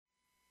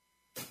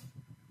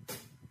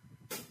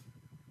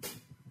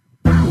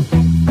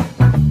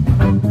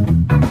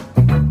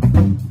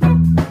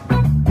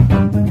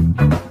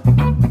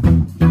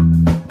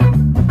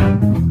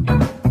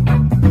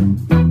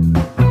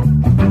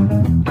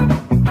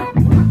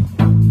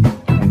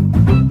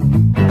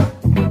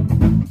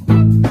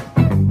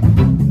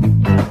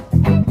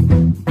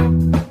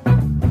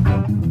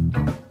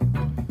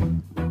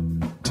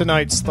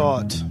night's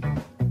thought.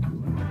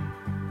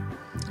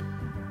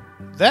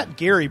 That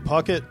Gary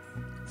Puckett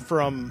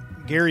from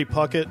Gary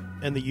Puckett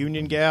and the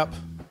Union Gap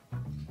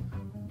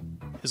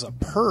is a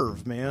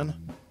perv, man.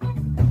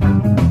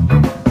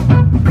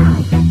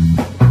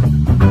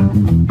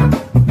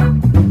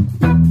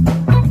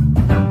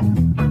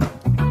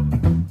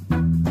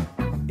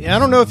 Yeah, I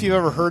don't know if you've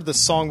ever heard this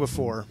song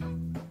before.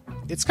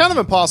 It's kind of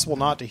impossible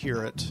not to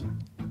hear it.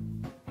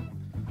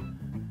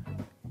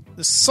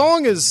 The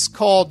song is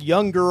called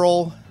Young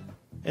Girl,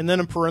 and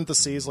then in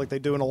parentheses, like they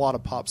do in a lot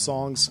of pop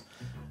songs,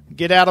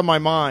 Get Out of My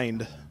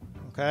Mind.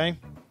 Okay?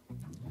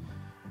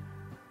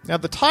 Now,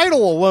 the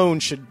title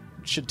alone should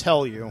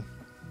tell you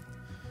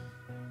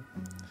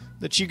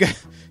that you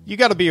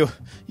got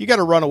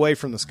to run away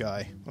from this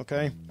guy.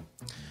 Okay?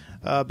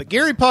 But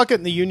Gary Puckett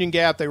and the Union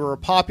Gap, they were a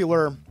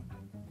popular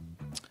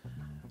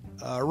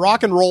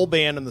rock and roll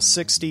band in the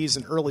 60s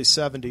and early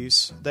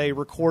 70s. They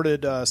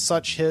recorded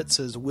such hits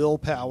as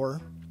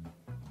Willpower.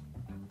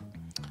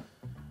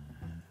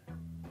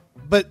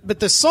 But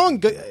the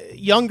song,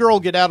 Young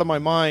Girl, Get Out of My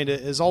Mind,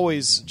 is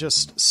always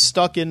just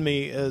stuck in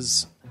me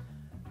as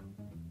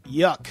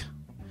yuck.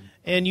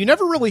 And you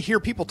never really hear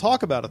people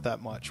talk about it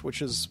that much,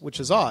 which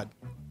is odd.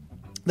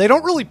 They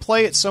don't really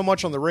play it so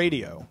much on the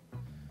radio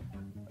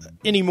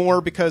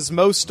anymore because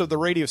most of the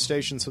radio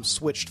stations have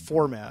switched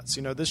formats.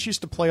 You know, this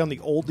used to play on the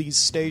oldies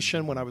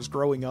station when I was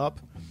growing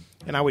up,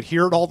 and I would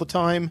hear it all the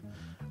time.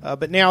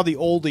 But now the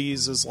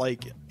oldies is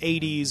like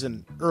 80s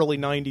and early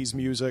 90s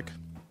music.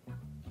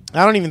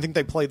 I don't even think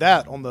they play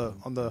that on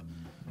the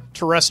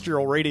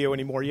terrestrial radio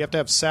anymore. You have to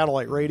have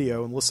satellite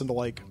radio and listen to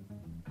like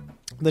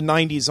the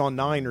 90s on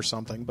 9 or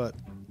something. But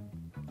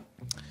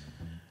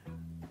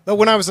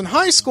when I was in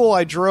high school,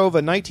 I drove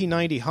a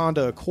 1990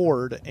 Honda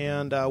Accord,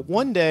 and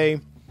one day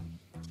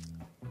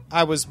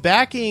I was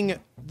backing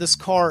this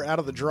car out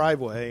of the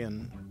driveway,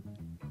 and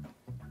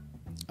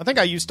I think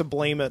I used to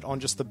blame it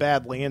on just the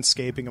bad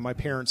landscaping of my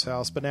parents'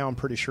 house, but now I'm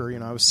pretty sure,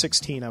 I was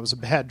 16, I was a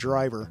bad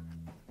driver.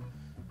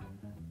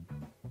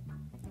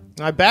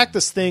 I backed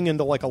this thing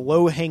into like a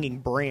low-hanging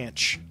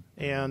branch,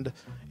 and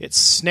it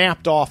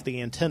snapped off the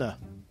antenna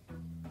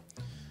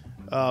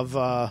of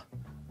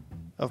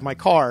my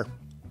car.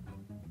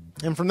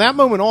 And from that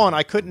moment on,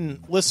 I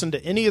couldn't listen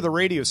to any of the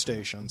radio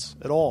stations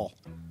at all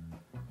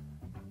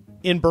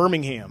in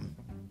Birmingham.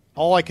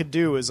 All I could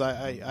do is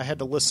I had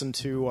to listen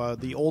to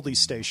the oldie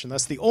station.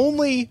 That's the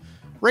only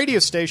radio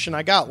station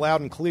I got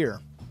loud and clear.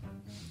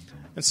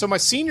 And so my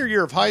senior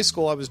year of high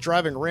school, I was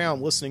driving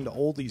around listening to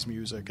oldies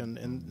music,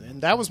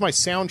 and that was my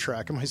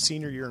soundtrack in my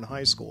senior year in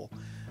high school.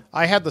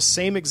 I had the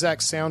same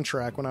exact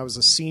soundtrack when I was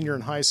a senior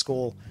in high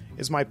school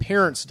as my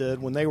parents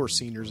did when they were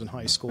seniors in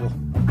high school.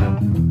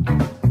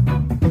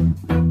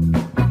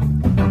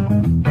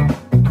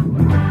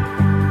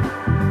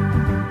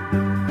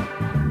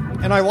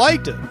 And I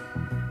liked it.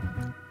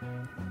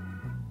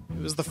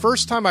 It was the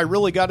first time I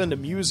really got into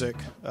music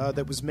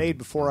that was made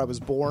before I was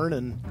born,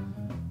 and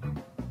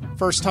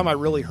first time I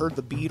really heard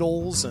the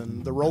Beatles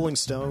and the Rolling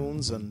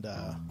Stones, and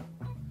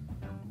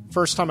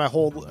first time I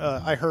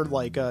heard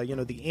like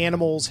the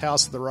Animals,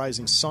 House of the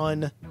Rising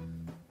Sun,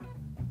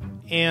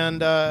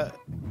 and that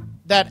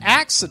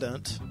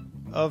accident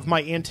of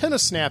my antenna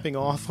snapping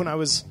off when I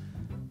was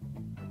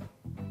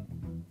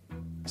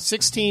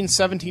 16,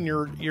 17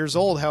 years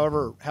old,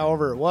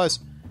 however it was,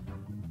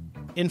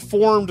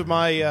 informed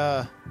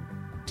my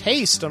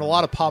taste in a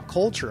lot of pop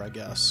culture, I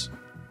guess,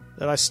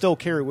 that I still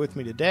carry with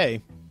me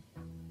today.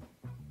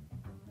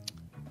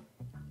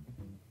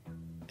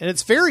 And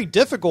it's very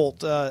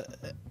difficult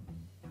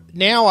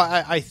now,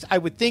 I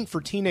would think,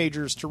 for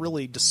teenagers to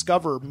really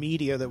discover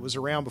media that was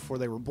around before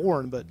they were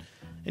born. But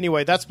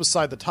anyway, that's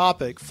beside the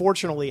topic.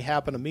 Fortunately, it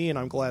happened to me, and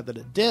I'm glad that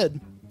it did.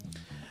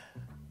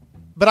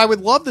 But I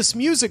would love this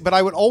music, but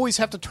I would always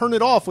have to turn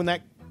it off when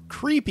that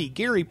creepy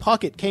Gary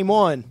Puckett came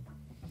on.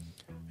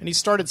 And he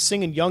started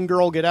singing Young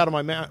Girl, Get Out of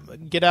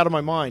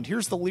My Mind.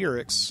 Here's the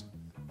lyrics.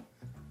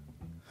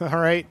 All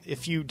right,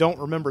 if you don't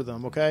remember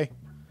them, okay?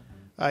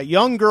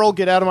 Young girl,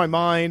 get out of my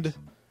mind.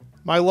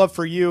 My love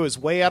for you is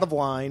way out of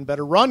line.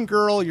 Better run,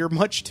 girl. You're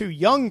much too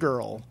young,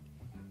 girl.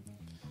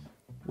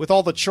 With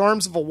all the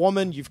charms of a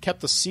woman, you've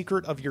kept the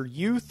secret of your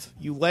youth.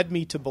 You led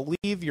me to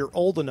believe you're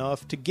old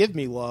enough to give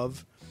me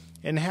love.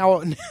 And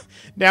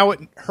now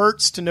it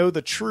hurts to know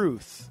the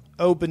truth.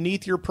 Oh,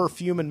 beneath your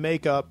perfume and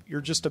makeup,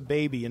 you're just a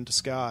baby in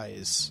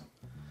disguise.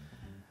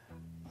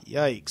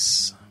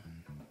 Yikes.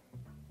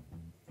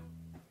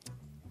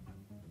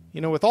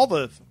 With all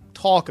the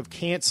talk of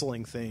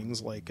canceling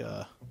things like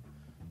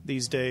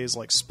these days,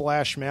 like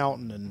Splash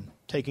Mountain and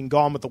taking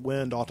Gone with the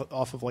Wind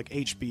off of like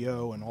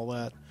HBO and all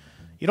that,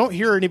 you don't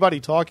hear anybody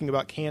talking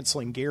about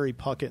canceling Gary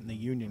Puckett and the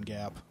Union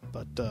Gap,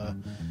 but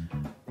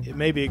it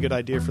may be a good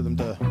idea for them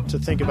to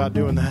think about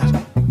doing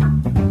that.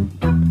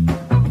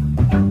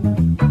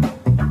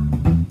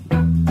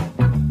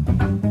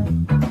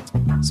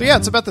 So yeah,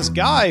 it's about this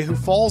guy who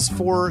falls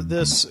for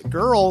this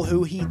girl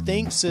who he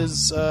thinks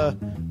is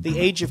the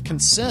age of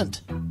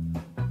consent.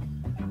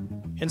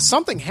 And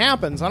something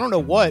happens. I don't know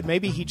what.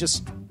 Maybe he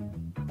just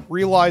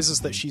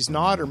realizes that she's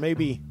not, or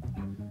maybe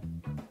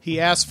he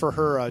asks for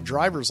her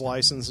driver's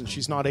license and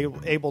she's not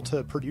able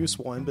to produce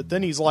one. But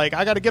then he's like,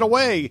 I got to get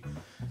away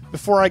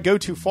before I go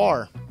too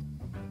far.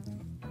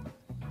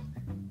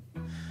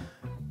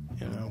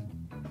 You know.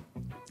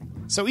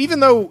 So even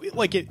though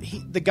like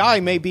the guy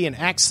may be an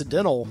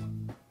accidental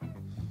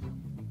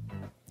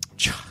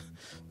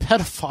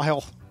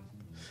pedophile,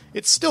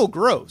 it's still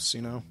gross,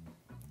 you know.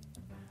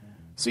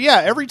 So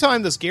yeah, every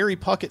time this Gary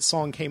Puckett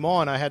song came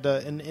on, I had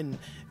to, and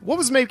what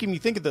was making me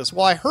think of this?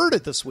 Well, I heard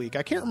it this week.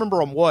 I can't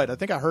remember on what. I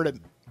think I heard it.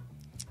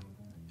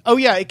 Oh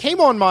yeah, it came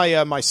on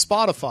my my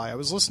Spotify. I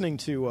was listening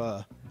to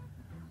a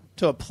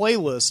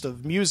playlist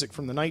of music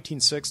from the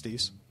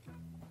 1960s,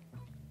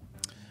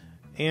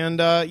 and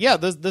yeah,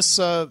 this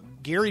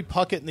Gary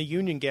Puckett and the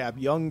Union Gap,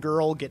 "Young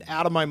Girl, Get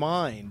Out of My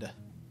Mind,"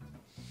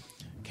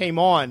 came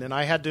on, and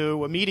I had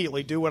to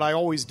immediately do what I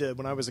always did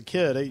when I was a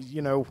kid.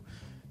 You know,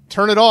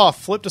 turn it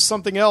off, flip to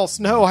something else.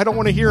 No, I don't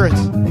want to hear it.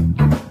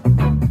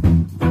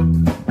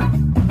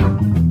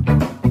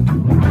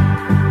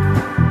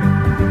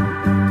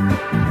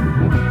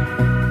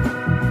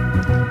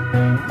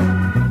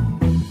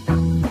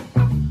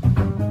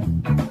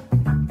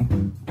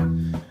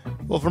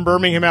 Well, from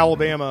Birmingham,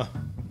 Alabama,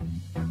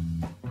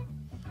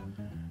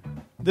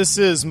 this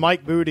is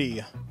Mike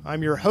Moody.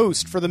 I'm your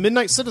host for the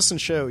Midnight Citizen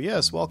Show.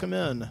 Yes, welcome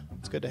in.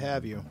 It's good to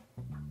have you.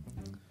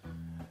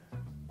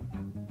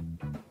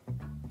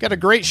 Got a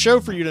great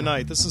show for you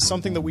tonight. This is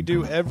something that we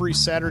do every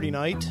Saturday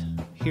night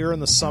here in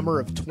the summer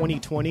of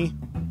 2020.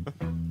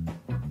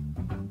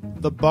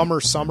 The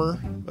bummer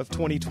summer of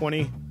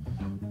 2020,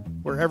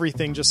 where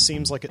everything just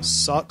seems like it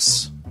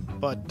sucks.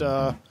 But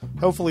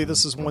hopefully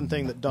this is one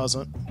thing that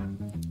doesn't.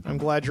 I'm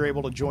glad you're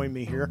able to join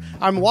me here.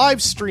 I'm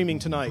live streaming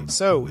tonight,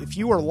 so if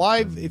you are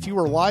live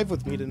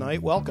with me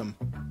tonight, welcome.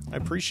 I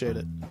appreciate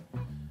it.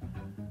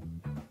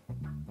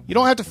 You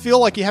don't have to feel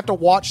like you have to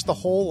watch the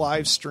whole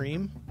live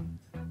stream,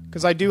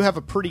 because I do have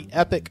a pretty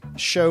epic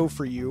show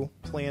for you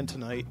planned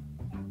tonight.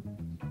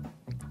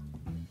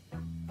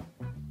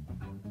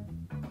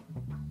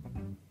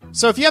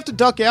 So if you have to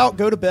duck out,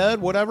 go to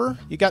bed, whatever,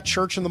 you got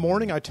church in the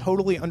morning, I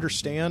totally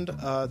understand.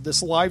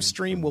 This live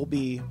stream will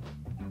be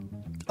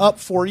up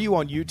for you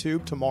on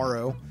YouTube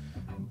tomorrow,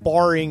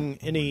 barring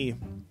any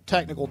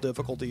technical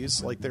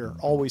difficulties, like there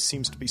always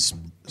seems to be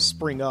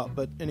spring up.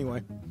 But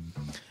anyway.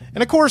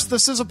 And of course,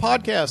 this is a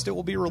podcast. It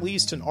will be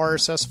released in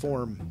RSS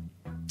form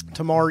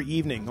tomorrow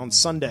evening on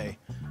Sunday.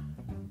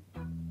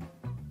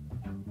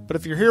 But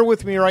if you're here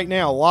with me right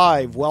now,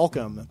 live,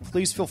 welcome.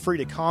 Please feel free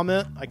to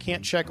comment. I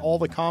can't check all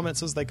the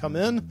comments as they come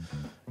in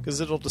because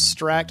it'll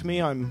distract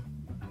me. I'm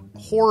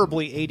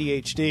horribly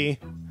ADHD,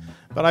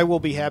 but I will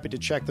be happy to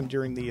check them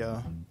during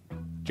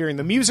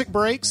the music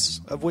breaks,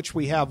 of which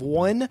we have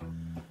one.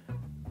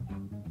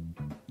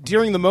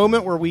 During the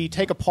moment where we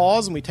take a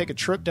pause and we take a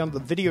trip down to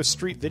the Video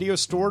Street video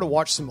store to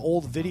watch some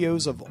old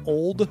videos of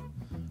old.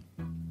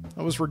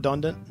 That was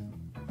redundant.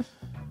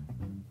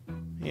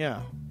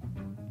 Yeah.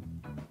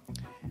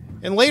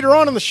 And later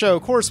on in the show,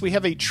 of course, we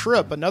have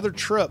another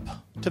trip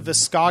to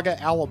Viscauga,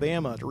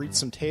 Alabama, to read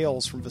some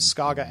tales from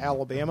Viscauga,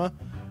 Alabama.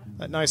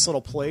 That nice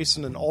little place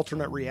in an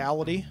alternate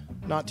reality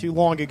not too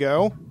long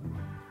ago.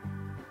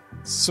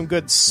 Some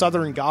good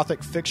Southern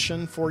Gothic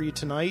fiction for you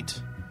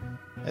tonight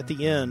at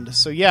the end.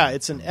 So yeah,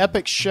 it's an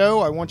epic show.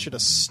 I want you to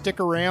stick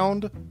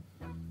around.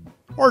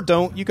 Or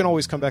don't. You can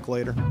always come back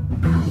later.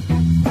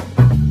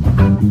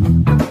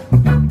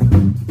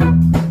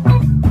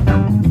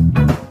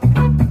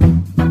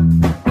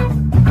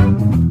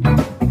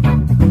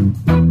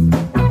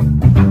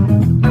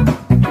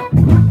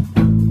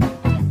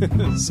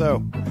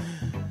 So,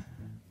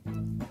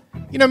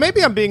 you know,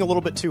 maybe I'm being a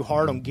little bit too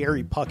hard on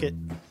Gary Puckett.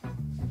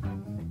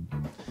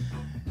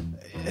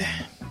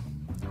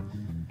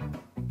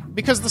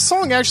 Because the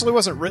song actually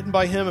wasn't written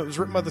by him. It was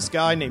written by this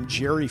guy named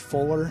Jerry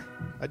Fuller.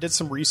 I did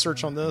some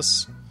research on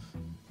this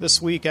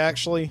week,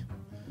 actually.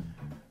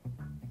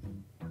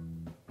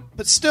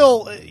 But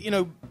still, you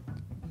know,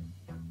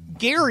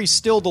 Gary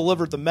still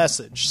delivered the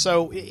message,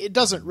 so it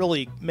doesn't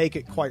really make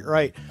it quite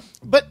right.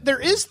 But there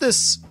is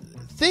this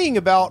thing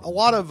about a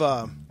lot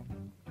of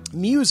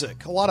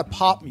music, a lot of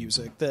pop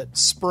music that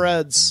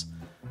spreads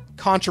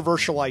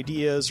controversial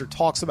ideas or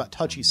talks about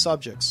touchy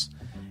subjects.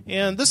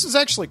 And this is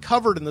actually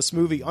covered in this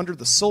movie, Under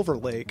the Silver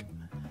Lake.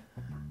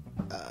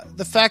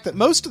 The fact that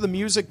most of the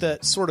music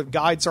that sort of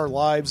guides our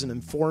lives and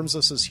informs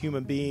us as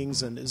human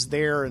beings and is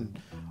there and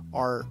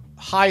our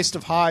highest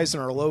of highs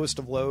and our lowest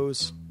of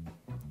lows,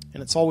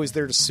 and it's always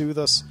there to soothe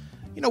us,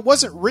 you know,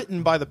 wasn't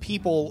written by the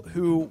people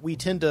who we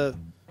tend to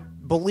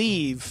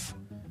believe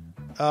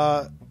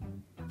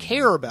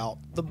care about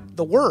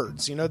the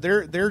words. You know,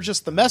 they're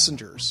just the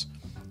messengers.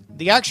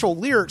 The actual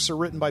lyrics are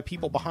written by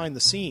people behind the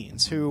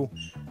scenes who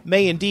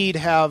may indeed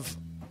have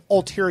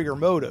ulterior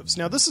motives.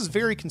 Now, this is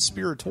very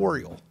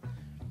conspiratorial.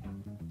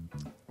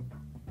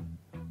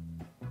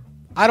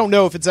 I don't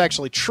know if it's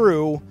actually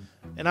true,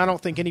 and I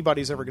don't think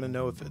anybody's ever going to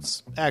know if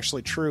it's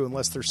actually true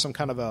unless there's some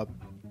kind of a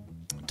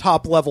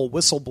top-level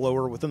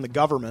whistleblower within the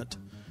government,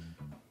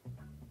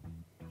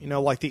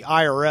 like the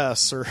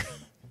IRS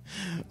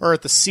or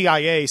at the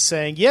CIA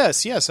saying,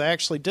 yes, I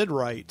actually did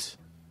write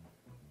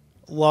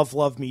Love,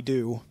 Love Me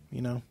Do,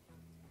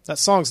 That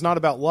song's not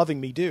about loving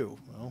me do.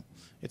 Well,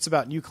 it's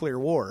about nuclear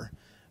war.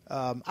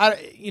 I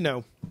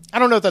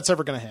don't know if that's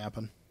ever going to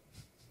happen.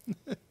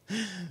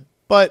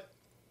 But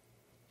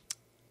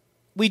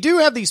we do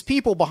have these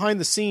people behind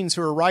the scenes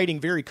who are writing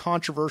very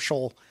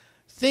controversial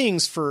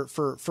things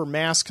for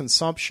mass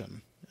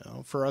consumption,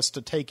 for us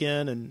to take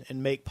in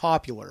and make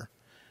popular.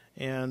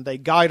 And they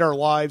guide our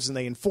lives, and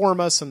they inform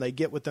us, and they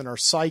get within our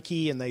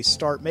psyche, and they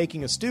start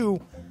making us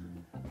do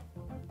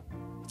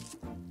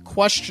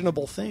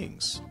questionable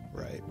things,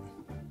 right?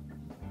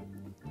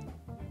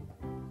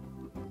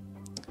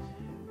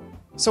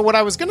 So what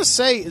I was going to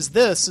say is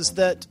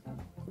that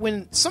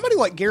when somebody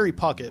like Gary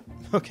Puckett,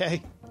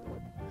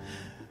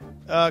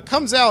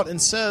 comes out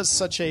and says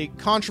such a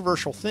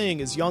controversial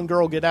thing as "young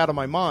girl, get out of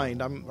my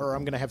mind," I'm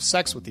going to have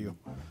sex with you,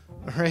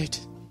 all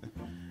right?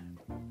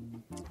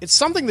 It's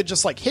something that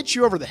just hits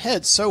you over the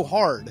head so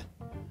hard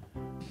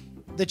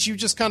that you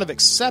just kind of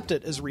accept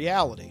it as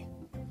reality,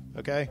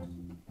 okay?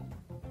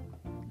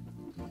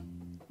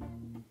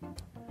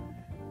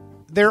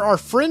 There are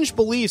fringe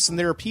beliefs, and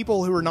there are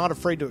people who are not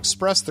afraid to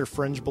express their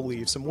fringe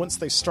beliefs, and once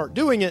they start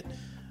doing it,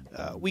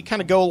 we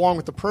kind of go along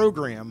with the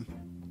program.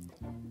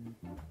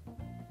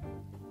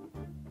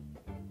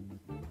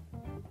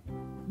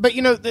 But,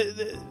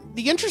 the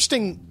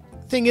interesting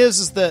thing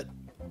is that,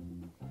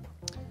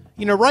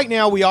 right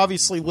now we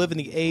obviously live in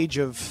the age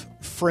of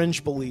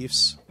fringe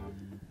beliefs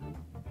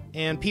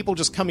and people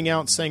just coming out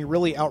and saying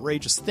really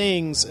outrageous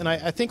things. And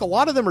I think a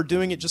lot of them are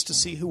doing it just to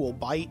see who will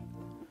bite.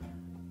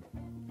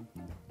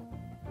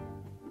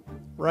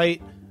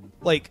 Right?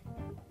 Like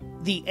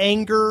the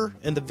anger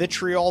and the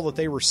vitriol that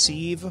they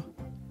receive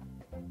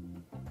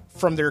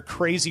from their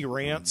crazy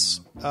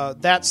rants,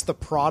 that's the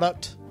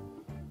product.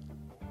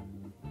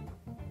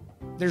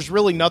 There's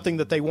really nothing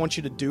that they want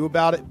you to do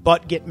about it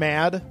but get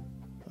mad,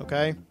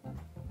 okay?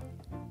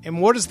 And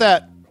what does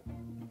that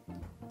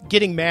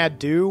getting mad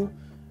do?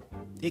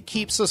 It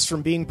keeps us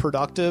from being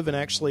productive and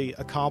actually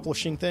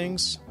accomplishing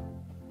things.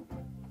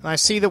 And I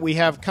see that we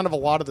have kind of a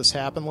lot of this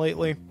happen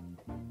lately.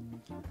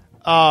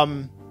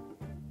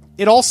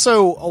 It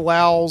also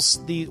allows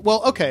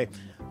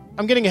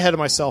I'm getting ahead of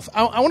myself.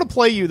 I want to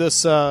play you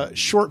this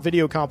short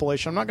video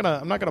compilation. I'm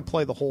not gonna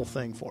play the whole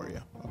thing for you.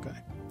 Okay.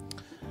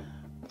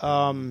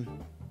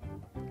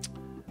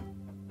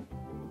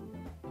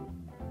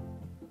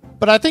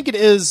 But I think it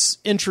is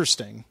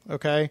interesting.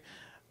 Okay.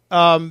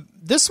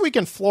 This week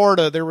in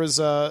Florida, there was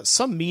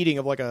some meeting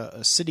of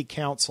a city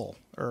council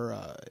or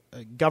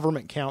a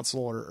government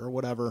council or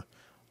whatever.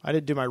 I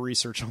didn't do my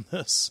research on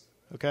this.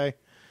 Okay.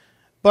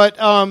 But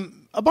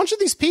a bunch of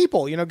these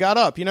people, got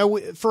up.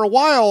 For a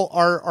while,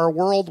 our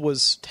world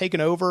was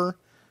taken over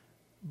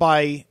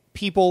by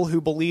people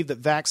who believed that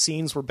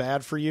vaccines were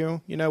bad for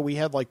you. We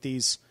had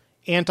these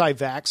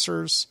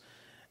anti-vaxxers.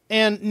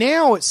 And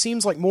now it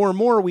seems like more and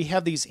more we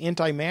have these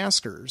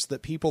anti-maskers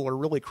that people are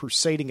really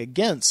crusading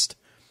against.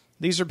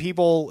 These are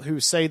people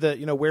who say that,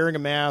 wearing a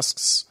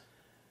mask,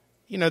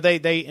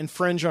 they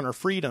infringe on our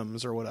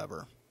freedoms or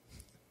whatever.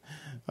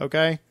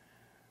 Okay?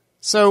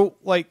 So,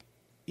 let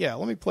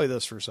me play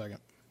this for a second.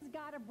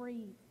 Gotta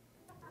breathe.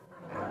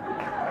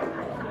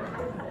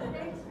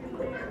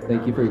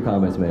 Thank you for your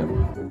comments,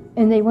 ma'am.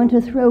 And they want to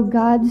throw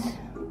God's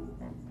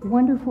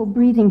wonderful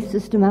breathing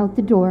system out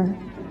the door.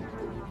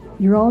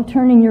 You're all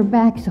turning your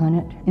backs on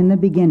it. In the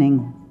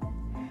beginning,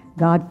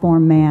 God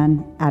formed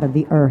man out of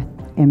the earth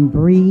and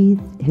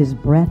breathed his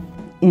breath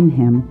in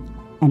him,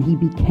 and he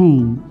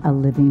became a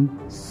living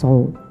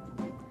soul.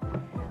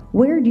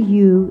 Where do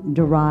you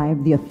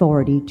derive the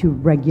authority to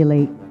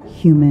regulate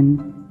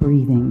human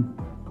breathing?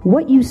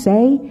 What you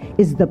say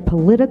is the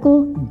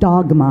political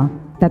dogma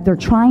that they're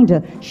trying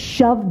to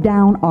shove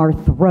down our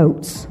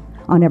throats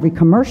on every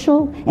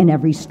commercial, in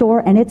every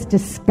store, and it's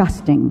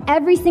disgusting.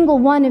 Every single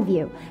one of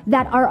you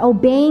that are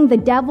obeying the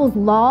devil's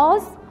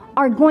laws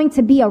are going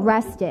to be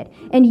arrested.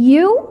 And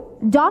you,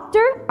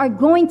 doctor, are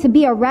going to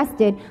be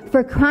arrested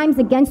for crimes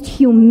against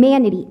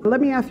humanity.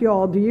 Let me ask you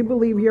all, do you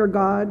believe you're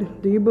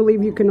God? Do you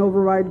believe you can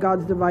override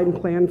God's divine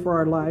plan for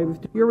our lives?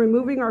 You're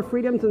removing our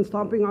freedoms and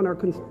stomping on our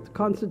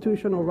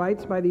constitutional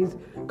rights by these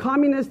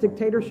communist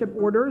dictatorship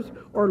orders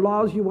or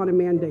laws you want to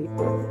mandate.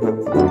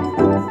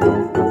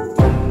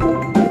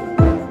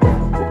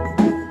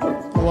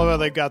 I love how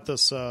they've got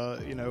this,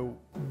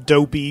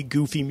 dopey,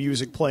 goofy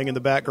music playing in the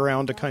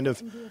background to kind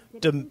of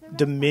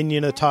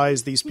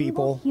diminutize these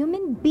people.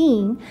 Human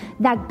being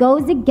that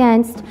goes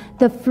against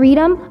the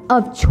freedom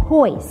of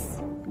choice,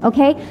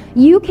 okay?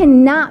 You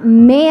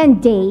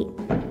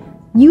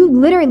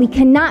literally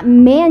cannot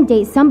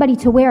mandate somebody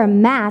to wear a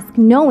mask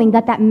knowing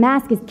that that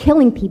mask is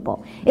killing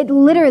people. It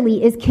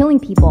literally is killing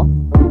people.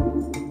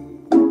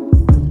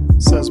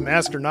 It says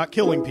masks are not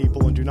killing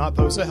people and do not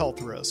pose a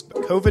health risk,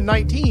 but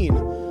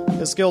COVID-19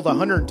 has killed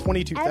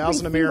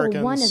 122,000 Americans.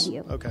 Every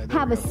single one of you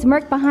have a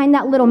smirk behind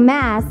that little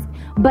mask,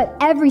 but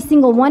every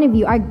single one of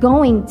you are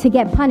going to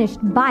get punished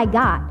by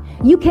God.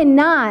 You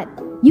cannot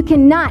You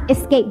cannot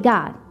escape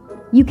God.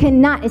 You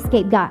cannot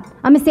escape God.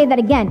 I'm going to say that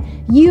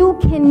again. You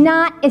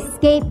cannot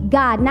escape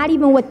God, not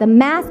even with the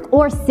mask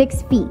or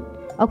 6 feet.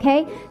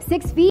 Okay?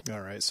 6 feet.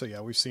 All right. So,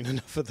 yeah, we've seen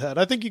enough of that.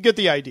 I think you get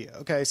the idea.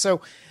 Okay.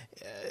 So,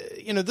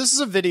 this is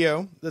a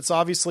video that's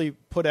obviously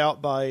put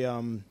out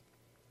by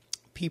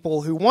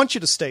people who want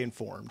you to stay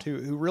informed,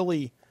 who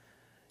really,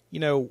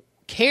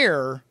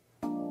 care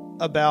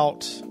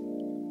about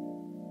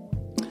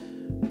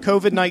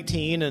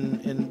COVID-19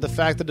 and the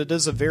fact that it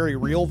is a very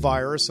real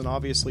virus and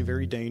obviously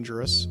very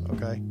dangerous,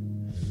 okay?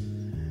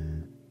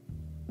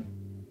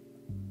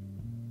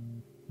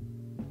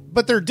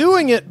 But they're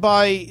doing it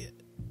by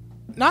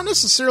not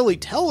necessarily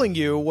telling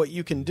you what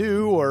you can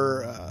do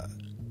or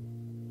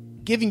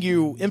giving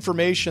you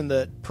information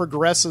that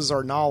progresses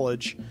our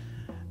knowledge.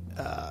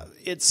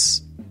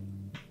 It's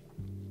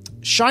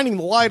shining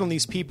the light on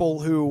these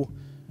people who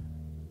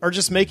are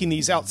just making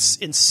these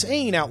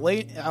insane,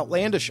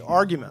 outlandish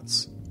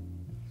arguments.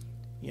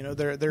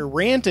 They're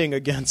ranting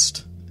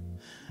against.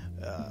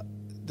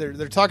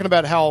 They're talking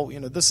about how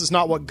this is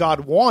not what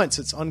God wants.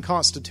 It's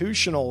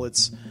unconstitutional.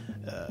 It's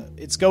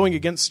going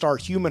against our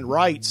human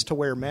rights to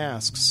wear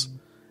masks.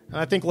 And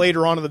I think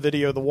later on in the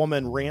video, the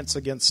woman rants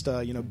against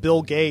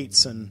Bill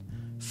Gates and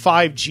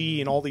 5G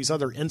and all these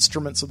other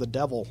instruments of the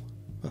devil.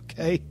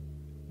 Okay.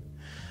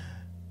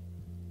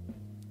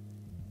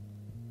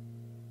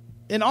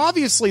 And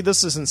obviously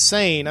this is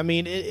insane. I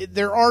mean,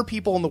 there are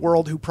people in the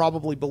world who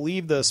probably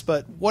believe this,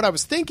 but what I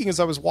was thinking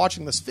as I was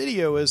watching this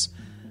video is,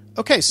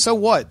 okay, so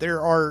what?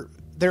 There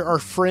are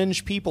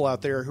fringe people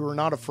out there who are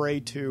not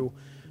afraid to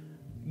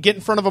get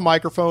in front of a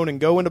microphone and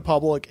go into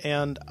public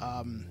and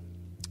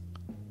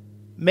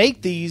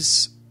make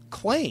these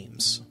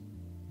claims.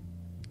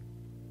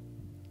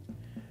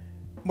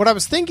 What I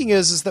was thinking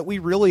is that we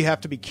really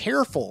have to be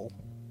careful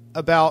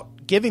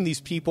about giving these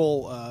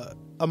people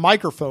a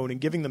microphone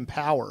and giving them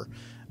power.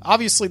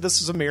 Obviously,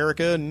 this is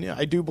America, and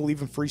I do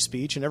believe in free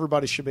speech, and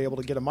everybody should be able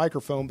to get a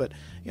microphone. But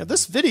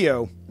this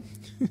video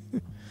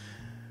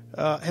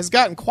has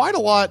gotten quite a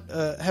lot.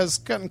 Has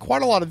gotten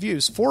quite a lot of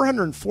views.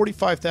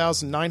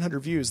 445,900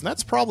 views, and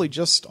that's probably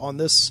just on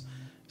this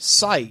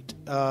site.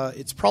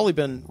 It's probably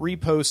been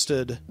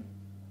reposted.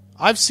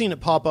 I've seen it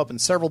pop up in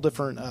several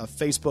different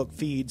Facebook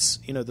feeds,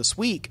 this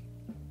week,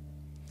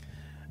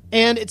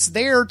 and it's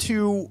there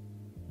to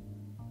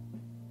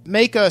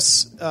make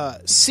us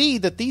see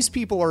that these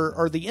people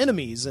are the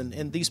enemies,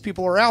 and these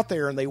people are out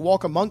there and they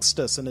walk amongst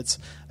us, and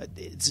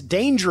it's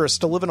dangerous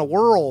to live in a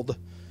world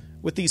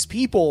with these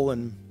people.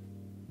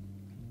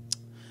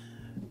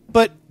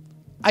 But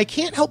I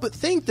can't help but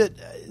think that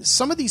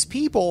some of these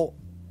people,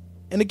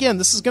 and again,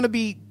 this is going to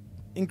be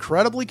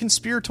incredibly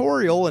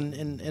conspiratorial,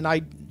 and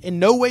I in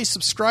no way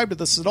subscribe to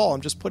this at all.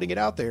 I'm just putting it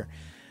out there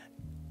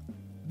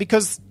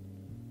because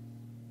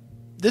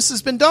this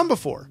has been done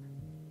before.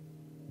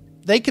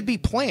 They could be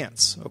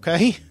plants,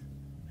 okay?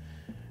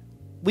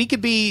 We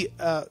could be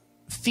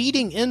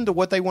feeding into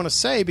what they want to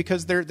say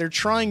because they're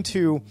trying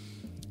to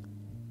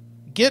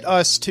get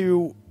us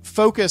to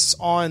focus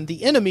on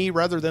the enemy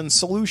rather than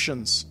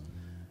solutions.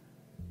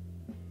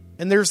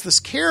 And there's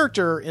this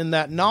character in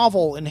that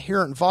novel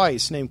Inherent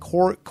Vice named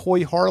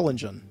Coy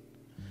Harlingen.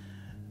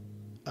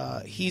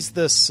 He's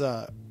this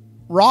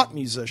rock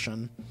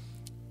musician.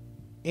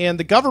 And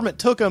the government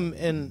took him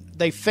and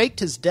they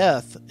faked his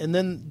death, and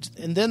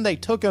then they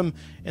took him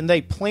and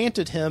they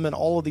planted him in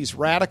all of these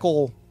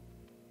radical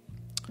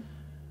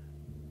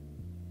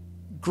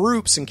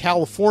groups in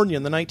California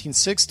in the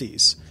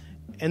 1960s.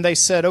 And they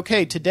said,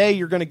 okay, today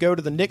you're going to go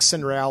to the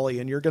Nixon rally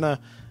and you're going to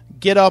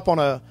get up on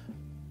a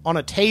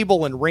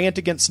table and rant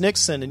against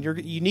Nixon, and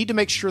you need to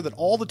make sure that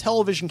all the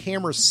television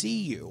cameras see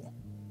you,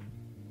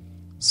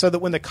 so that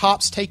when the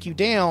cops take you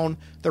down,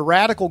 the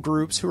radical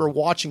groups who are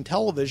watching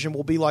television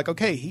will be like,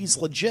 okay, he's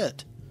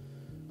legit.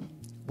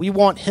 We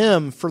want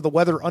him for the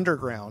Weather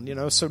Underground,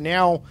 So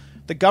now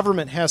the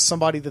government has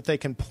somebody that they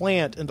can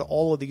plant into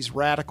all of these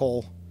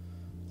radical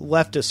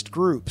leftist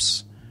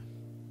groups.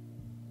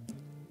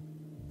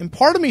 And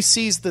part of me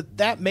sees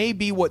that may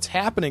be what's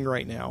happening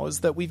right now, is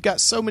that we've got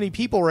so many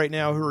people right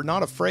now who are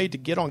not afraid to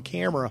get on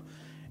camera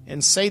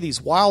and say these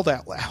wild,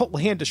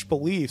 outlandish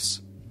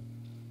beliefs.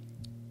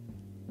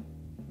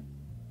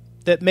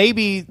 That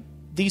maybe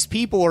these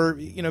people are,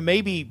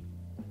 maybe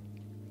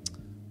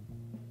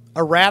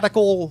a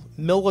radical,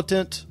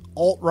 militant,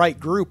 alt-right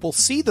group will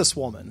see this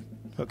woman,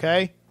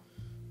 okay?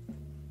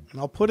 And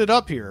I'll put it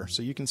up here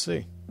so you can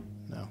see.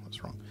 No,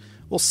 that's wrong.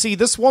 We'll see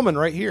this woman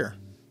right here.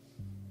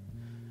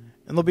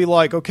 And they'll be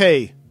like,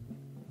 okay,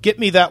 get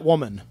me that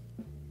woman.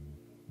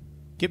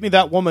 Get me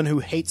that woman who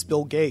hates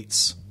Bill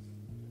Gates.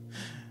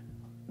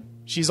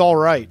 She's all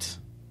right.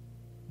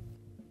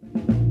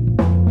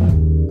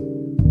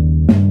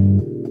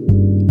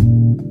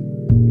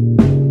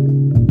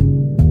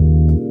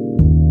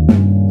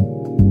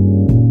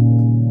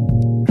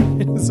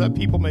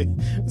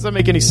 Does that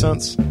make any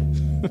sense?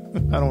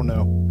 I don't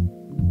know.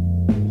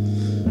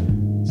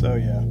 So,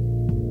 yeah.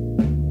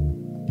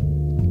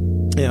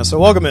 So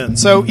welcome in.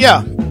 So,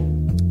 yeah,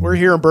 we're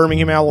here in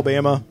Birmingham,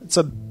 Alabama. It's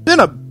been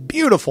a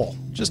beautiful.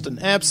 Just an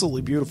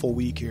absolutely beautiful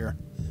week here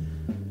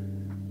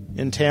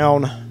in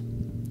town.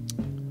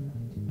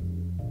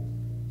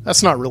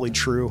 That's not really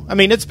true. I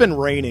mean, it's been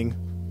raining,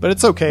 but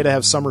it's okay to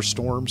have summer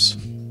storms.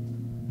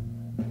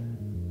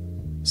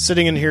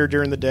 Sitting in here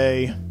during the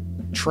day,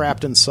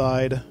 trapped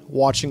inside,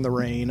 watching the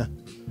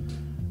rain.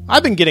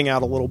 I've been getting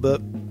out a little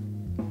bit.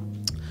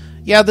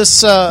 Yeah,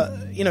 this,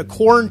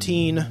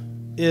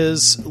 quarantine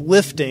is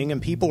lifting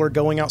and people are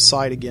going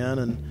outside again.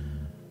 And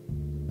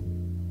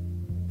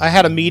I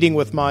had a meeting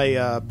with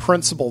my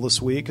principal this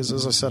week, because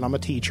as I said, I'm a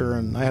teacher,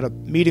 and I had a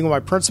meeting with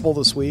my principal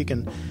this week,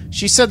 and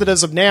she said that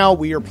as of now,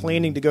 we are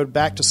planning to go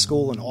back to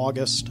school in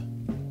August.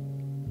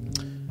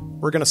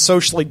 We're going to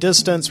socially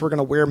distance. We're going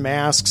to wear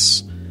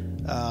masks.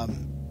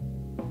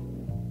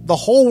 The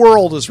whole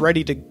world is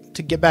ready to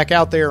get back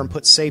out there and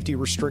put safety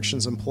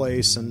restrictions in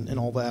place and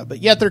all that. But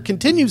yet there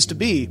continues to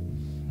be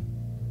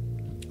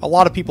a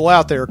lot of people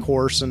out there, of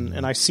course,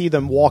 and I see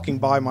them walking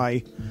by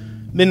my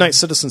Midnight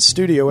Citizen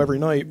studio every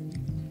night,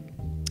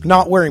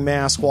 not wearing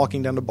masks,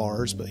 walking down to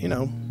bars, but,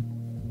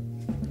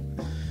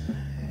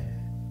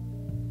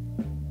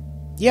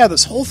 yeah,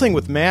 this whole thing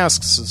with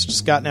masks has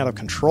just gotten out of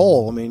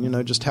control. I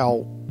mean, just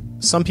how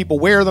some people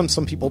wear them,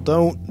 some people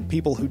don't.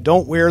 People who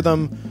don't wear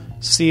them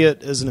see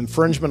it as an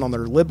infringement on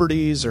their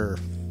liberties or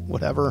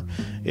whatever.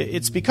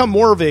 It's become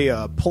more of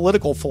a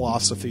political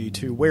philosophy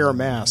to wear a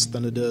mask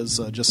than it is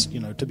just,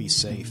 to be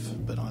safe.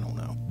 But I don't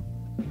know.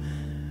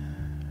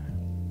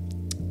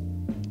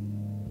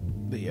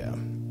 But yeah.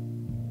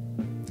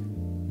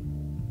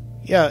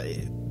 Yeah.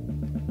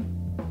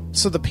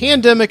 So the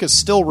pandemic is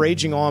still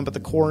raging on, but the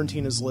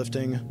quarantine is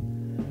lifting.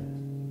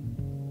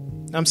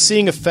 I'm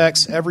seeing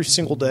effects every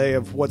single day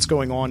of what's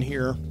going on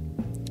here.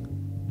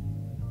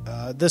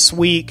 This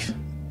week,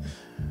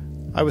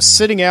 I was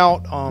sitting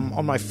out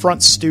on my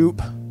front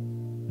stoop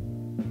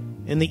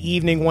in the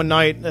evening one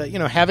night,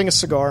 having a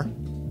cigar,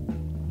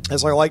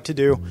 as I like to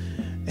do.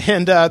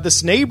 And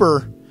this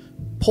neighbor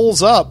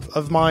pulls up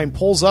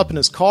in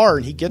his car,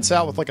 and he gets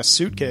out with like a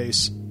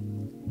suitcase.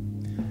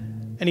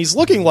 And he's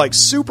looking like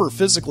super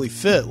physically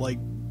fit,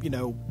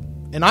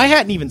 and I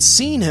hadn't even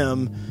seen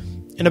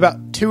him in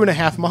about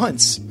 2.5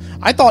 months.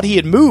 I thought he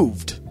had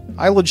moved.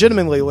 I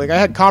legitimately, I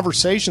had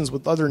conversations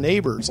with other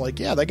neighbors,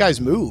 yeah, that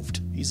guy's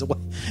moved.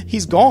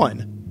 He's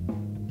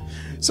gone.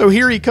 So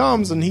here he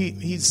comes, and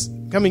he's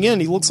coming in.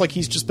 He looks like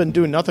he's just been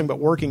doing nothing but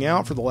working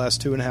out for the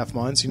last 2.5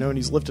 months, and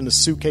he's lifting his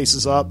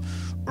suitcases up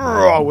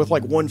with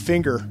one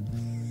finger.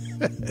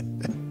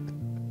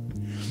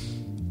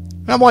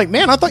 And I'm like,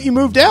 man, I thought you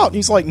moved out. And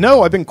he's like,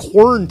 no, I've been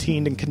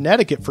quarantined in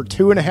Connecticut for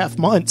 2.5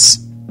 months.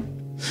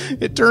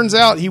 It turns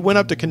out he went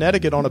up to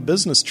Connecticut on a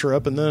business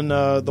trip, and then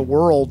the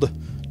world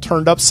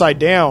turned upside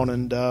down,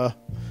 and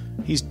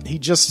he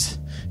just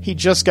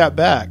got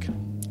back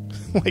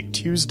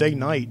Tuesday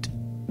night.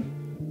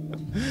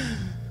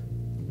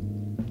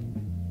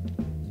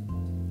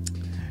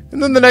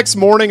 And then the next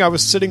morning, I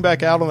was sitting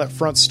back out on that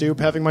front stoop,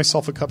 having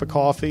myself a cup of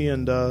coffee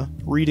and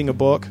reading a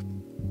book.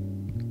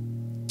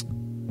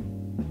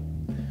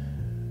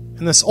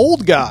 And this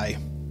old guy,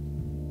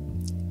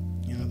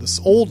 this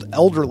old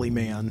elderly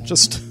man,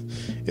 just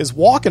is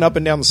walking up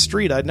and down the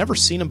street. I'd never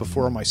seen him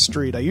before on my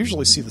street. I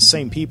usually see the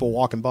same people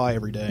walking by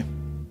every day,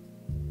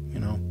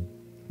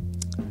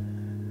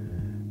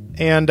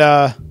 And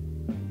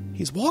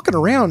he's walking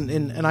around,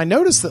 and I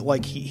noticed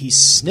that, he's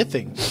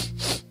sniffing,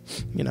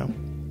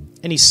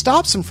 And he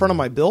stops in front of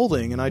my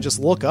building, and I just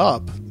look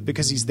up,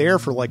 because he's there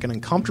for, an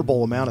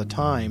uncomfortable amount of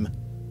time.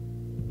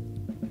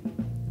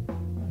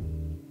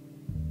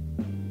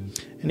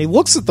 And he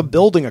looks at the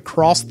building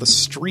across the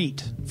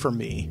street from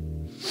me.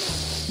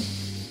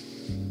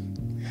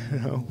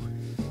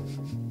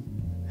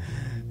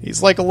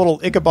 He's like a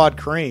little Ichabod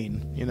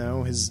Crane,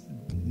 his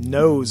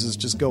nose is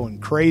just going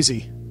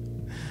crazy.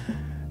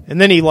 And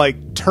then he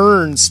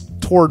turns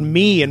toward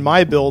me in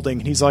my building,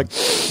 and he's like,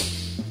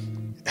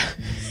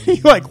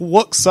 he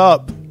looks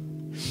up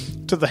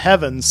to the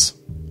heavens,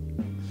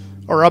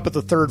 or up at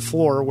the 3rd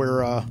floor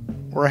where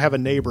I have a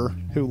neighbor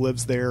who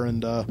lives there,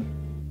 and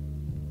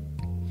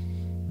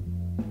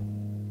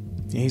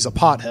he's a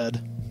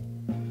pothead.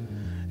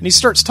 And he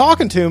starts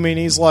talking to me, and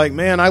he's like,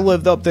 man, I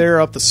lived up there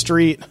up the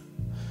street.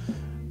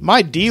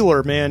 My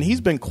dealer, man,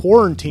 he's been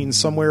quarantined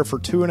somewhere for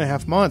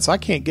 2.5 months. I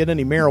can't get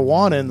any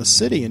marijuana in the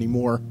city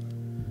anymore.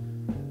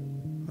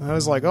 I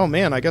was like, oh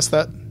man, I guess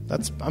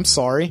that's, I'm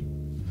sorry.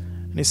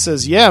 And he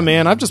says, yeah,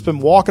 man, I've just been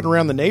walking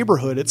around the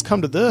neighborhood. It's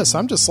come to this.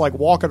 I'm just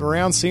walking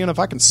around seeing if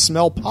I can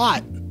smell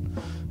pot.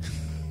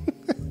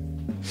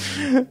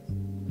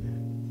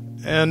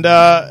 And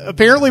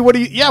apparently what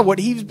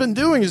he's been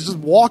doing is just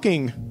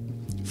walking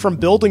from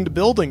building to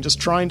building, just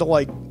trying to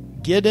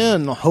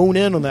hone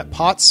in on that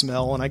pot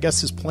smell. And I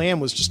guess his plan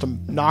was just to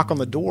knock on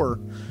the door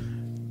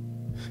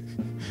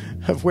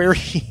of where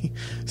he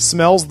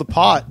smells the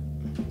pot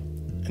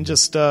and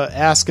just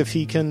ask if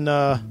he can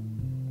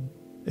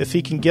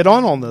get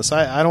on this.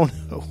 I don't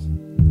know.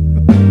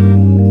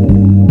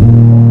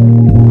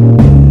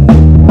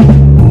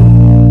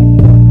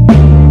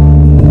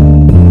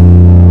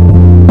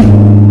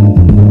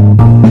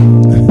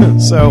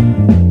 So,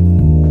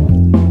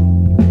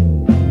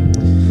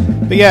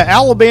 but yeah,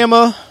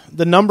 Alabama,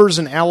 the numbers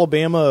in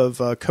Alabama of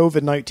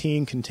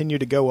COVID-19 continue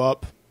to go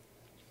up.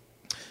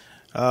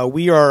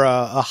 We are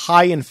a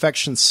high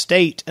infection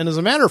state. And as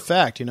a matter of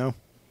fact, you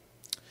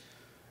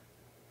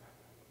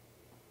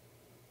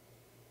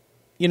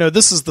know,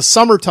 this is the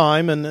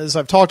summertime. And as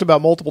I've talked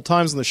about multiple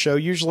times in the show,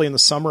 usually in the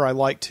summer, I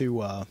like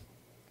to,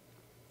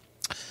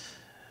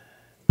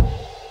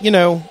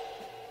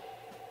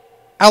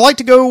 I like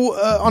to go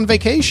on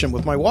vacation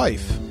with my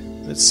wife.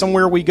 It's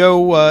somewhere we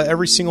go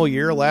every single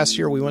year. Last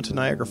year we went to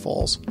Niagara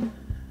Falls.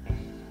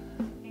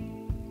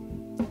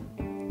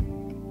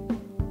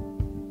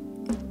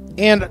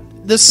 And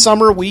this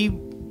summer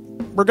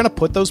we're going to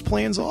put those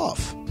plans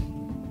off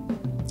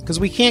because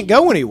we can't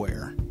go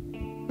anywhere.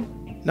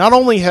 Not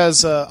only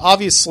has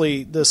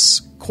obviously this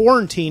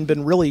quarantine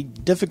been really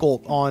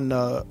difficult on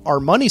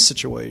our money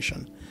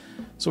situation,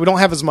 so we don't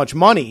have as much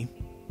money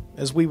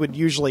as we would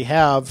usually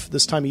have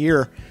this time of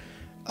year.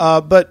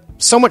 But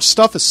so much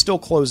stuff is still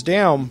closed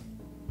down,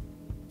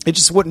 it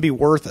just wouldn't be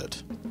worth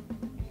it.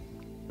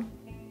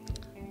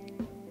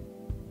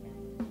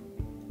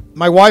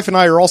 My wife and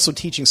I are also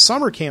teaching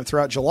summer camp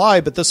throughout July,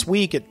 but this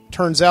week it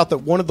turns out that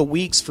one of the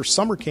weeks for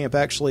summer camp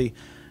actually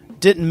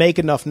didn't make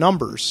enough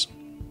numbers.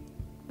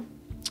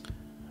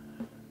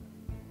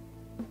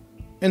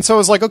 And so I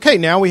was like, okay,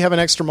 now we have an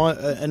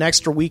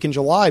extra week in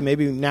July.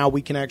 Maybe now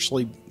we can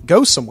actually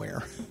go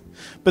somewhere.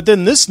 But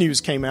then this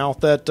news came out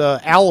that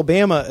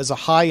Alabama is a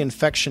high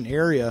infection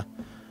area.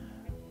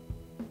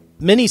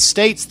 Many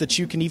states that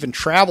you can even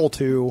travel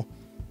to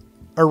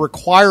are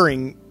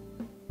requiring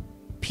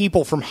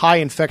people from high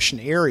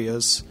infection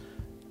areas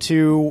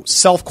to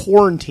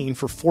self-quarantine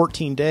for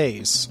 14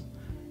 days.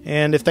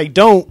 And if they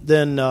don't,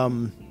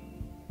 then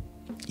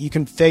you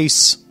can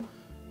face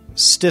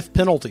stiff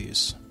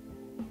penalties.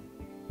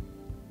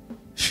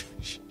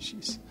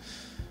 Jeez.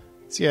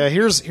 So yeah,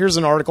 here's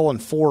an article in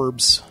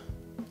Forbes.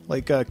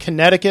 Like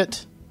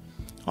Connecticut.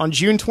 On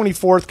June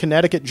 24th,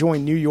 Connecticut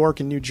joined New York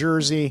and New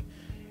Jersey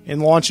in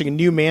launching a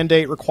new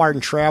mandate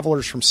requiring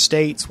travelers from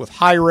states with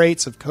high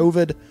rates of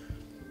COVID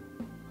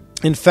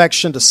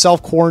infection to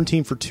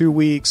self-quarantine for 2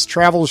 weeks.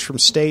 Travelers from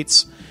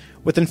states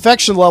with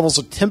infection levels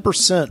of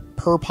 10%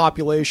 per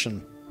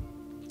population,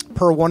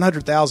 per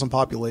 100,000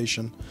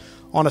 population,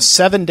 on a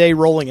 7-day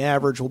rolling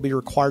average will be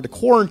required to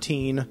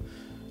quarantine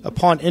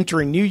upon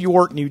entering New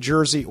York, New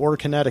Jersey, or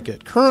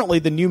Connecticut. Currently,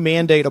 the new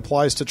mandate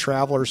applies to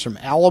travelers from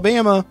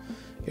Alabama,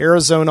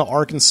 Arizona,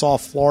 Arkansas,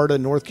 Florida,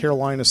 North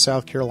Carolina,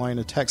 South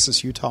Carolina,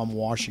 Texas, Utah, and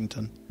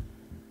Washington.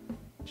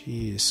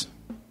 Jeez.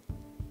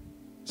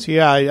 So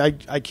yeah,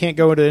 I can't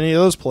go into any of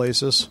those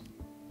places.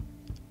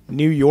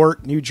 New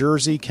York, New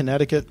Jersey,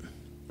 Connecticut.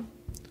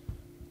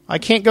 I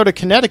can't go to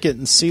Connecticut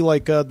and see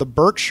like the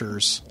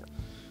Berkshires.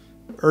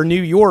 Or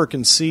New York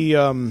and see...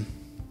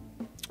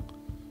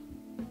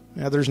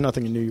 Yeah, there's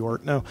nothing in New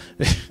York. No.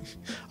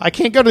 I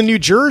can't go to New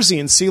Jersey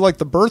and see like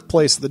the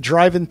birthplace of the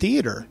drive-in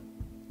theater.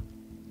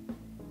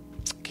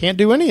 Can't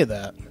do any of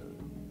that.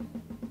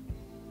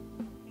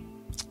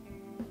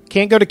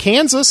 Can't go to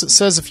Kansas. It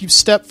says if you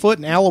step foot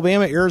in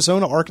Alabama,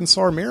 Arizona,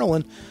 Arkansas, or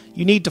Maryland,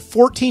 you need to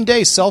 14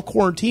 days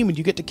self-quarantine when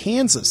you get to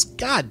Kansas.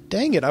 God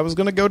dang it. I was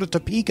going to go to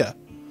Topeka.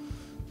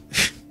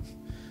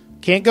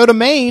 Can't go to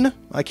Maine.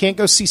 I can't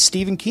go see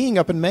Stephen King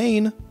up in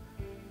Maine.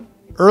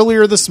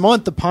 Earlier this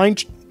month, the Pine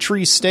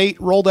Tree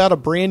State rolled out a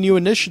brand new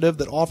initiative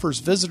that offers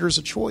visitors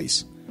a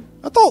choice.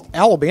 I thought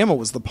Alabama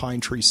was the Pine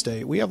Tree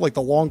State. We have like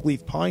the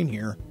longleaf pine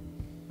here.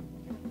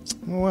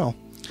 Oh well.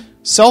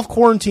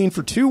 Self-quarantine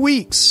for 2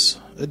 weeks.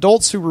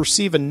 Adults who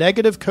receive a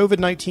negative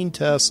COVID-19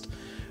 test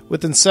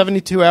within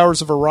 72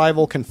 hours of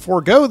arrival can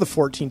forego the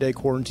 14-day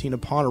quarantine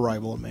upon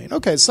arrival in Maine.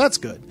 Okay, so that's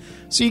good.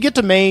 So you get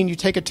to Maine, you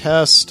take a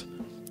test,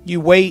 you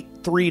wait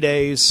 3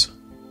 days,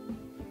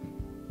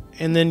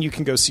 and then you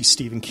can go see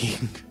Stephen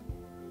King.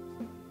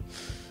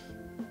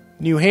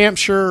 New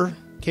Hampshire,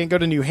 can't go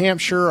to New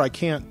Hampshire. I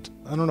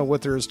don't know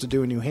what there is to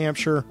do in New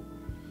Hampshire.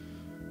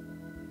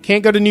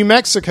 Can't go to New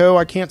Mexico.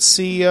 I can't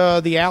see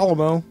the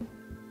Alamo.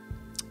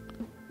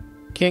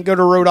 Can't go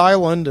to Rhode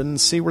Island and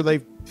see where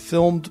they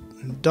filmed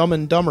Dumb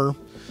and Dumber.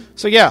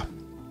 So yeah.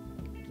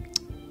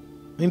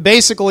 I mean,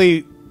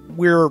 basically,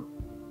 we're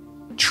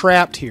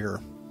trapped here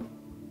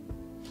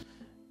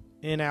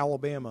in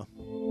Alabama.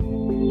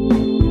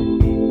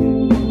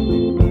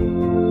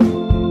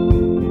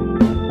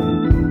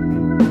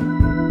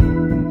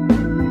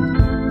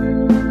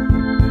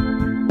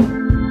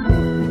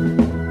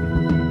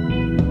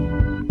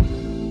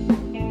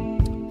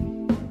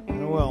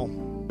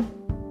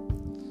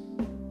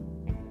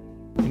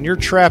 And you're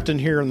trapped in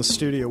here in the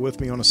studio with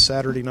me on a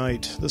Saturday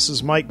night. This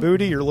is Mike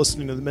Moody. You're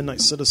listening to the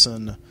Midnight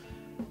Citizen.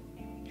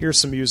 Here's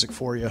some music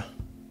for you.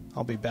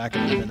 I'll be back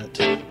in a minute.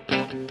 Well,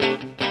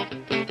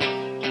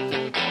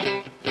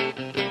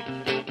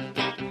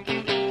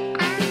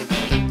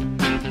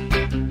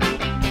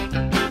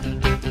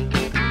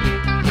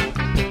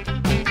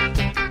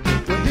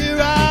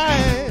 here I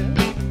am.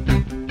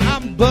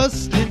 I'm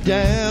busted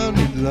down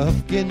in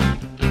Lufkin.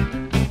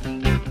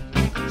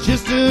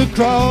 Just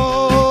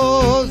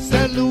across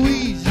that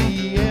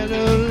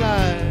Louisiana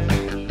line.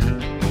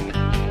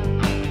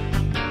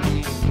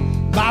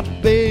 My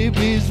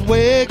baby's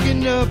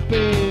waking up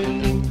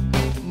in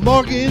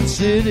Morgan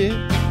City,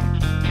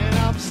 and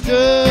I'm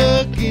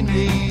stuck in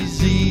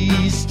these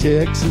East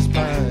Texas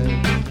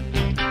pines.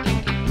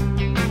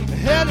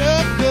 Had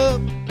a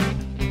cup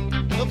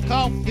of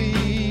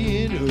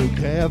coffee in her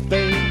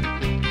cafe,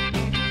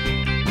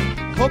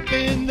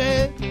 hoping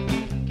that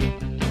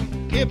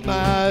it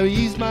might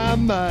ease my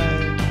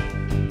mind.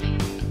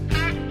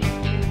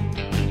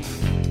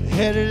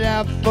 Headed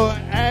out for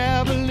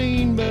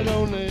Abilene, but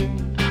only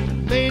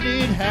made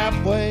it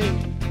halfway.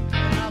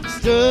 I'm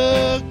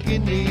stuck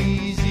in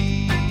these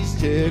East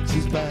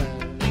Texas pines.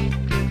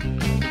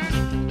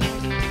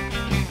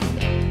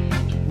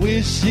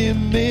 Wish you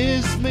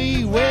missed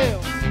me,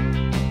 well,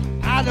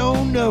 I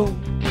don't know.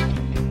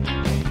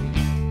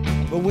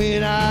 But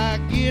when I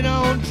get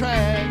on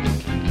track,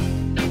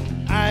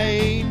 I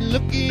ain't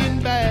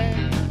looking back.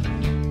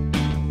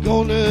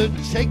 Gonna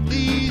take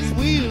these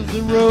wheels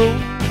and roll.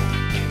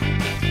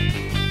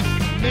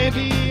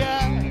 Maybe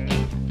I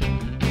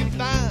can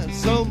find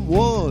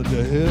someone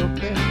to help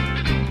me.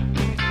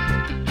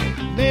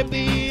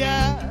 Maybe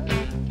I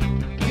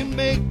can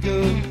make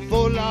up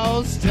for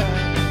lost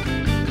time.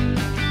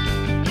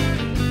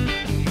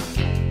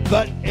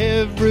 But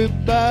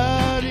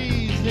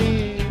everybody's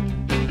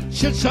in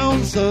church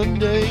on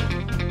Sunday,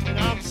 and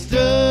I'm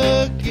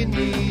stuck in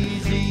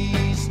these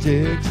East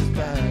Texas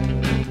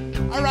pines.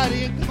 All right,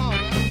 Ian, come on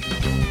now.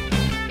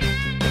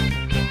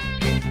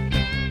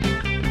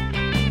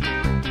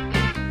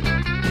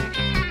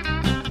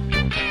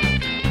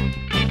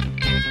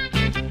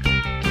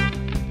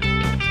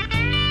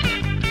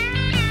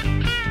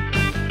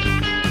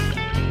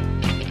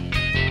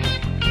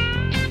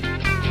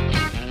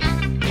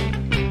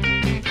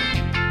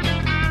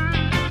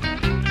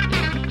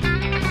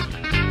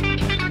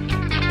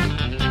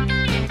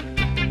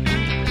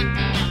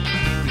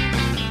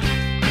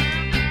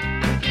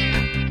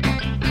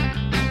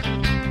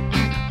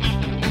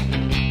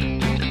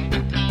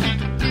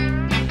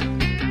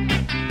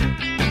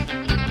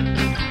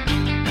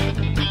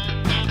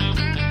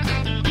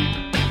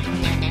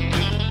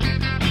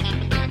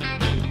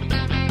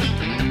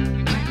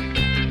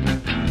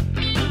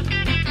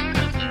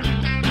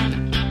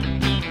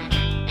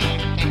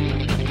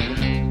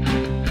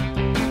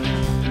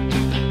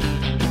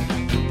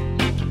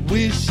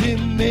 Wish you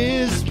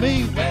missed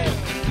me, well,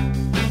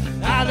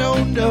 I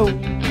don't know.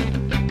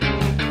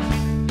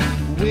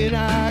 When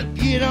I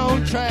get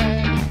on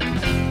track,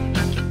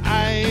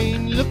 I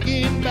ain't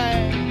looking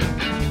back.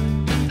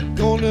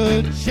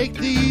 Gonna take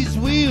these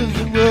wheels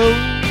and roll.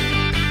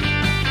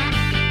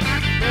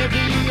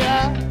 Maybe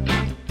I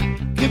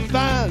can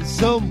find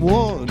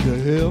someone to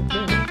help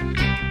me.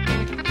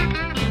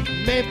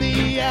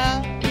 Maybe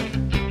I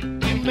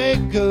can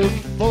make up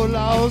for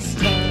lost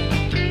time.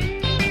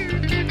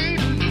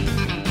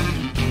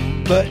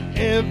 But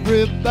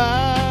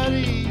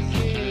everybody's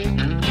in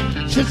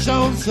church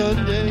on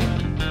Sunday,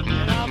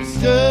 and I'm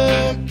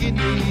stuck in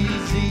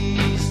these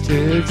East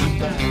Texas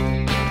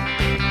pines.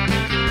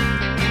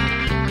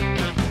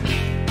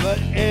 But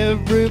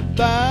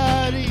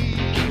everybody's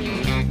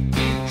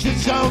in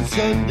church on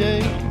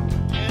Sunday,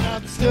 and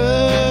I'm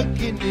stuck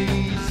in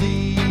these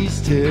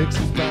East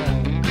Texas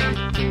pines.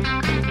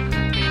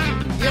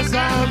 Yes,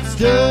 I'm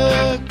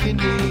stuck in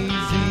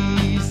these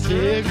East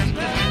Texas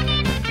pines.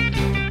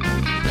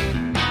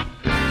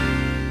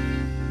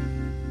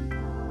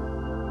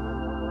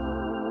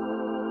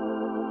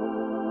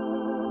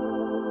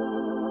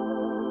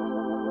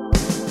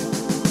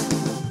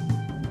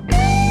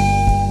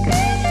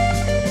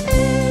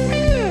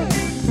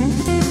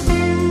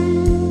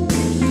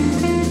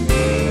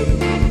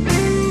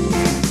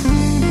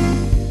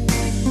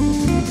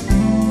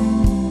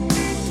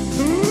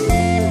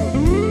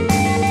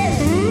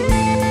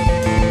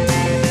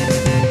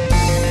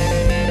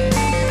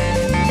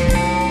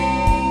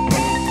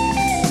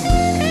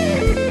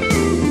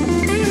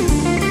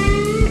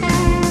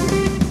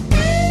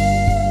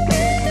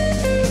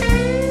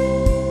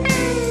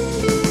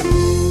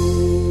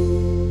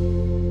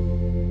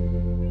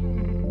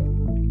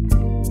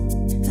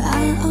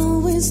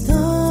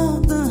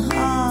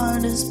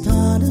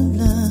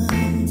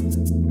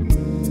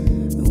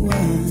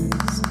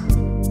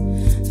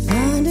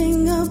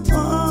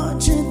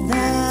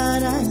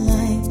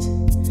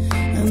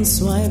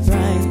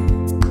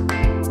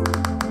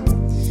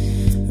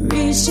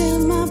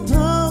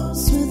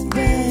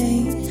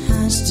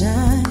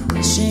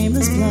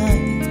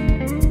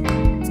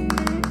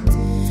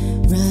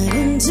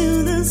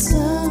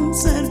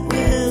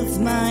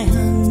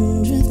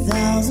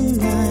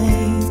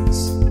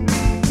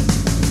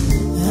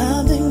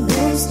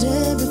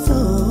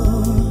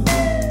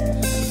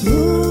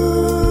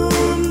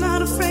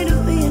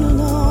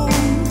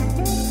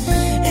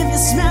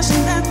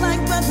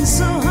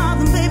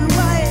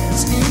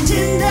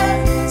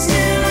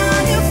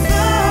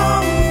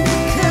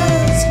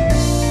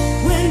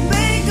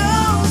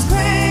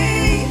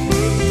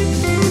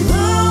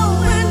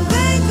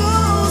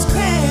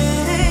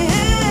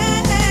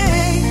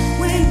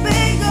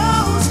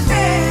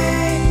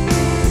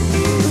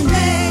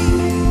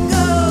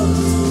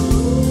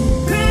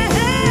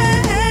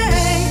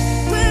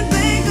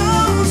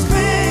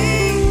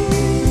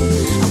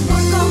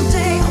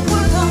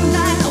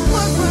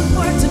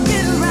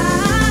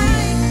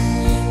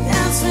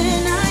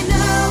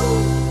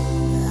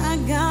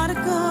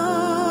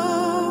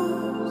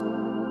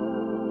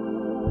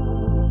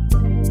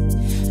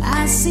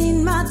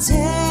 my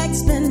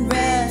text been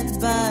read,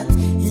 but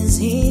is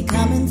he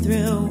coming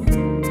through?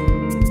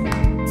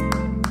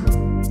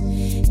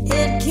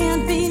 It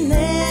can't be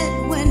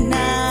lit when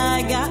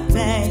I got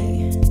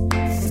Bay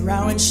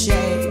throwing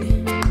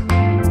shade.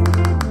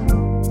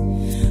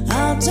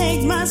 I'll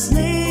take my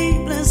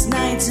sleepless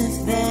nights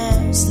if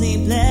they're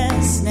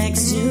sleepless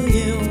next to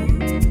you.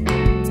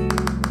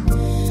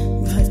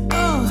 But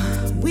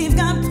oh, we've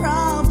got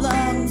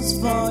problems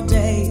for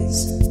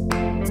days.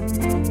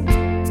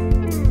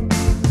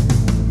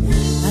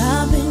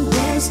 I've been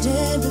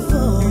ghosted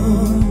before.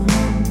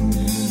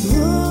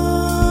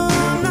 Ooh,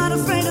 I'm not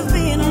afraid of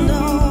being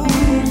alone.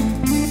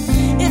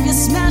 If you're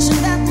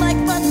smashing that like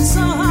button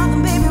so hard,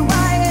 then baby,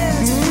 why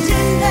is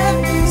Tinder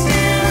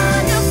still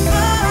on your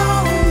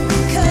phone?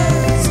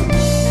 'Cause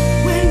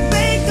when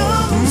Bay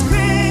goes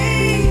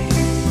crazy,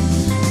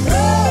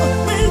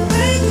 oh, when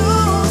Bay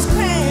goes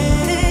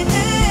crazy,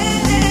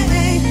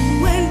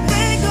 when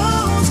Bay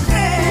goes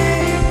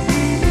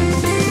crazy,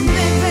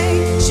 baby,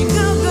 she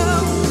go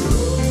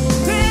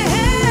crazy.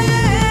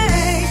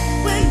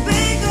 When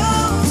Bay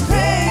goes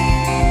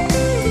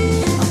crazy,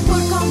 I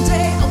work all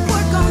day, I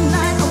work all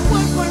night, I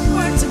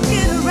work to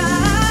get it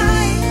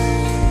right.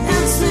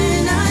 That's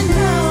when I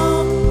know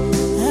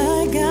I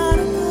got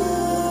a ghost.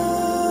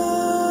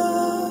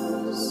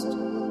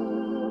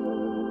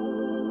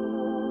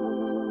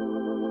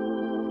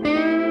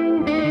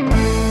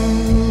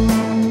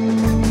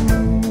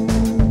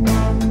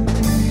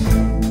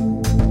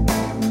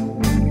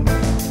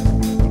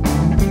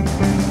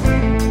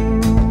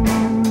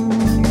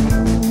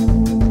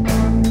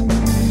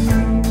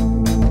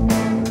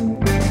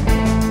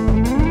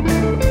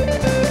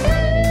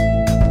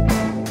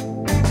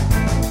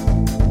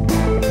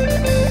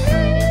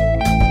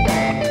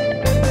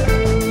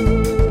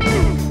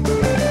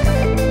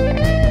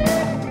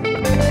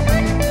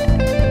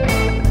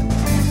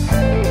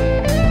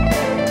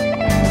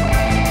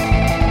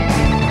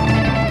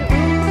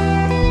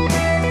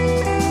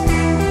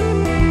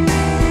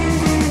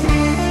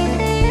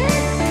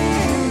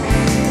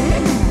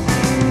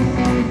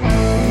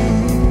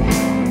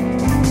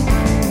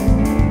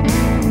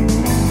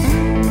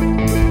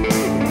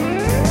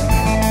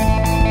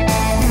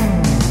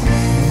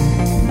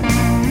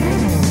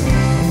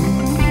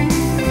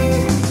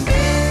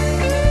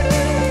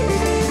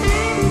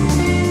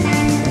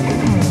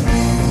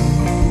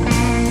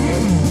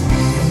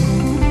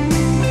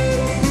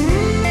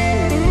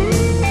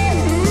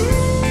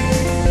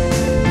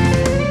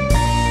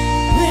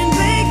 When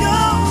Bay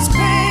goes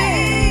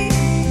crazy,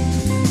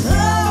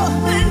 oh,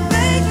 when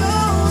Bay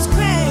goes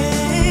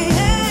crazy,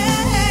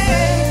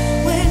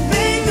 when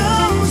Bay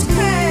goes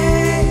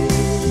crazy,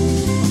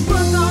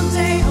 work all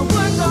day, I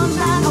work all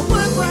night, I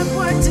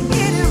work to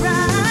get it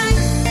right.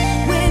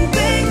 When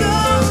Bay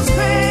goes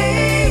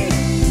crazy,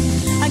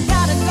 I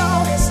gotta go,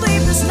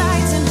 sleepless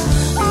nights and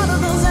all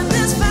of those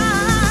endless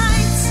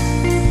fights.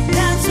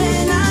 That's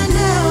when I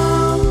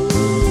know.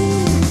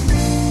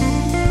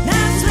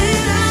 That's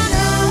when I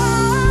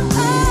know.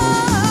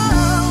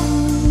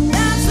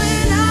 That's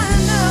when I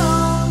know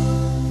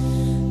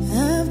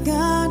I've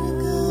got to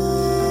go.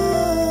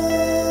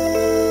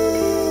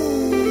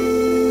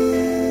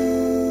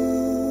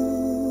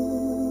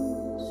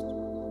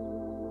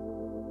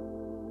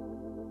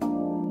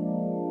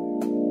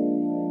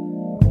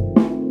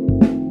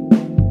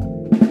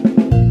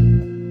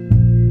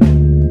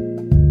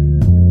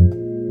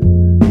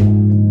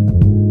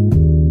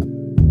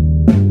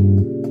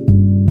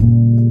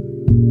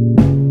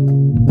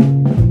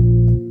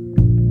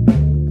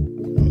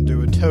 I'll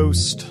do a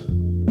toast.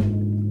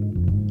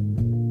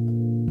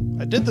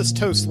 I did this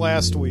toast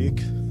last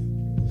week,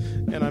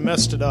 and I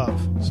messed it up,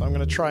 so I'm going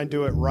to try and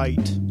do it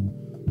right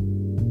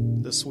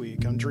this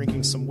week. I'm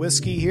drinking some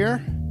whiskey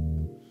here.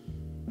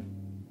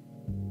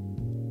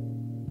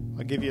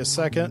 I'll give you a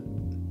second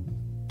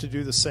to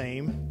do the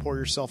same. Pour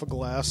yourself a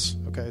glass.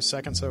 Okay,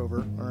 second's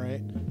over. All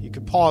right. You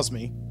could pause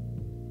me.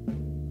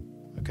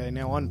 Okay,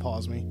 now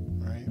unpause me.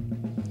 All right.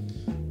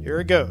 Here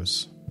it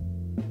goes.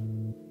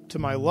 To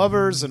my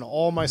lovers and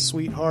all my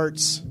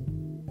sweethearts,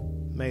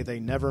 may they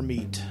never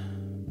meet.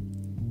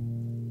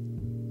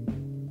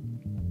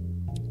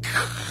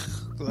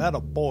 That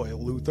a boy,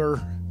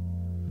 Luther.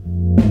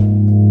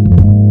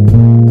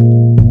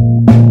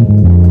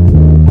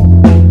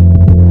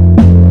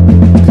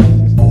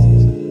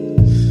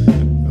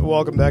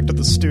 Welcome back to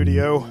the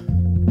studio.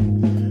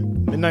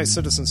 Midnight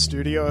Citizen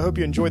Studio. I hope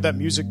you enjoyed that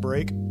music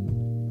break.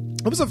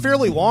 It was a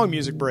fairly long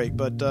music break,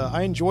 but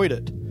I enjoyed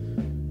it.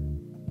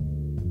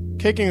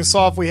 Kicking us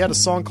off, we had a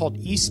song called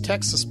East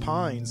Texas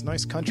Pines.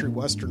 Nice country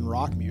western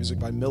rock music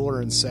by Miller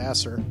and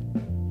Sasser.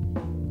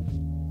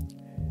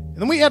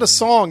 And then we had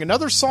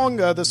another song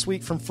this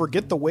week from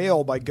Forget the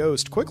Whale by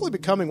Ghost, quickly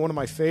becoming one of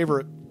my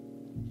favorite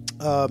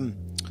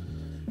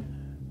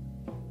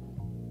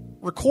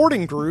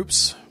recording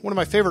groups, one of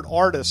my favorite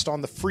artists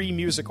on the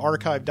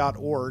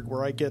freemusicarchive.org,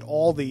 where I get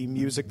all the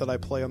music that I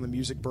play on the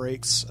music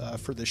breaks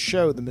for this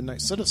show, The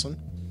Midnight Citizen.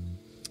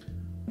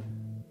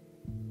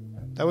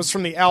 That was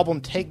from the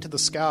album Take to the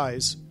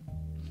Skies.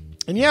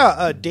 And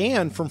yeah,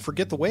 Dan from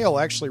Forget the Whale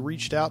actually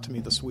reached out to me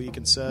this week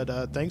and said,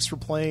 thanks for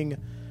playing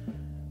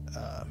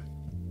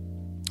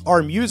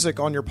our music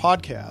on your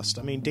podcast.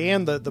 I mean,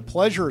 Dan, the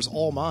pleasure is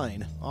all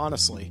mine,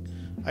 honestly.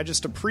 I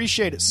just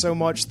appreciate it so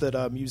much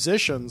that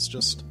musicians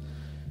just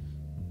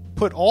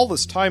put all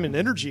this time and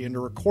energy into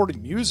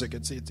recording music.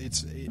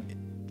 It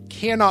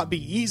cannot be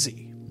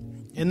easy.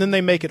 And then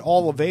they make it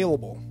all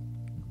available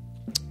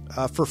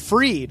for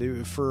free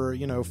for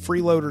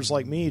freeloaders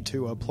like me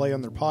to play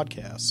on their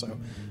podcast. So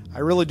I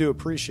really do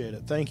appreciate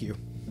it. Thank you.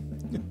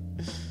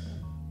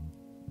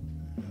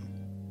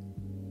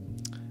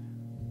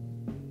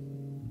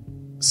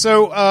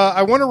 So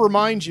I want to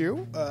remind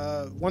you,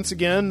 once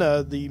again,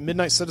 the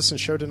Midnight Citizen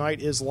show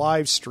tonight is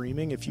live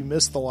streaming. If you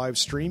missed the live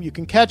stream, you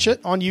can catch it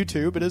on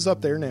YouTube. It is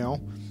up there now,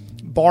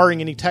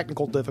 barring any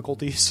technical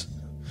difficulties.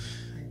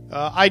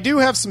 I do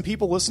have some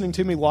people listening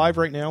to me live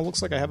right now.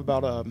 Looks like I have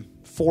about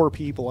 4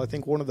 people. I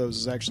think one of those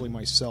is actually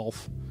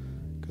myself,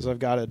 because I've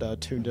got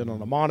it tuned in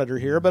on a monitor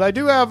here. But I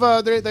do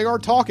have, they are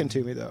talking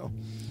to me, though.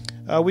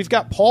 We've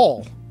got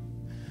Paul.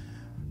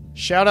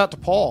 Shout out to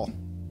Paul.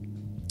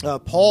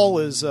 Paul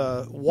is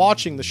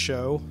watching the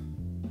show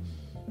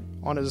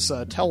on his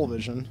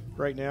television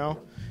right now.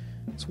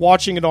 He's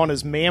watching it on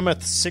his mammoth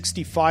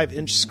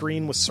 65-inch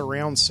screen with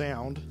surround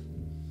sound.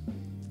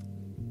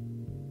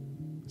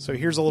 So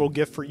here's a little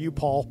gift for you,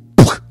 Paul.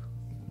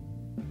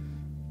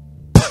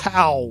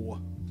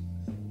 Pow!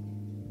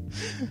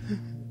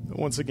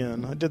 Once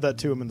again, I did that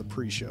to him in the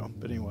pre-show.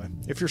 But anyway,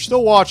 if you're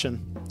still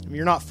watching, if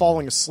you're not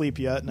falling asleep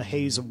yet in a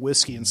haze of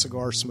whiskey and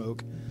cigar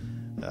smoke,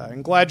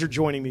 I'm glad you're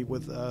joining me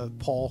with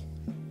Paul.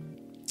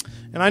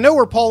 And I know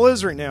where Paul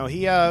is right now.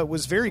 He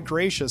was very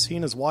gracious. He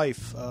and his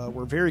wife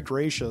were very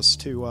gracious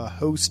to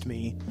host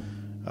me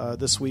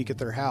this week at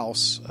their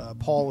house.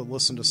 Paul had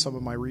listened to some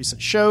of my recent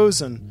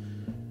shows and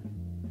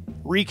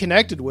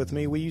reconnected with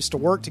me. We used to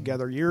work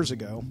together years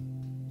ago.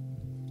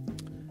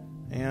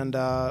 And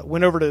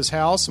went over to his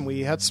house, and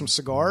we had some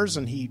cigars,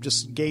 and he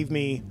just gave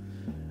me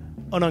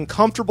an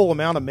uncomfortable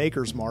amount of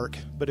Maker's Mark,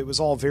 but it was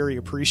all very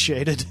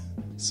appreciated.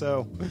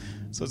 So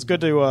it's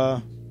good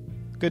to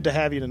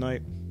have you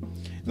tonight.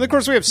 And of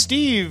course we have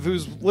Steve,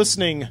 who's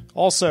listening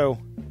also,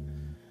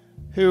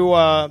 who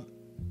is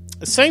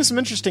saying some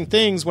interesting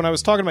things. When I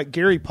was talking about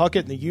Gary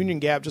Puckett and the Union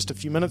Gap just a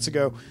few minutes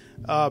ago,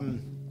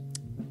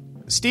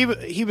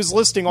 Steve, he was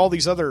listing all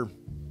these other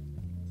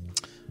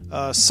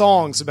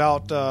songs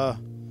about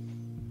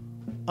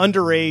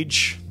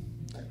underage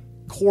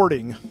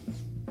courting.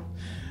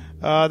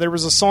 There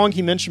was a song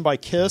he mentioned by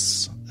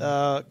Kiss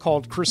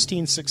called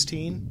Christine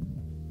 16.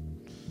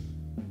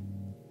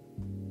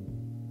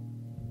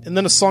 And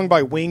then a song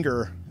by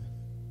Winger.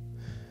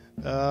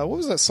 What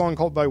was that song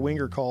called by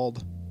Winger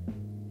called?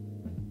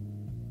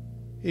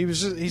 He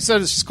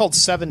said it's just called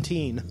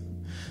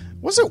 17.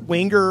 Was it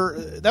Winger?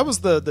 That was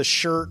the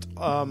shirt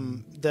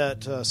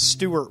that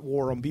Stewart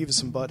wore on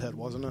Beavis and Butthead,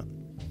 wasn't it?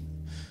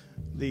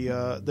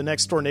 The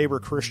next door neighbor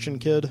Christian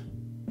kid.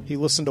 He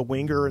listened to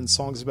Winger and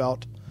songs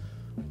about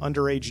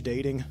underage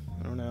dating.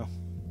 I don't know.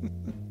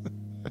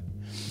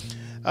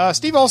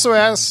 Steve also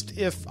asked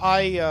if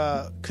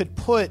I could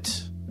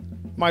put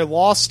my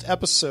lost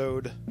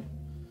episode,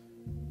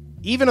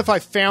 even if I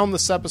found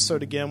this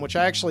episode again, which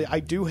I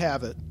do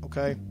have it,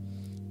 okay?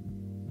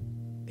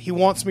 He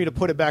wants me to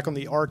put it back on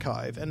the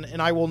archive,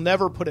 and I will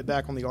never put it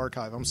back on the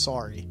archive. I'm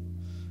sorry.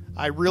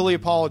 I really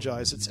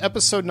apologize. It's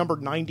episode number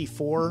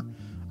 94.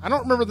 I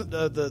don't remember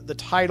the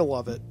title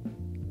of it.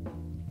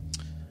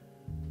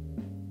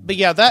 But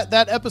yeah,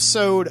 that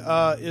episode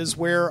is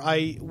where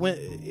I went.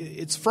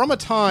 It's from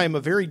a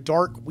very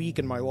dark week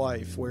in my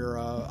life where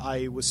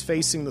I was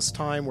facing this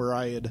time where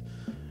I had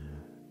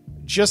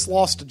just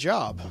lost a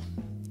job.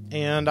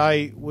 And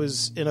I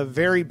was in a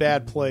very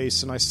bad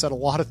place, and I said a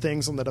lot of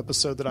things on that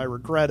episode that I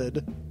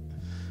regretted.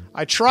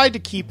 I tried to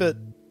keep it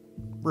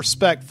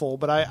respectful,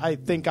 but I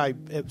think I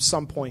at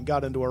some point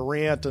got into a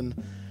rant and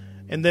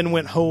then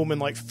went home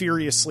and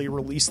furiously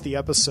released the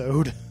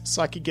episode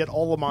so I could get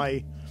all of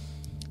my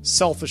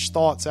selfish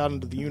thoughts out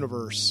into the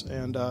universe,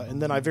 and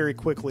then I very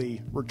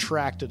quickly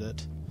retracted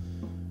it.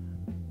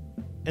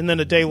 And then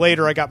a day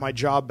later, I got my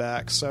job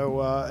back.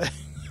 So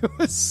it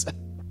was.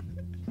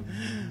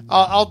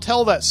 I'll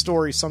tell that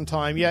story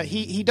sometime. Yeah,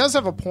 he does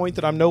have a point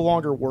that I'm no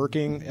longer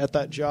working at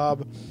that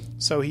job.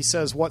 So he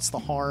says, "What's the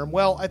harm?"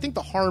 Well, I think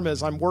the harm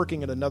is I'm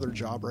working at another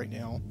job right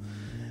now,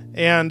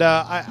 and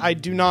I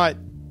do not.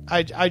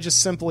 I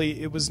just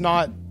simply, it was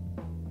not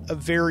a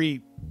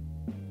very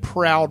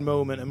proud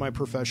moment in my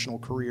professional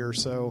career.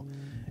 So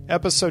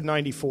episode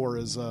 94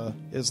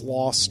 is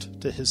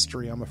lost to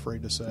history, I'm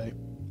afraid to say.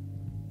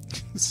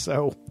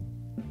 So,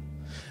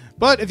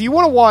 but if you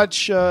want to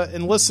watch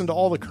and listen to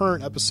all the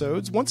current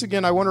episodes, once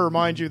again, I want to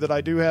remind you that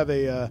I do have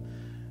a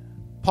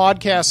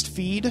podcast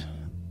feed.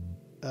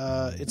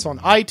 It's on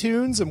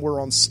iTunes, and we're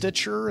on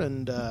Stitcher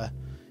and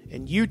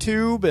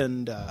YouTube,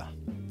 and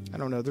I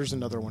don't know, there's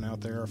another one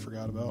out there I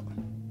forgot about.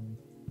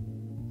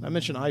 I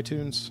mentioned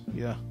iTunes.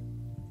 Yeah.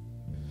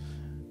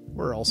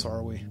 Where else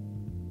are we?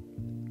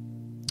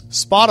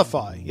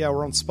 Spotify. Yeah,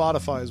 we're on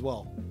Spotify as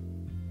well.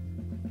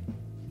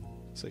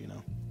 So you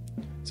know.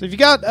 So if you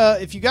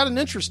got an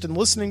interest in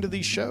listening to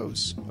these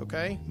shows,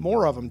 okay,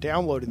 more of them,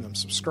 downloading them,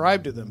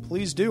 subscribe to them,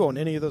 please do on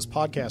any of those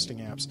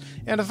podcasting apps.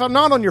 And if I'm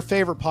not on your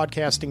favorite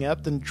podcasting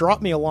app, then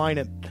drop me a line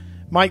at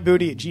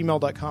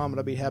mikeboody@gmail.com, and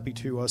I'll be happy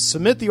to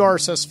submit the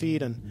RSS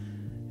feed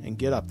and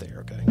get up there,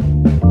 okay?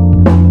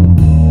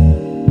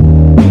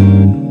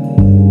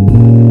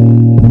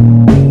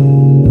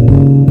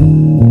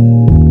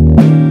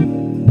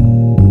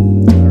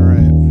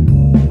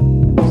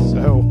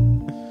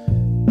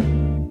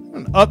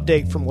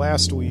 Update from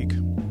last week.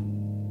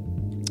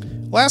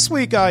 Last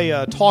week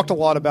I talked a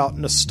lot about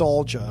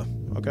nostalgia,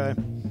 okay?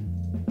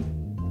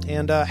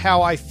 And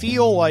how I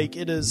feel like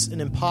it is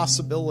an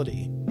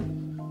impossibility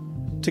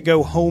to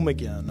go home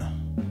again.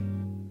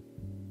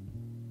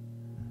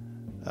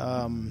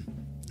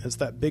 As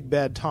that big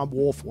bad Tom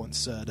Wolfe once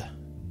said.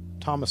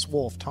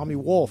 Tommy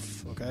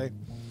Wolfe, okay?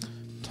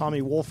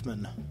 Tommy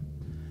Wolfman.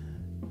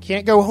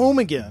 Can't go home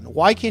again.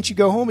 Why can't you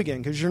go home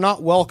again? Because you're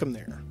not welcome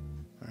there.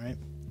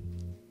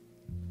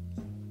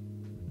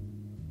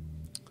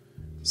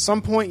 At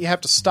some point, you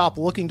have to stop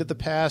looking to the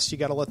past. You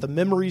got to let the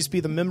memories be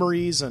the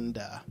memories, and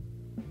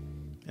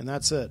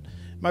that's it.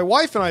 My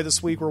wife and I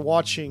this week were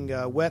watching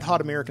Wet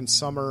Hot American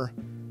Summer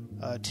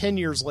 10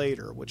 years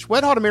later, which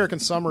Wet Hot American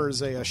Summer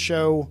is a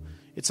show.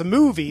 It's a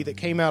movie that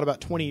came out about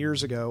 20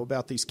 years ago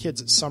about these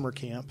kids at summer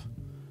camp.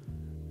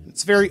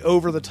 It's very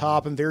over the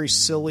top and very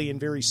silly and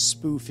very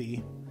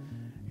spoofy.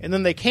 And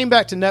then they came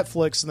back to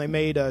Netflix and they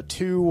made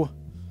two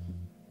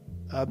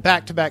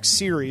back-to-back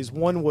series.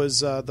 One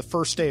was The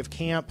First Day of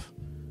Camp,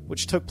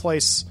 which took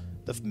place,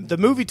 the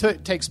movie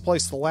takes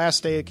place the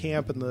last day of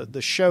camp, and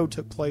the show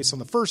took place on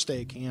the first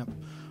day of camp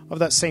of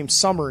that same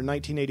summer in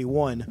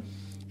 1981.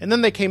 And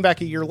then they came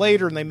back a year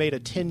later, and they made a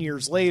 10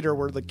 years later,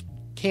 where the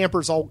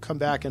campers all come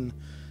back in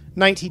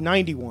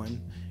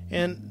 1991.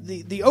 And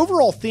the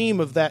overall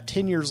theme of that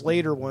 10 years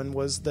later one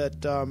was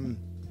that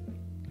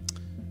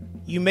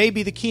you may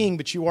be the king,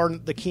 but you are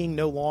the king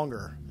no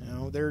longer. You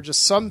know, there are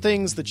just some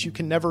things that you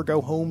can never go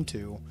home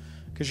to,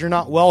 because you're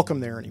not welcome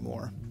there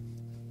anymore.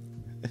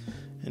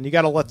 And you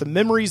got to let the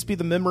memories be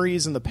the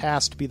memories and the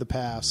past be the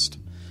past.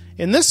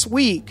 And this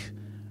week,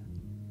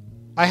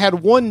 I had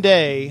one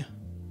day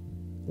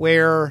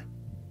where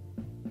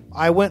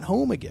I went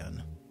home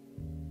again.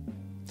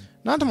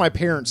 Not to my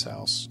parents'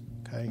 house,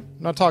 okay? I'm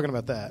not talking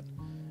about that.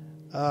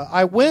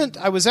 I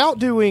was out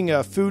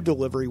doing food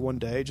delivery one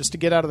day just to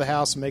get out of the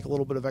house and make a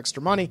little bit of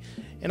extra money.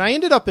 And I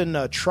ended up in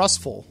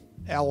Trussville,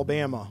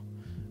 Alabama,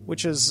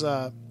 which is,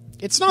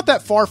 it's not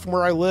that far from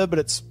where I live, but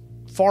it's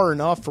far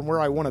enough from where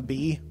I want to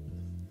be.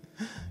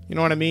 You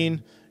know what I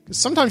mean? Because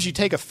sometimes you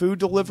take a food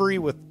delivery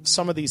with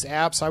some of these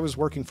apps. I was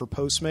working for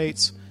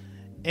Postmates,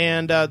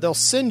 and they'll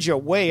send you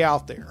way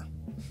out there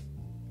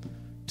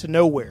to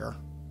nowhere.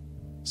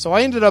 So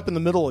I ended up in the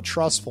middle of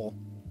Trussville.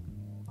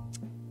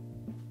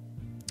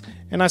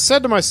 And I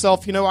said to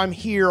myself, you know, I'm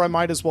here. I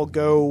might as well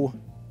go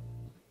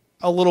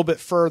a little bit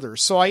further.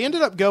 So I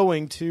ended up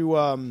going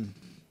to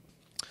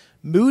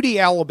Moody,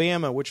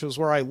 Alabama, which was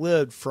where I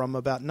lived from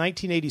about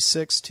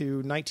 1986 to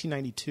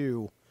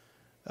 1992.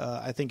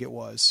 I think it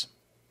was.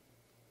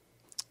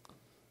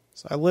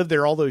 So I lived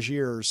there all those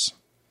years.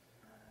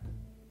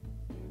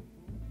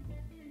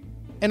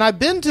 And I've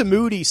been to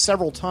Moody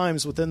several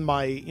times within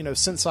my,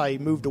 since I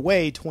moved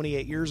away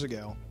 28 years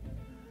ago.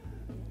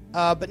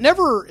 But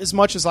never as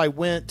much as I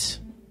went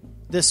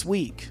this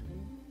week.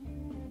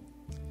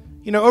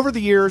 Over the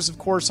years, of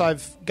course,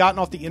 I've gotten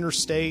off the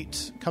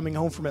interstate, coming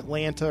home from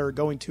Atlanta or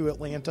going to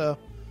Atlanta,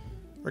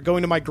 or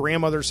going to my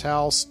grandmother's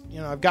house.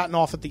 I've gotten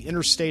off at the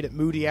interstate at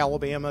Moody,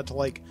 Alabama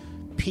to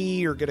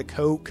pee or get a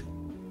Coke,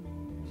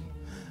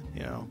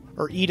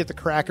 or eat at the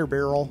Cracker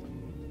Barrel.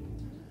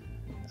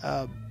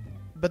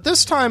 But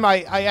this time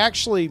I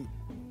actually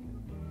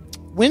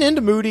went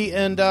into Moody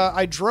and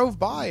I drove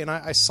by and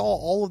I saw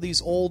all of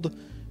these old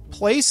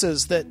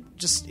places that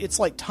it's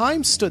like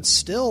time stood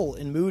still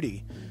in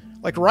Moody.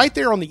 Like right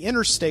there on the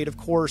interstate, of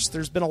course,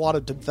 there's been a lot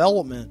of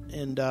development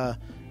and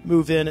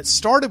move in. It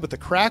started with the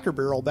Cracker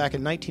Barrel back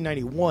in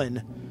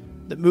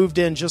 1991 that moved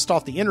in just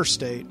off the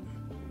interstate.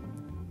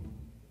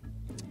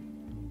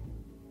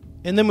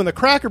 And then when the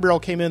Cracker Barrel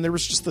came in, there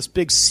was just this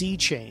big sea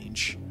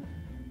change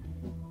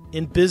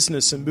in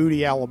business in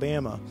Moody,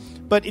 Alabama.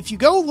 But if you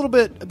go a little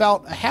bit,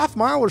 about a half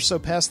mile or so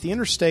past the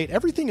interstate,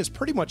 everything has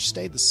pretty much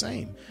stayed the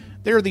same.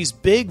 There are these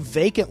big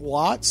vacant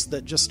lots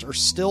that just are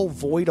still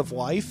void of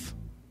life,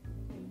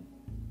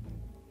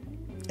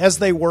 as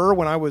they were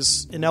when I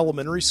was in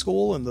elementary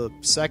school in the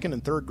 2nd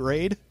and 3rd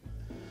grade.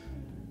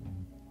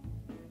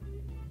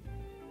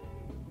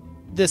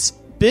 This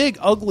big,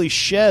 ugly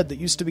shed that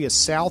used to be a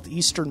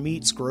Southeastern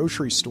Meats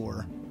grocery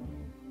store.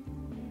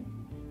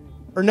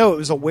 Or no, it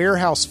was a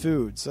Warehouse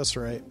Foods. That's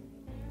right.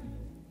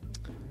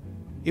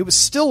 It was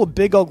still a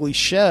big, ugly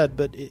shed,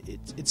 but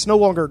it's no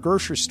longer a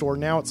grocery store.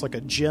 Now it's like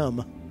a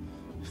gym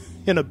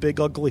in a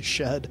big, ugly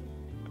shed.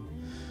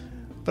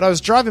 But I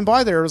was driving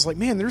by there. I was like,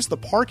 man, there's the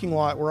parking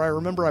lot where I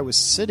remember I was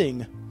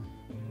sitting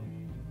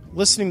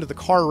listening to the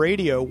car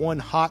radio one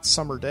hot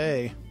summer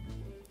day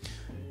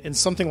in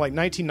something like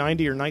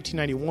 1990 or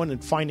 1991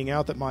 and finding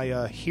out that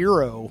my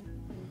hero,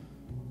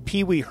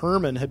 Pee Wee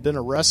Herman, had been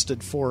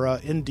arrested for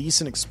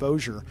indecent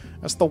exposure.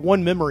 That's the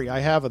one memory I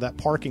have of that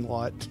parking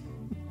lot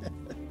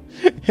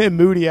in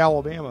Moody,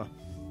 Alabama.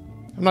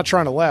 I'm not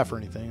trying to laugh or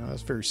anything.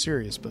 That's very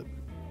serious, but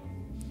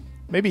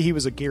maybe he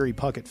was a Gary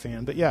Puckett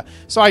fan. But yeah,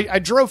 so I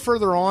drove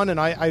further on, and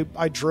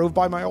I drove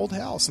by my old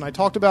house, and I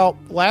talked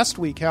about last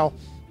week how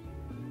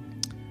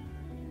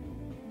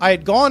I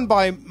had gone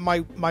by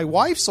my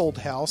wife's old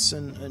house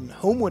in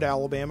Homewood,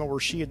 Alabama, where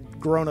she had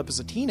grown up as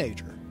a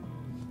teenager.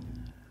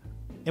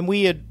 And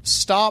we had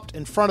stopped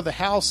in front of the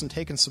house and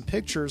taken some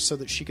pictures so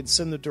that she could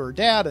send them to her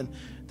dad, and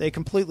they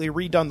completely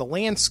redone the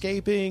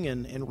landscaping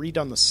and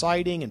redone the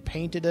siding and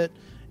painted it.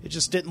 It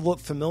just didn't look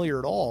familiar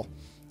at all.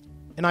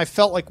 And I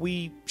felt like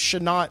we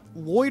should not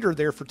loiter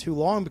there for too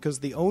long because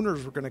the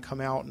owners were going to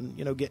come out and,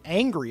 get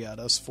angry at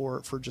us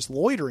for just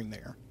loitering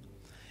there.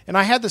 And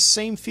I had the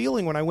same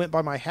feeling when I went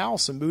by my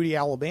house in Moody,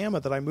 Alabama,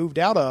 that I moved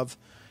out of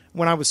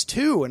when I was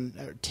 10,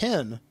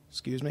 and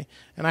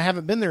I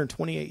haven't been there in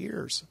 28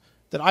 years,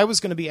 that I was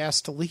going to be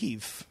asked to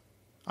leave.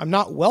 I'm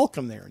not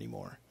welcome there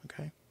anymore,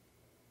 okay?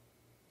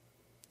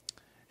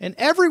 And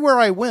everywhere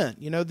I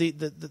went,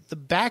 the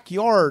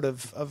backyard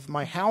of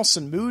my house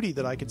in Moody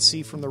that I could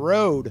see from the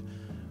road,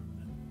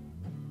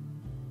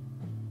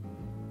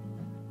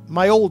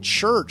 my old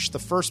church, the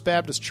First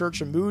Baptist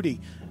Church in Moody,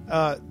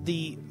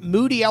 the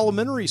Moody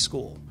Elementary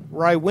School,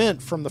 where I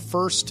went from the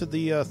first to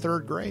the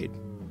third grade.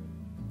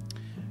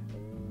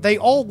 They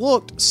all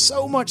looked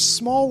so much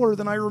smaller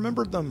than I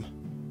remembered them.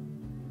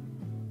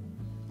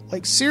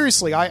 Like,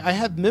 seriously, I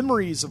have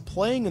memories of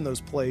playing in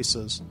those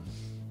places,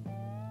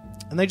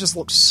 and they just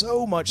look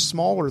so much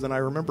smaller than I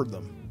remembered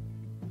them.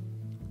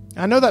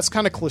 I know that's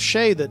kind of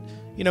cliche that,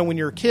 when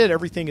you're a kid,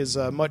 everything is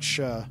much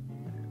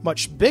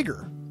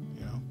bigger,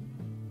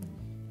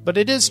 But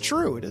it is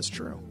true. It is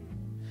true.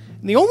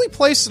 And the only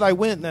place that I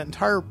went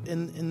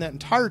in that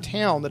entire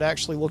town that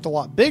actually looked a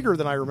lot bigger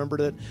than I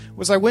remembered it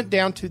was I went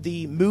down to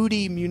the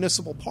Moody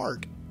Municipal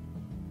Park,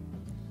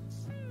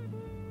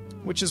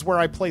 which is where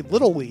I played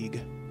Little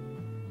League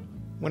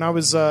when I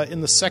was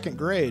in the second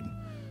grade.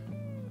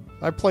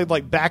 I played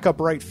like backup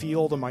right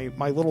field, and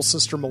my little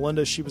sister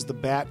Melinda, she was the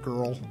bat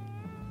girl.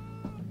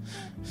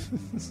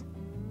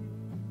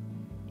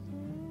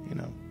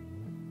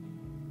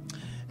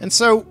 And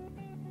so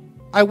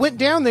I went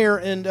down there,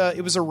 and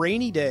it was a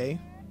rainy day,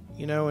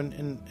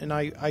 and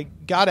I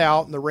got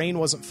out, and the rain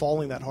wasn't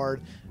falling that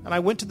hard, and I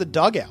went to the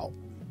dugout,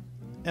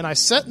 and I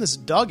sat in this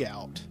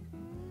dugout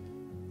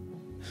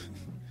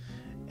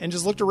and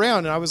just looked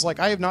around, and I was like,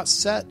 I have not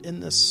sat in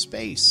this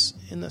space,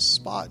 in this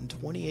spot in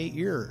 28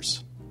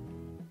 years.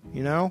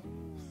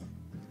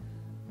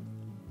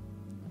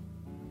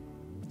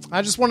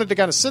 I just wanted to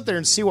kind of sit there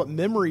and see what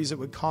memories it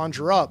would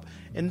conjure up.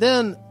 And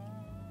then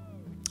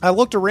I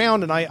looked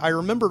around, and I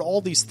remembered all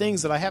these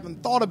things that I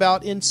haven't thought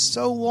about in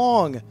so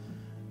long.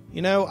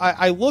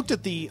 I looked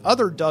at the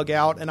other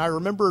dugout, and I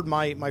remembered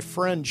my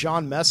friend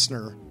John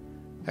Messner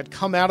had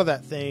come out of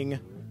that thing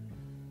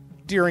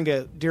during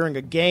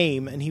a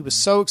game, and he was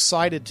so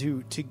excited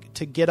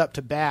to get up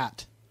to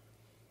bat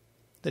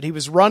that he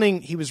was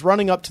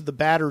running up to the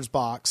batter's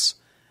box,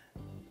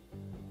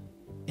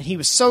 and he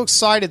was so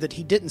excited that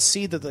he didn't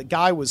see that the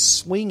guy was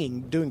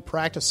swinging, doing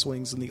practice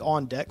swings in the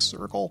on-deck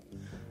circle.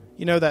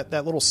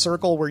 That little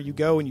circle where you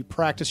go and you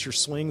practice your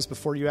swings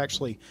before you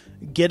actually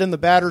get in the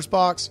batter's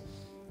box.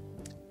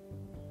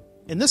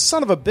 And this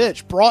son of a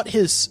bitch brought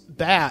his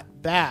bat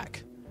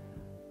back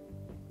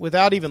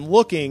without even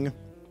looking,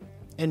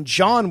 and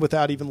John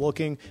without even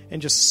looking,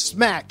 and just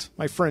smacked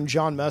my friend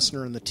John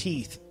Messner in the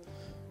teeth.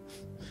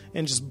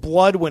 And just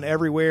blood went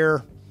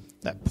everywhere.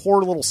 That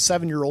poor little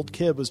 7-year-old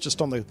kid was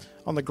just on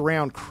the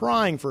ground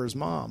crying for his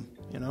mom,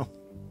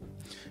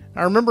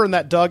 I remember in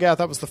that dugout,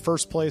 that was the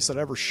first place that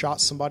I ever shot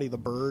somebody the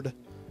bird,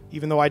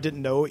 even though I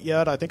didn't know it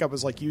yet. I think I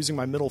was like using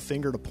my middle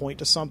finger to point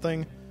to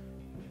something.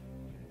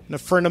 And a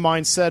friend of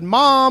mine said,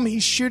 "Mom,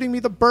 he's shooting me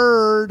the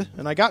bird."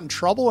 And I got in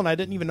trouble, and I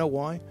didn't even know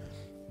why.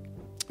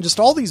 Just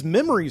all these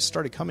memories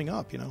started coming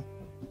up, And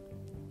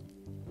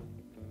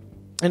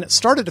it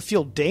started to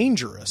feel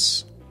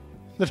dangerous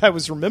that I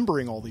was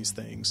remembering all these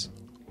things.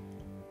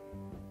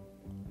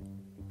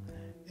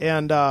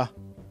 And I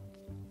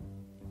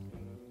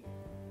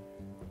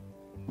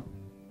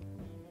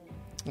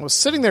was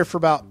sitting there for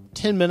about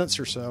 10 minutes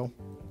or so,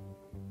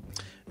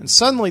 and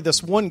suddenly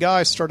this one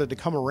guy started to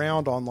come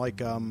around on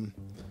like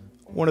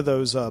one of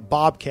those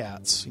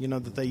bobcats,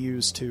 that they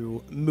use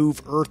to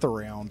move earth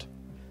around.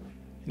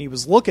 And he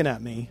was looking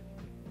at me,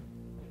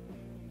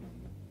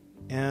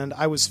 and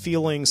I was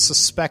feeling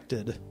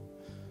suspected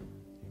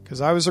because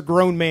I was a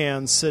grown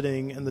man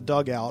sitting in the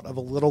dugout of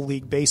a Little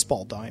League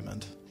baseball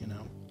diamond,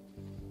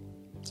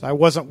 So I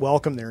wasn't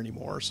welcome there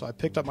anymore. So I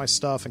picked up my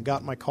stuff and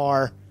got in my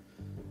car,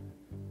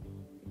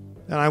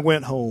 and I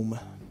went home.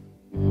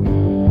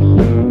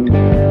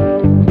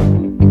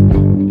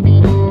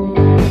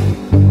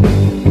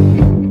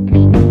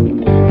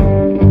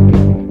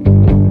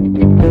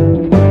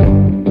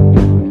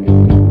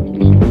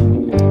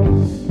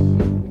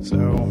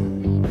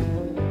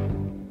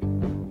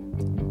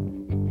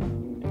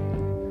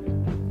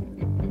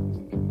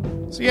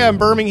 yeah, in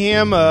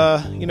Birmingham,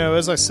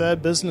 as I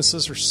said,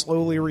 businesses are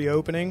slowly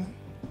reopening.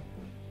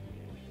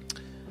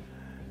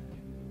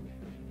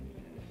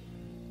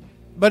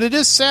 But it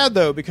is sad,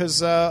 though,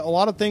 because a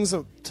lot of things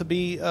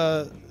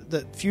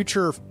that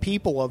future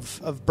people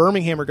of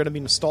Birmingham are going to be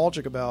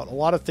nostalgic about. A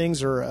lot of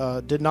things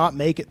did not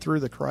make it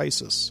through the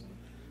crisis.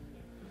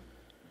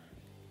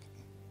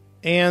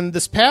 And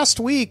this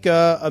past week,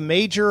 a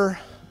major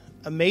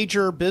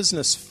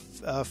business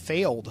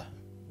failed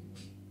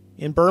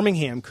in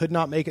Birmingham, could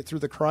not make it through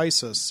the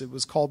crisis. It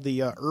was called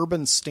the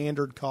Urban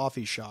Standard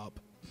Coffee Shop.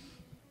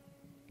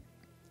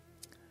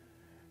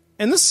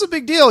 And this is a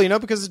big deal,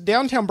 because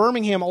downtown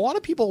Birmingham, a lot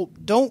of people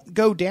don't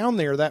go down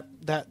there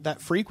that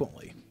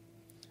frequently.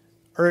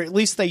 Or at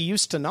least they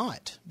used to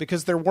not,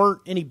 because there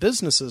weren't any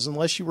businesses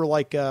unless you were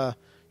like,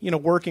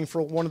 working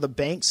for one of the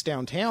banks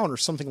downtown or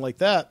something like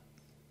that.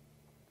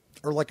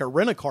 Or like a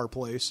rent-a-car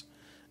place.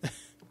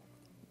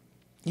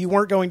 You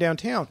weren't going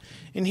downtown.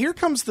 And here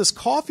comes this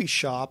coffee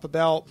shop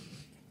about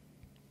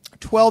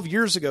 12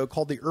 years ago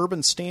called the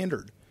Urban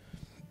Standard.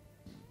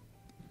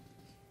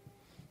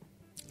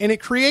 And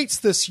it creates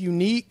this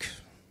unique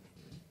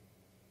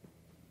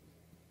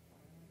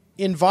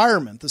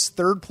environment, this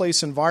third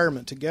place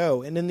environment to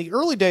go. And in the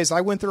early days,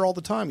 I went there all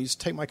the time. I used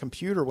to take my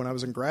computer when I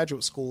was in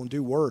graduate school and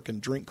do work and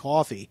drink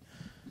coffee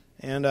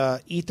and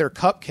eat their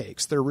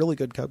cupcakes. They're really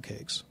good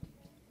cupcakes.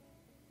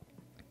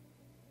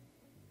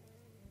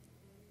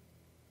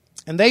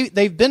 And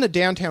they've been a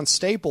downtown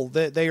staple.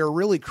 They are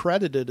really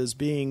credited as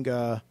being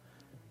the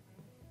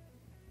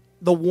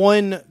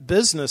one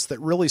business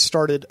that really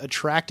started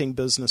attracting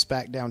business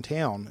back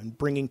downtown and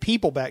bringing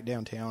people back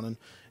downtown.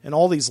 And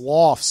all these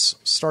lofts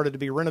started to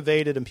be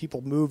renovated and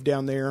people moved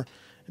down there.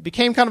 It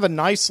became kind of a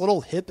nice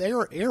little hip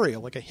area,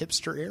 like a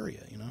hipster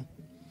area,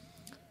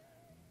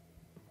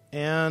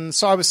 And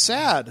so I was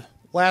sad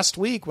last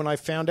week when I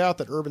found out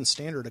that Urban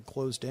Standard had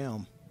closed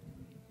down.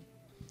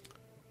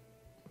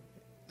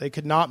 They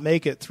could not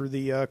make it through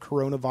the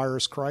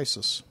coronavirus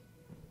crisis.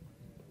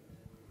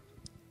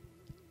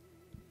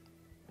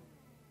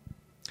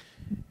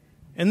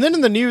 And then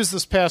in the news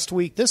this past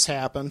week, this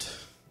happened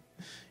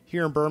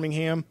here in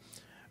Birmingham.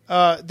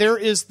 There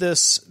is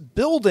this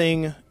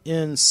building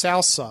in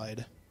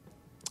Southside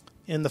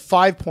in the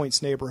 5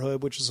 Points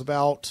neighborhood, which is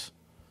about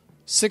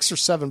 6 or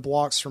 7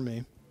 blocks from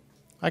me.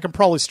 I can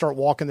probably start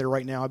walking there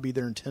right now. I'll be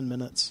there in 10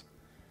 minutes.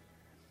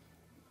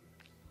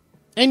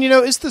 And,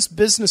 it's this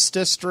business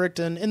district,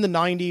 and in the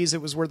 90s, it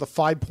was where the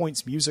 5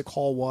 Points Music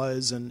Hall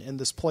was, and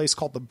this place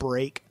called The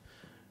Break,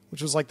 which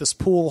was like this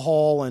pool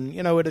hall, and,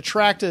 it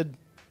attracted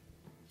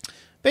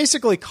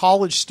basically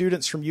college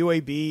students from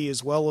UAB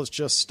as well as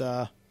just,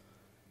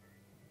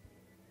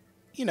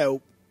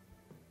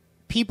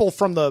 people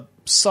from the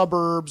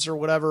suburbs or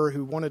whatever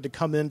who wanted to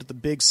come into the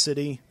big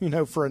city,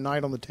 for a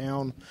night on the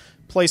town,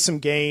 play some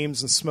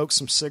games and smoke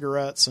some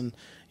cigarettes. And,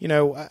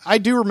 I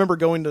do remember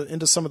going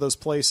into some of those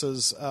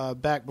places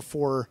back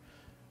before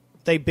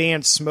they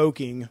banned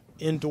smoking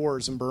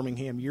indoors in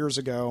Birmingham years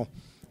ago.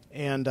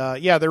 And,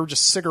 there were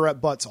just cigarette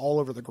butts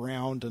all over the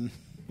ground and,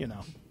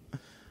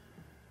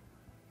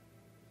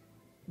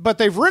 But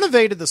they've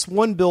renovated this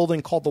one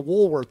building called the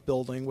Woolworth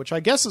Building, which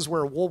I guess is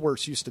where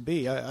Woolworths used to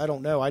be. I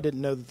don't know. I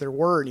didn't know that there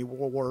were any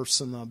Woolworths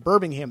in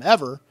Birmingham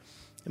ever.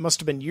 It must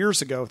have been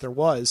years ago if there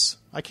was.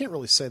 I can't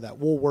really say that.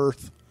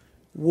 Woolworth.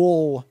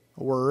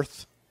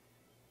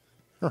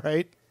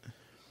 Right?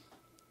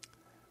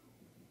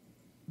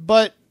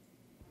 But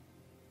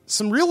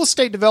some real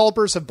estate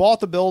developers have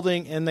bought the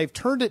building, and they've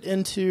turned it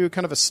into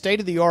kind of a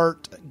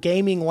state-of-the-art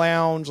gaming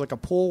lounge, like a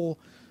pool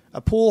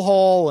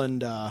hall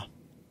and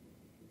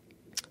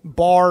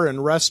bar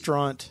and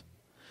restaurant.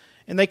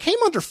 And they came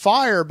under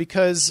fire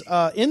because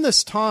in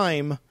this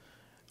time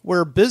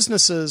where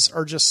businesses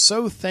are just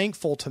so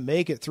thankful to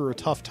make it through a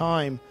tough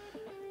time,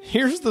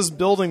 here's this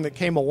building that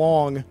came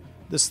along,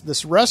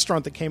 this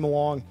restaurant that came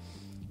along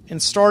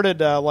and started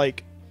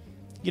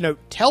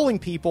telling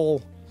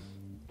people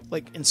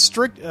in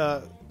strict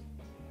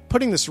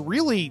putting this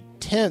really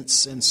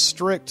tense and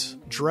strict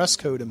dress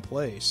code in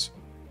place.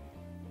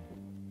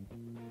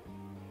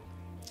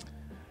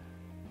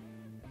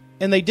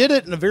 And they did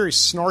it in a very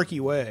snarky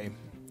way.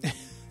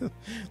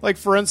 Like,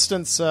 for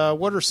instance,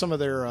 what are some of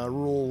their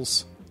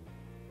rules?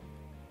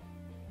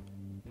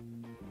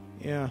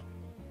 Yeah.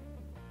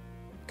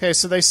 Okay,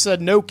 so they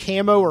said no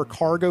camo or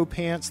cargo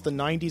pants, the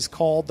 90s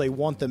called. They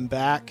want them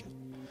back.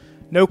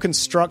 No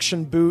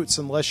construction boots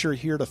unless you're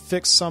here to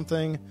fix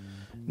something.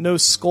 No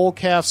skull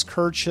caps,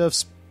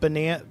 kerchiefs,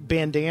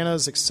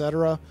 bandanas,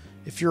 etc.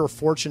 If you're a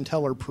fortune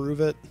teller,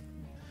 prove it.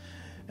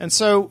 And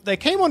so they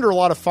came under a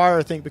lot of fire,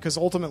 I think, because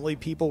ultimately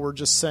people were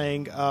just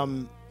saying,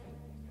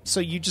 so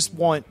you just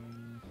want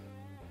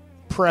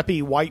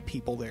preppy white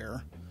people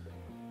there.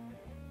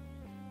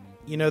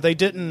 They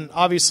didn't,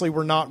 obviously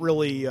were not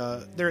really,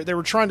 they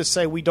were trying to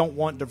say we don't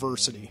want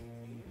diversity,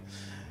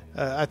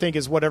 I think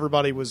is what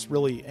everybody was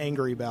really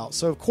angry about.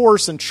 So, of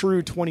course, in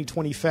true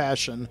 2020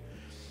 fashion,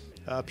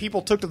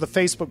 people took to the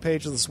Facebook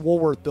page of this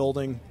Woolworth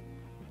building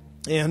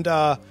and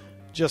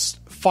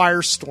just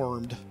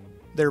firestormed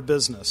their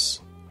business.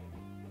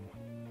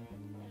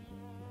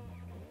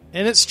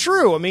 And it's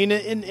true. I mean,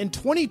 in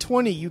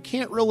 2020, you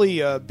can't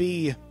really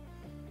be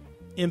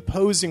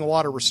imposing a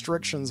lot of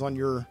restrictions on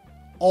your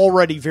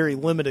already very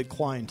limited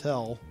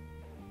clientele.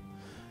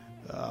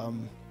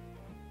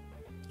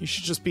 You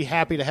should just be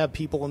happy to have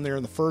people in there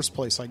in the first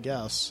place, I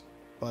guess.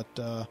 But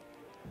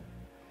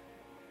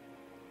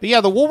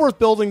yeah, the Woolworth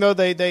building, though,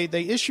 they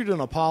issued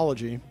an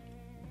apology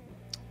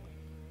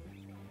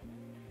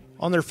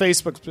on their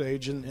Facebook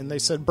page, and they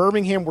said,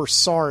 Birmingham, we're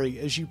sorry.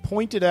 As you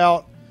pointed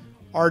out,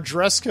 our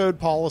dress code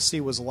policy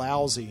was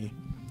lousy.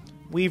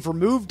 We've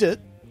removed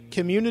it.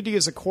 Community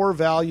is a core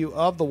value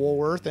of the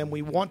Woolworth, and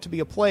we want to be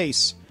a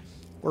place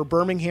where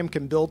Birmingham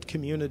can build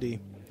community.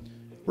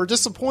 We're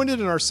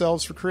disappointed in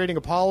ourselves for creating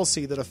a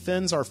policy that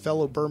offends our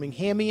fellow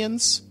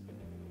Birminghamians.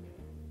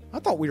 I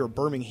thought we were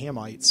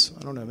Birminghamites.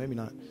 I don't know, maybe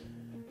not.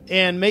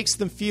 And makes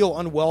them feel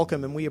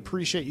unwelcome, and we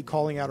appreciate you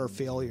calling out our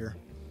failure.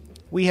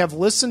 We have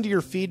listened to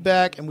your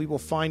feedback, and we will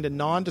find a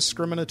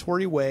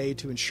non-discriminatory way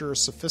to ensure a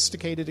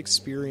sophisticated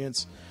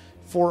experience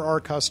for our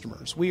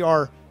customers. We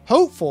are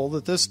hopeful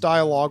that this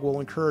dialogue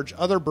will encourage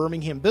other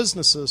Birmingham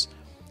businesses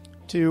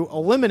to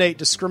eliminate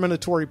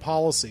discriminatory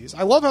policies.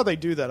 I love how they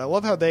do that. I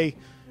love how they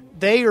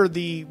are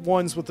the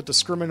ones with the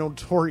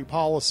discriminatory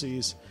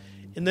policies,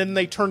 and then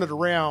they turn it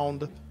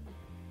around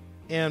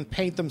and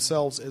paint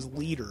themselves as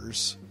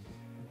leaders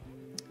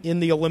in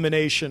the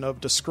elimination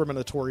of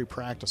discriminatory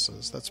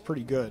practices. That's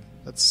pretty good.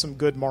 That's some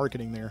good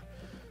marketing there.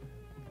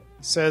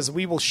 It says,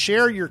 we will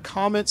share your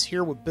comments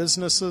here with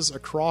businesses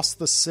across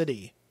the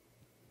city.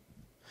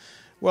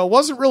 Well, it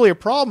wasn't really a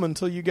problem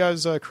until you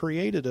guys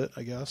created it,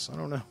 I guess. I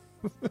don't know.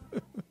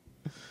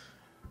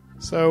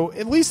 So,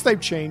 at least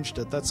they've changed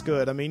it. That's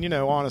good. I mean,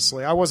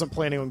 honestly, I wasn't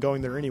planning on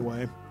going there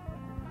anyway.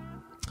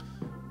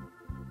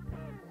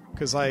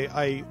 Because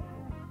I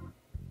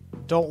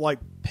don't like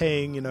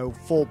paying,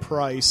 full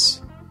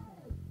price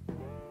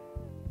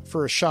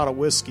for a shot of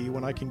whiskey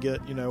when I can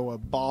get, a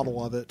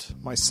bottle of it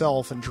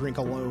myself and drink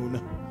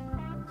alone.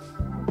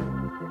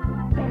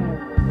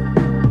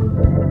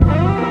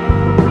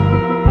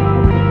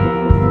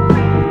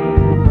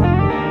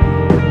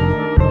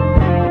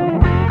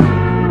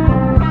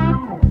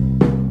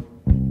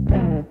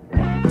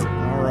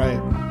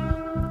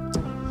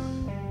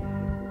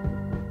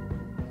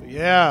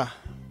 Yeah.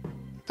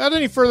 Without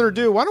any further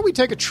ado, why don't we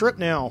take a trip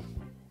now?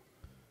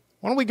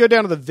 Why don't we go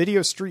down to the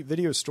Video Street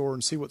video store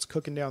and see what's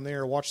cooking down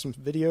there, watch some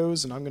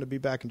videos, and I'm going to be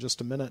back in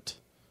just a minute.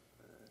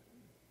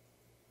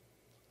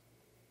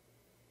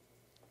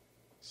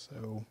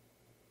 So,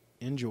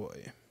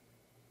 enjoy.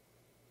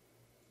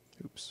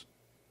 Oops.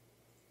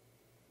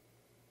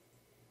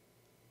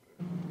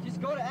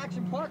 Just go to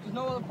Action Park. There's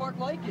no other park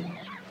like it.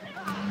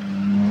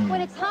 When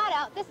it's hot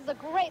out, this is a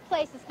great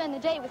place to spend the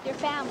day with your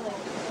family.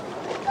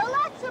 There are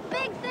lots of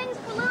big things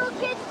for little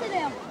kids to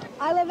do.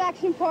 I love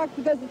Action Park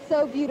because it's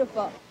so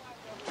beautiful.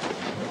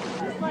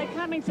 It's like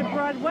coming to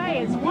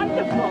Broadway. It's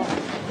wonderful.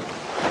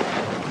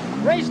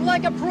 Race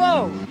like a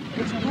pro.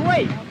 It's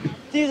great.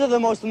 These are the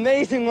most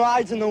amazing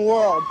rides in the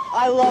world.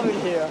 I love it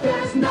here.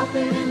 There's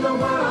nothing in the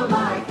world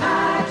like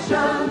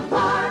Action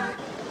Park.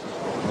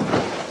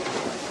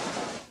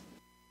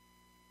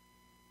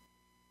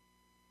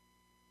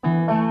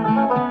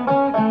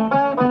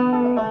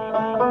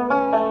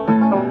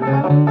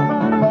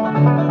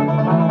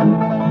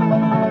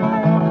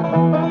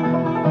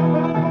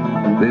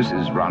 This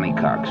is Ronnie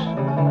Cox.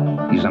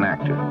 He's an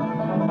actor,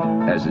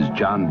 as is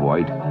John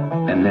Voight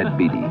and Ned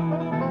Beatty.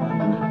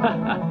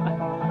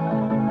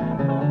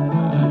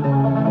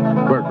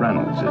 Burt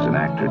Reynolds is an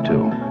actor,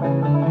 too.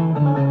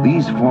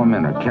 These four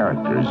men are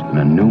characters in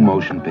a new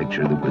motion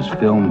picture that was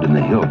filmed in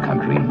the hill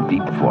country and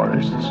deep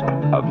forests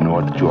of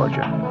North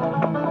Georgia.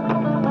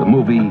 The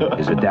movie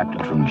is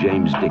adapted from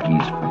James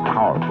Dickey's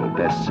powerful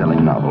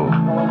best-selling novel,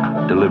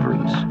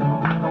 Deliverance.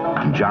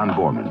 And John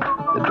Borman,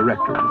 the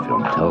director of the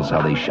film, tells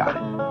how they shot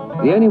it.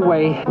 The only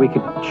way we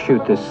could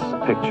shoot this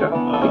picture,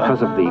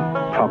 because of the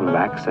problem of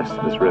access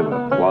to this river,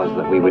 was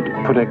that we would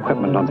put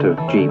equipment onto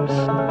jeeps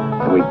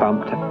and we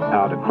bumped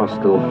out across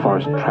little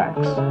forest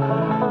tracks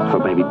for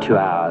maybe 2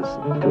 hours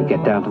till we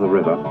get down to the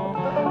river.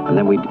 And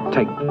then we'd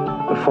take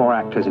the 4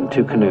 actors in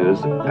 2 canoes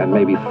and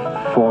maybe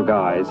 4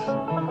 guys,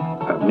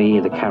 me,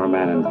 the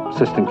cameraman, and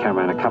assistant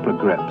cameraman, a couple of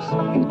grips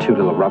in 2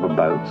 little rubber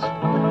boats,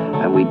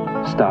 and we'd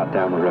start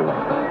down the river.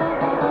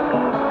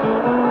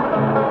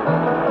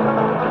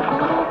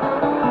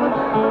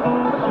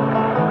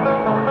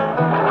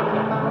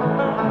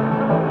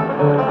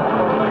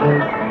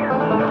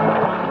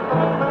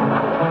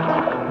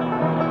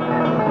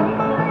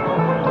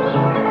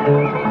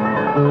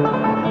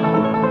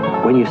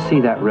 When you see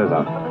that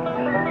river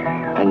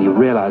and you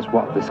realize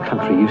what this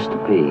country used to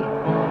be,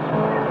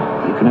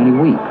 you can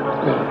only weep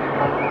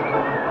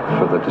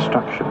for the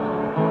destruction.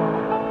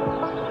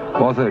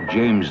 Author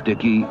James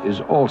Dickey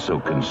is also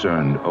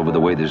concerned over the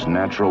way this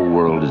natural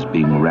world is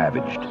being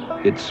ravaged.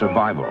 Its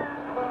survival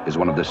is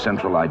one of the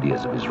central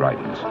ideas of his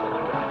writings.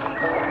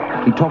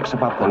 He talks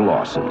about the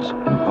losses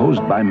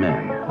imposed by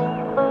man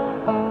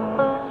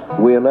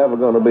We are never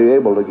going to be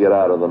able to get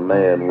out of the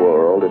man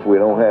world if we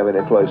don't have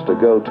any place to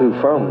go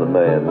to from the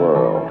man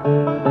world.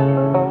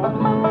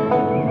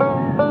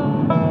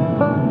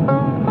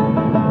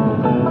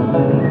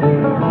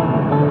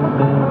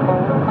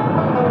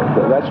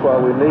 That's why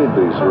we need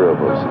these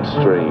rivers and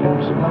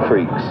streams and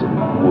creeks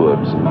and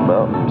woods and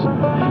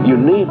mountains. You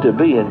need to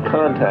be in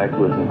contact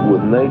with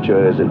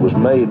nature as it was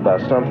made by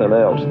something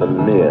else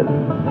than men.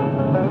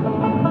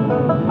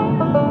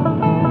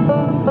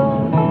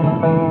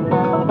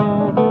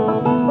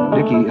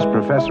 Dickey is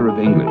professor of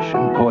English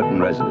and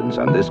poet-in-residence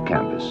on this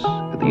campus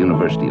at the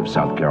University of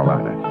South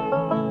Carolina.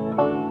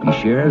 He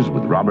shares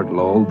with Robert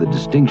Lowell the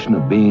distinction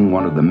of being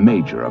one of the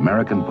major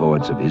American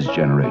poets of his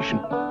generation.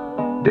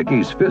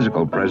 Dickey's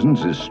physical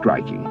presence is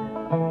striking.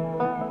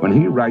 When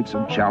he writes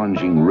of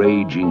challenging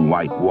raging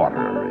white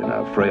water in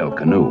a frail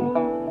canoe,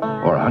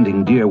 or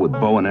hunting deer with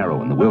bow and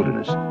arrow in the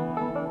wilderness,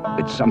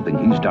 it's something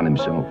he's done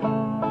himself.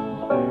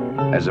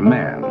 As a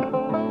man,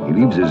 he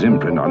leaves his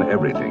imprint on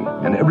everything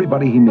and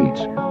everybody he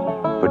meets,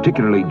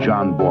 particularly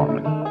John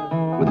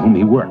Borman, with whom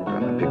he worked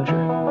on the picture.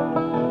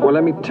 Well,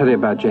 let me tell you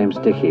about James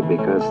Dickey,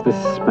 because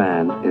this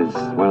man is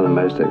one of the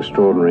most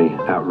extraordinary,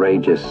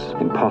 outrageous,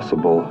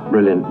 impossible,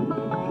 brilliant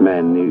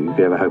men you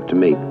could ever hope to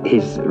meet.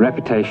 His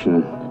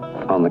reputation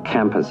on the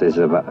campus is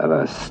of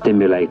a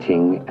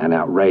stimulating and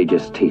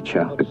outrageous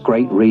teacher, a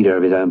great reader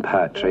of his own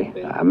poetry,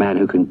 a man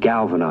who can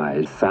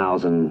galvanize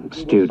 1,000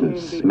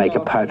 students, make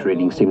a poetry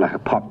reading seem like a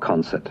pop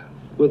concert.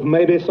 With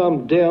maybe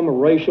some dim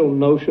racial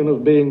notion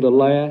of being the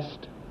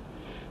last,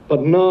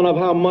 but none of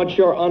how much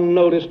your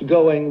unnoticed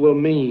going will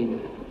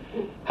mean.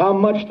 How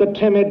much the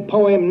timid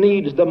poem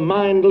needs the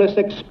mindless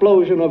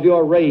explosion of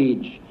your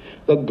rage,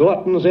 the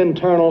glutton's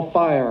internal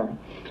fire,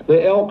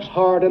 the elk's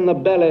heart in the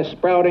belly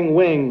sprouting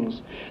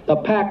wings, the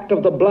pact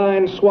of the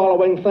blind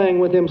swallowing thing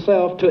with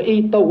himself to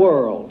eat the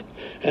world,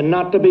 and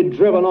not to be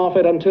driven off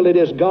it until it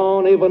is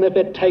gone, even if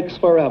it takes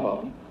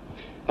forever.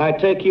 I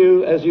take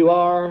you as you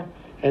are,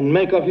 and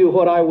make of you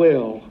what I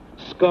will,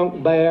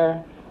 skunk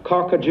bear,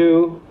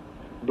 carcajou,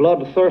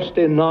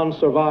 bloodthirsty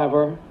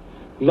non-survivor.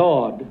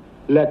 Lord,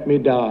 let me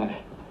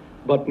die,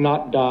 but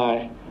not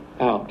die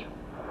out.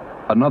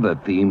 Another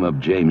theme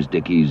of James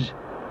Dickey's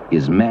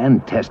is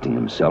man testing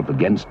himself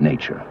against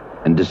nature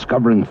and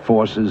discovering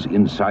forces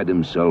inside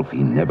himself he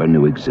never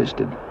knew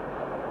existed.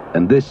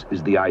 And this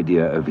is the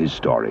idea of his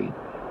story,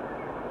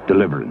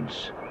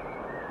 deliverance.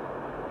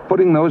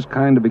 Putting those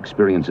kind of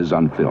experiences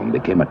on film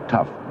became a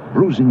tough,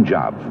 bruising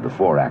job for the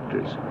four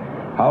actors.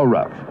 How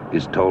rough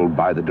is told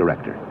by the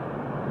director.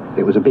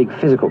 It was a big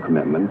physical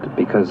commitment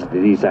because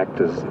these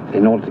actors,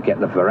 in order to get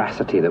the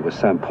veracity that was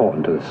so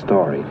important to the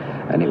story,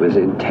 and it was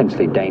an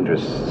intensely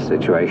dangerous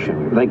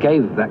situation, they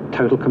gave that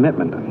total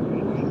commitment.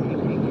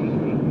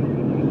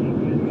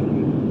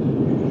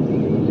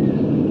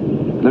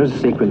 There's a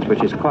sequence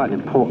which is quite an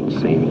important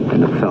scene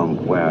in the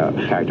film where a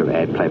character of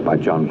Ed, played by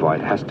John Voight,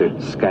 has to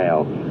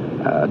scale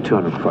a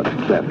 200-foot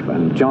cliff,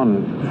 and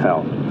John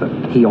felt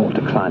that he ought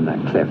to climb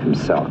that cliff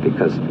himself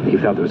because he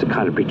felt there was a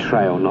kind of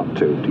betrayal not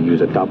to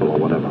use a double or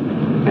whatever.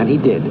 And he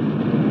did.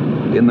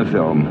 In the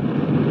film,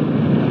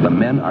 the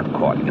men are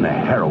caught in a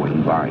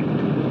harrowing bind,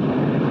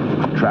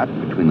 trapped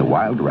between the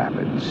wild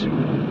rapids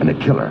and a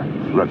killer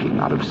lurking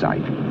out of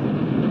sight.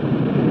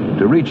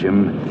 To reach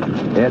him,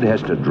 Ed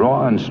has to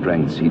draw on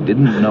strengths he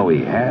didn't know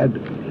he had,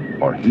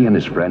 or he and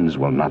his friends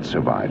will not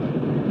survive.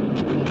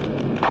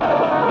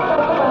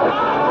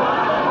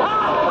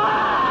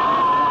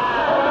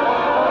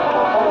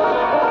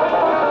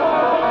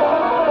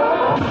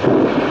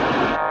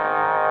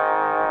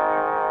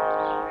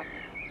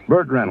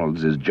 Burt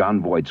Reynolds is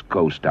John Voight's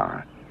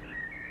co-star.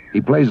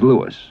 He plays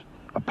Lewis,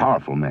 a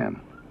powerful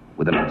man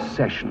with an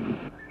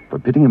obsession for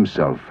pitting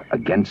himself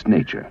against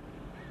nature.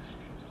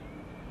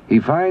 He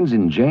finds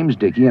in James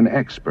Dickey an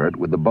expert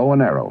with the bow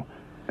and arrow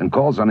and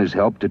calls on his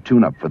help to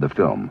tune up for the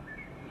film.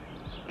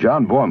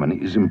 John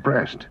Borman is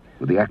impressed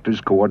with the actor's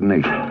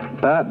coordination.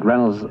 Burt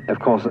Reynolds, of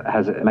course,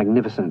 has a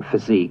magnificent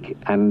physique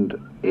and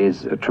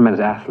is a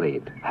tremendous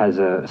athlete, has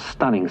a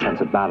stunning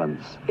sense of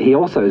balance. He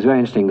also is very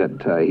interesting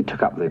that he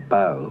took up the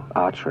bow,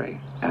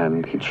 archery,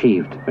 and he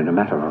achieved, in a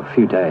matter of a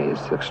few days,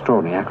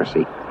 extraordinary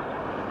accuracy.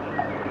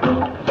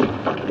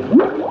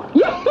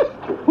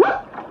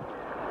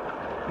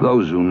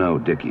 Those who know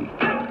Dickey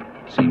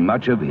see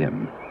much of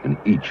him in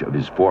each of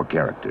his four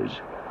characters.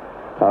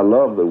 I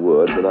love the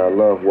woods and I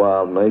love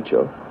wild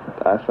nature.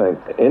 I think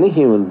any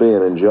human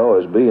being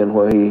enjoys being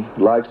where he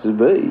likes to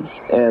be.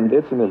 And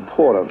it's an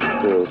important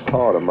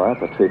part of my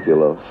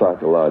particular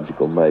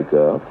psychological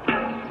makeup.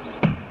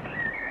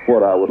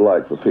 What I would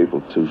like for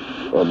people to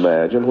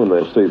imagine when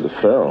they see the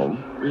film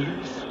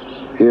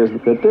is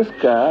that this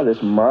guy,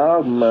 this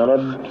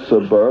mild-mannered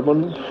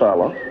suburban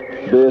fella,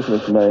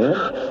 businessman,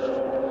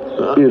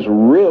 is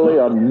really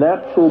a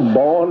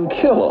natural-born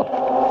killer.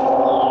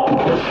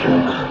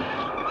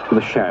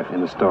 The sheriff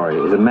in the story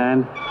is a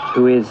man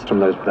who is from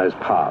those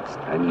parts,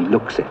 and he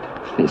looks it.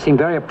 And it seemed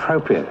very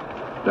appropriate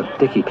that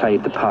Dickie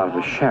played the part of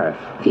a sheriff.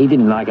 He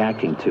didn't like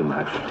acting too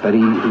much, but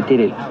he did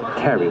it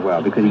terribly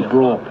well because he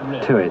brought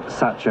to it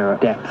such a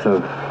depth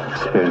of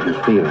experience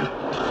and feeling.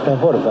 Now,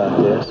 what about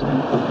this?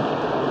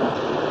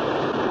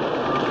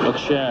 Look,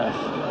 Sheriff,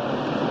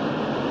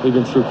 we've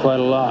been through quite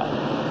a lot.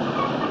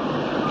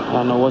 I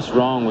don't know what's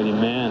wrong with your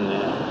man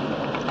there.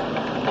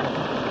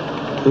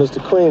 Mr.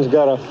 Queen's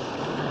got a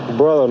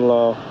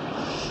brother-in-law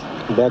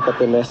back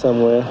up in there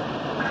somewhere.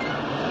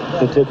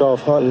 He took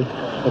off hunting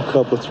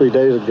a 3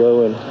 days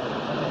ago, and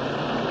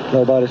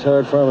nobody's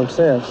heard from him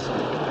since.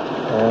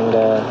 And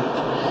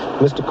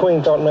Mr.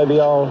 Queen thought maybe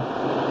all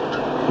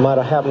might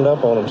have happened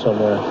up on him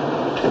somewhere.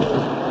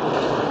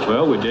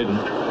 Well, we didn't.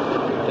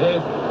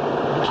 Dave,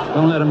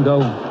 don't let him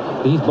go.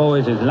 These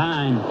boys is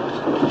lying.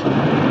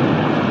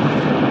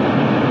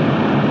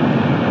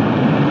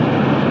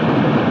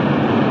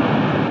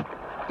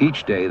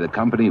 Each day, the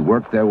company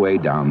worked their way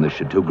down the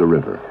Chattooga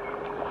River,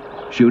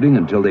 shooting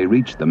until they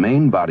reached the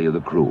main body of the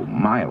crew,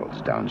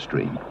 miles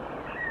downstream.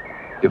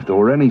 If there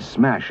were any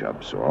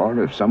smash-ups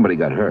or if somebody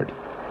got hurt,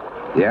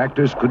 the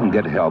actors couldn't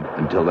get help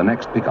until the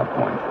next pickup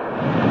point.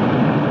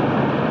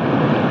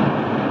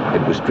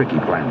 It was tricky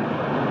planning,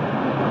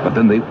 but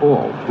then they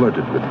all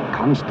flirted with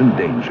constant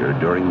danger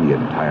during the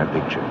entire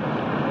picture.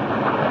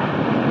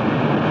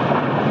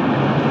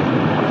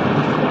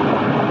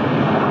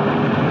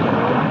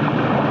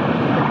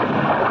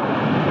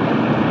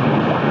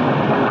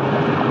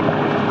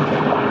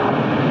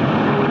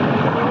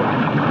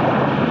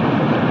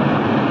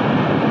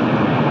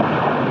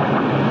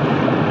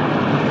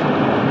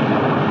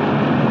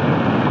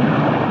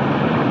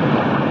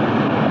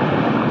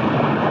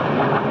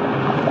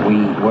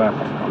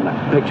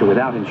 Picture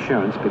without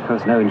insurance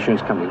because no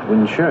insurance company would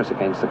insure us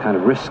against the kind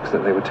of risks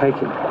that they were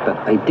taking.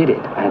 But they did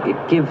it, and it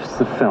gives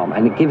the film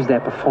and it gives their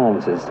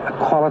performances a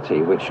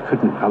quality which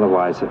couldn't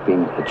otherwise have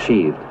been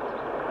achieved.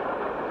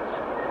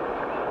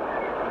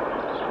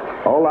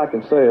 All I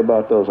can say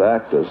about those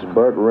actors,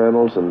 Burt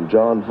Reynolds and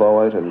John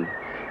Voight and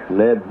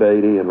Ned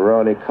Beatty and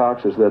Ronnie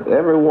Cox, is that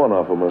every one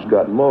of them has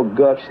got more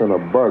guts than a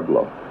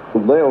burglar.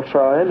 They'll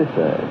try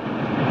anything.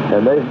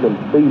 And they've been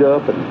beat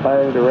up and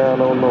banged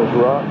around on those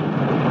rocks.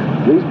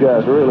 These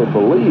guys really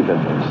believe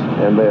in this,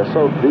 and they're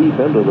so deep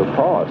into the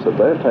parts that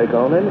they'll take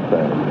on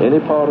anything.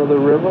 Any part of the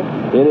river,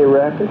 any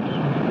rapids,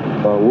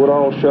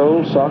 Woodall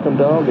Shoals, Sock and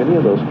Dog, any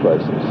of those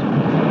places.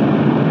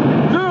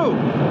 Drew!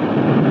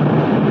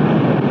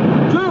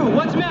 Drew,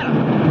 what's the matter?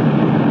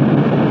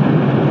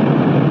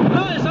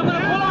 Louis, I'm going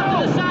to pull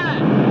off to the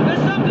side.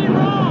 There's something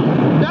wrong.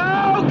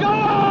 No, go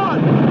on!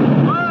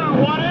 Well,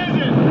 what is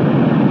it?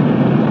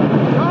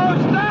 Don't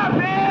stop,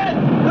 man!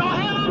 No,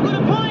 hell, I'm going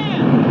to pull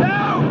in! No!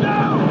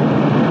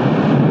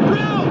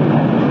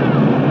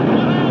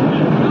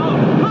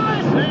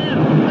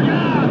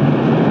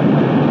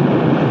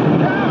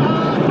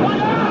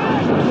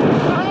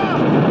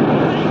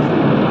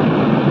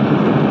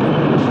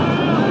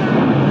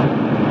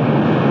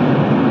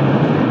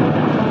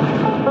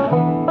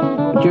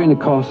 During the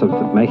course of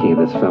the making of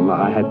this film,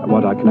 I had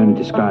what I can only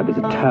describe as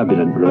a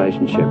turbulent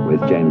relationship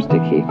with James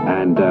Dickey,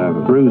 and a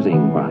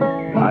bruising one.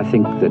 I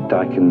think that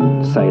I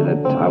can say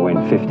that I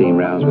went 15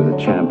 rounds with a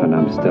champ and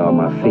I'm still on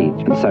my feet,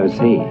 and so is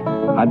he.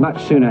 I'd much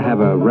sooner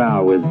have a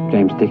row with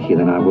James Dickey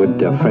than I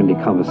would a friendly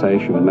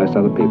conversation with most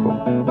other people.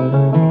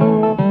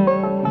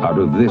 Out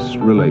of this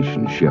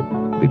relationship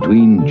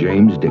between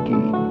James Dickey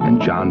and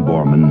John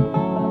Borman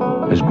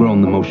has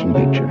grown the motion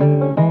picture,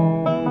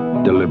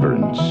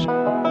 Deliverance.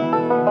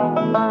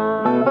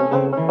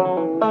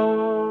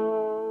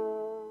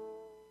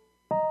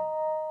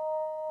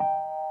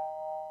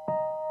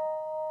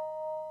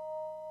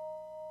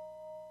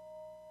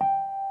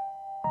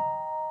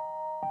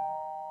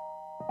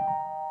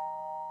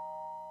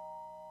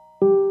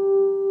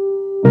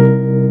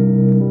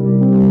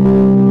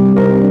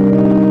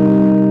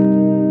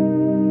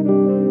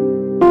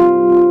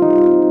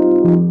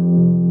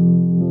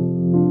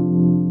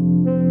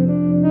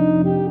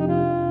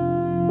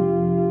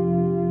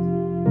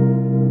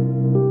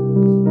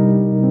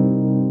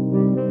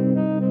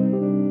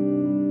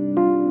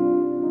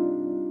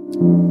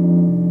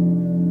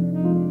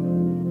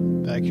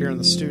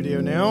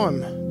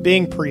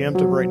 Being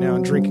preemptive right now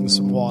and drinking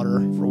some water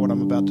for what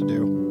I'm about to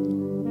do.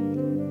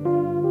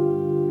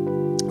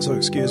 So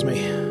excuse me.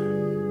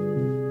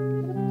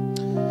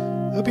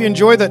 Hope you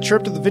enjoyed that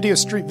trip to the Video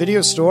Street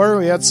Video Store.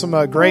 We had some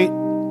great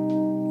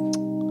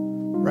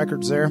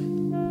records there.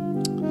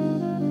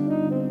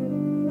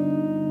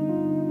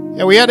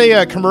 Yeah, we had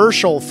a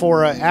commercial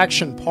for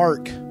Action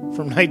Park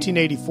from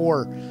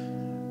 1984.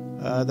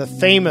 The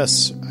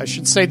famous, I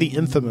should say the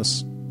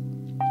infamous,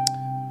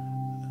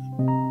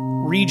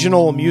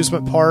 regional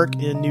amusement park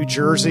in New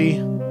Jersey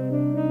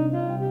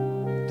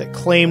that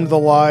claimed the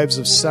lives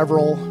of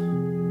several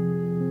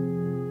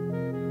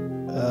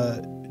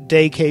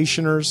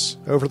daycationers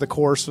over the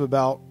course of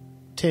about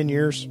 10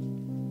 years.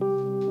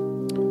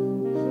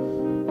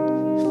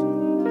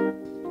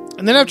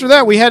 And then after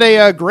that, we had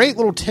a great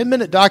little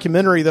 10-minute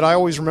documentary that I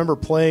always remember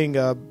playing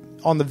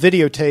on the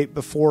videotape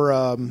before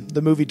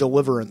the movie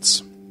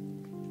Deliverance.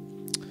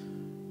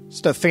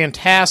 Just a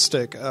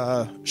fantastic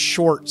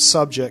short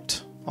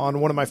subject on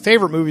one of my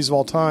favorite movies of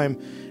all time.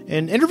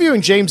 And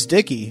interviewing James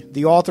Dickey,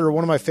 the author of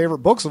one of my favorite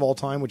books of all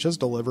time, which is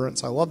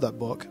Deliverance. I love that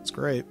book. It's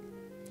great.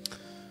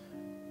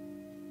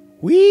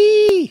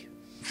 Whee!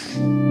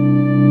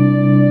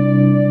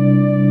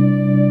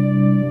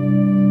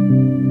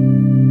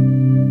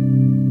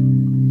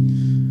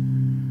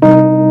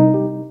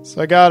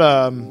 So I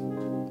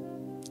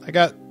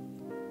got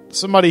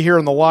somebody here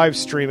in the live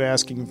stream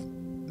asking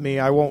me,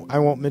 I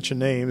won't mention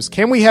names.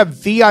 Can we have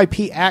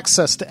VIP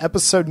access to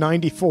episode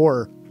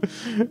 94?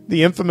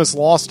 The infamous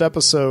lost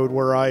episode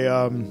where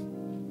I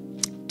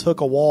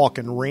took a walk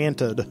and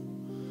ranted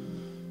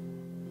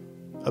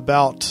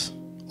about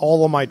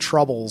all of my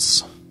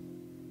troubles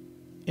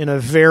in a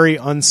very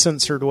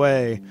uncensored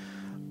way.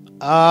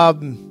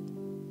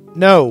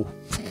 No.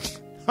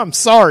 I'm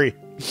sorry.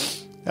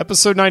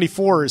 Episode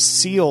 94 is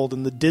sealed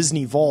in the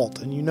Disney vault,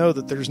 and you know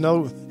that there's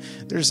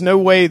no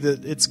way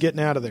that it's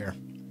getting out of there.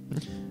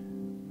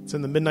 It's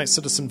in the Midnight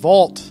Citizen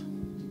vault.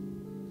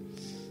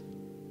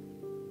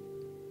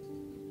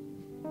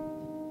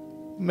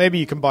 Maybe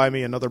you can buy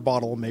me another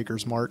bottle of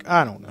Maker's Mark.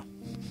 I don't know.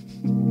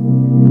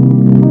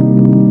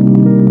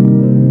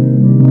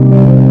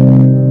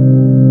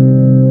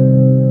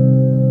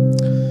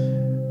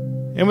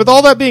 And with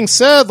all that being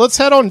said, let's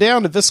head on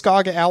down to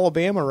Viscauga,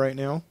 Alabama right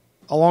now,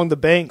 along the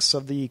banks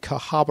of the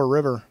Cahaba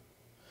River.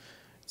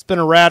 It's been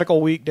a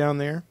radical week down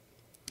there.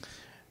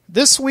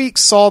 This week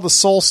saw the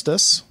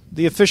solstice,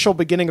 the official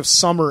beginning of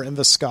summer in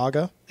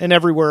Viscauga, and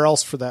everywhere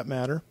else for that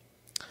matter.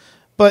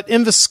 But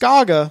in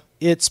Viscauga,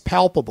 it's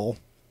palpable.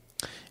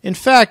 In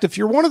fact, if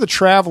you're one of the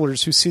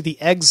travelers who see the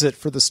exit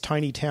for this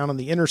tiny town on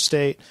the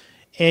interstate,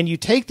 and you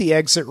take the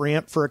exit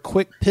ramp for a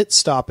quick pit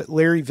stop at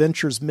Larry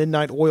Venture's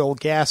Midnight Oil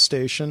gas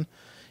station,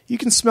 you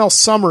can smell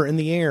summer in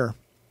the air.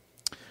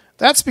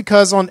 That's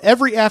because on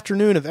every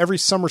afternoon of every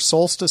summer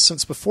solstice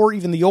since before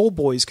even the old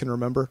boys can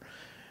remember,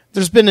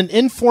 there's been an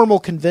informal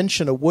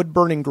convention of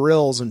wood-burning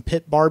grills and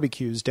pit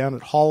barbecues down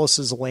at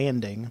Hollis's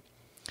Landing.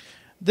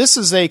 This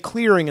is a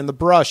clearing in the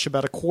brush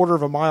about a quarter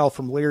of a mile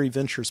from Larry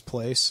Venture's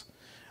place,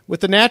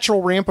 with a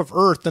natural ramp of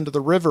earth into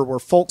the river where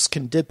folks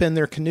can dip in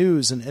their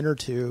canoes and inner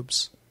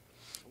tubes.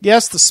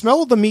 Yes, the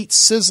smell of the meat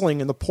sizzling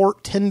and the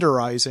pork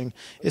tenderizing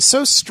is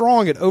so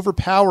strong it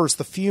overpowers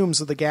the fumes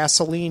of the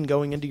gasoline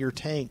going into your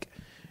tank,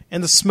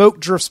 and the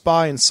smoke drifts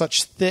by in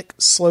such thick,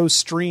 slow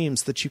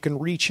streams that you can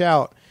reach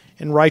out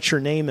and write your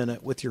name in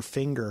it with your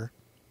finger.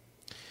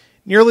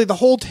 Nearly the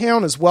whole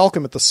town is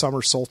welcome at the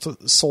summer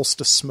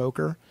solstice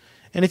smoker,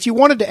 and if you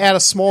wanted to add a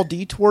small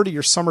detour to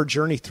your summer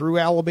journey through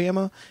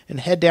Alabama and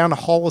head down to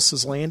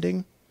Hollis's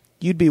Landing,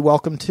 you'd be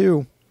welcome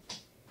too.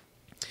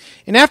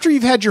 And after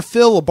you've had your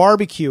fill of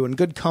barbecue and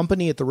good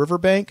company at the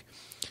riverbank,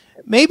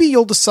 maybe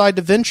you'll decide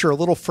to venture a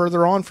little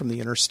further on from the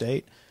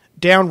interstate,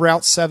 down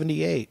Route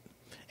 78,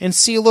 and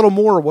see a little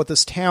more of what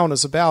this town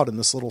is about in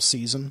this little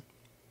season.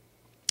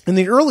 In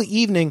the early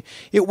evening,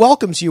 it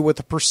welcomes you with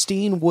a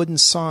pristine wooden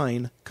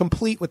sign,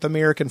 complete with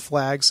American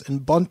flags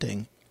and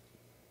bunting.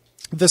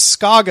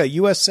 Viscauga,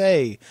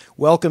 USA,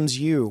 welcomes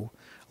you.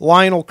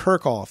 Lionel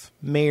Kirchhoff,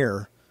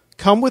 Mayor.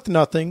 Come with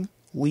nothing,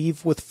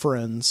 leave with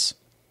friends.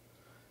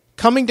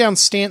 Coming down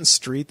Stanton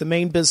Street, the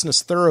main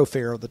business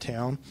thoroughfare of the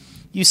town,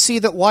 you see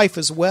that life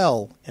is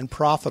well and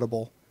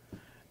profitable.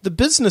 The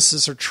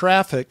businesses are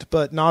trafficked,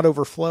 but not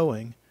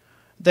overflowing.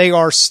 They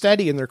are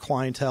steady in their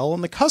clientele,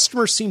 and the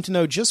customers seem to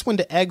know just when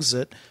to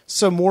exit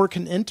so more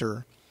can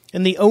enter,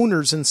 and the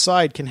owners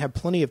inside can have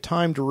plenty of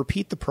time to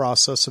repeat the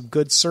process of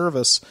good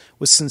service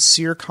with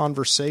sincere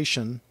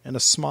conversation and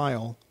a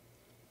smile.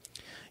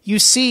 You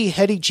see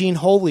Hetty Jean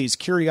Holy's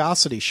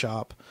Curiosity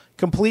Shop,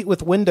 complete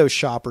with window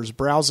shoppers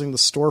browsing the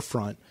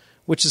storefront,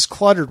 which is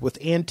cluttered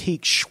with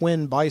antique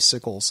Schwinn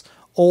bicycles,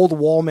 old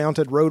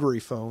wall-mounted rotary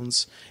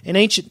phones, and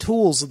ancient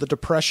tools of the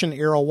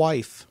Depression-era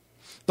wife.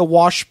 The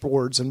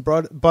washboards and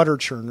butter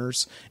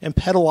churners and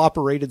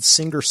pedal-operated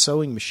Singer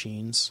sewing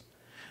machines.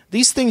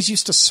 These things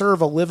used to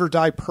serve a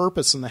live-or-die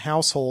purpose in the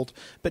household,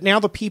 but now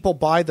the people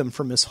buy them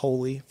from Miss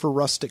Holy for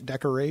rustic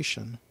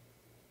decoration.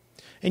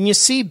 And you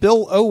see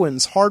Bill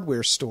Owen's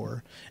hardware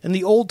store and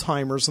the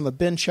old-timers on the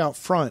bench out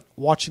front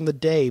watching the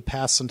day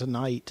pass into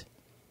night.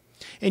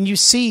 And you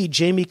see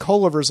Jamie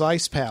Culliver's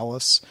Ice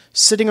Palace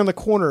sitting on the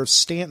corner of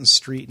Stanton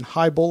Street and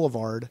High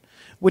Boulevard,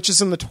 which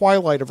is in the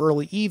twilight of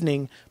early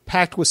evening,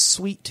 packed with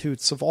sweet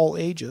tooths of all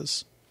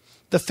ages.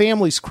 The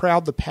families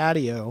crowd the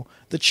patio,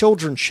 the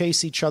children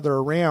chase each other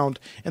around,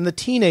 and the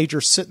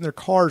teenagers sit in their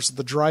cars at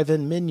the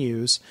drive-in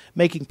menus,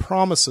 making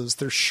promises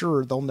they're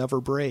sure they'll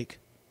never break.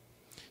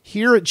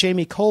 Here at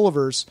Jamie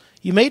Culliver's,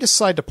 you may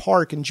decide to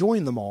park and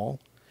join them all.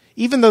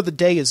 Even though the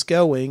day is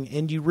going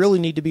and you really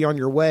need to be on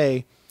your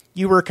way,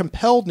 you are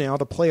compelled now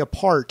to play a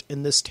part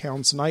in this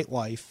town's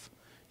nightlife.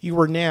 You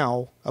are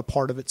now a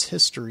part of its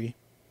history.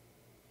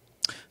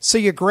 So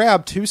you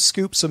grab 2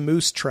 scoops of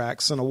moose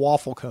tracks and a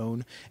waffle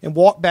cone and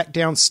walk back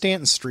down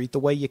Stanton Street the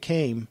way you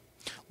came,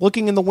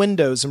 looking in the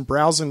windows and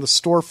browsing the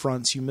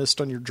storefronts you missed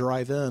on your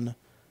drive-in.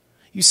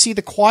 You see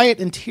the quiet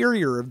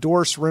interior of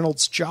Doris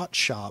Reynolds' Jot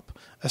Shop,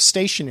 a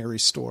stationery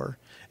store,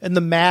 and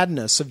the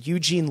madness of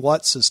Eugene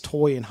Lutz's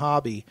Toy and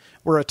Hobby,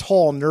 where a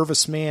tall,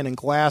 nervous man in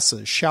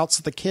glasses shouts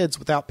at the kids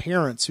without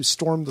parents who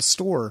storm the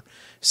store,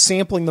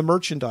 sampling the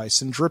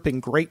merchandise and dripping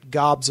great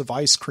gobs of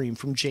ice cream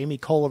from Jamie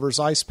Culliver's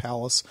Ice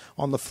Palace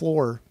on the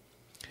floor.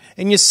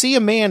 And you see a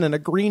man in a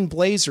green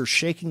blazer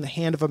shaking the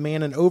hand of a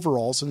man in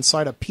overalls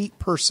inside a Pete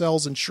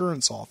Purcell's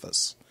insurance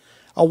office.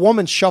 A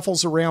woman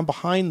shuffles around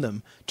behind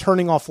them,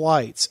 turning off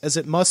lights, as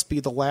it must be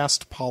the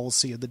last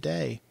policy of the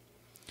day.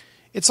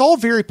 It's all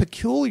very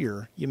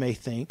peculiar, you may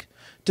think,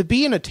 to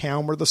be in a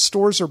town where the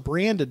stores are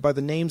branded by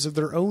the names of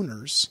their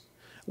owners.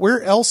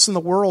 Where else in the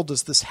world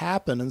does this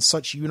happen in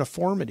such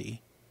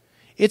uniformity?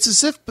 It's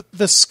as if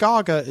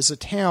Viscauga is a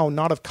town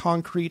not of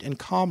concrete and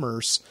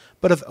commerce,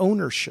 but of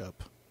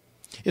ownership.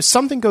 If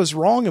something goes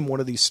wrong in one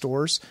of these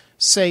stores,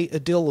 say a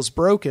deal is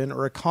broken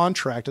or a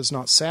contract is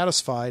not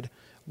satisfied,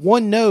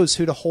 one knows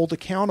who to hold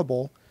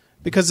accountable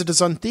because it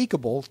is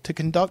unthinkable to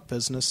conduct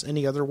business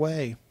any other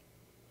way.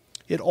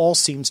 It all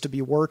seems to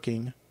be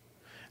working.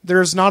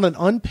 There is not an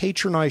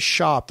unpatronized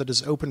shop that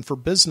is open for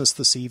business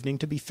this evening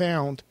to be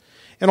found,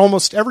 and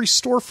almost every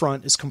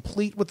storefront is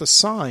complete with a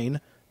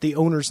sign, the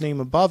owner's name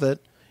above it,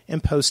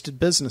 and posted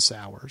business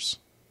hours.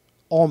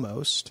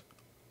 Almost.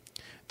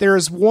 There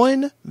is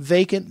one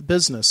vacant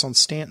business on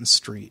Stanton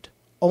Street,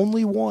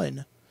 only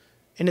one,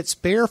 and its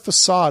bare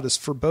facade is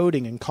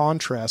foreboding in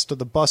contrast to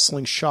the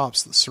bustling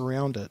shops that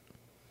surround it.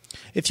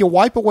 If you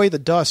wipe away the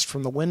dust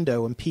from the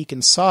window and peek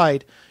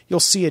inside, you'll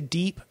see a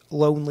deep,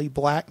 lonely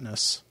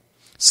blackness.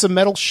 Some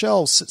metal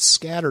shelves sit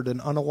scattered and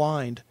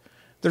unaligned.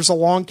 There's a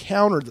long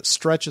counter that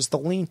stretches the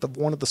length of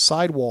one of the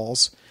side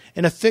walls,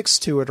 and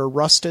affixed to it are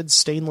rusted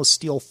stainless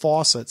steel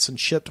faucets and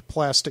chipped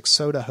plastic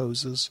soda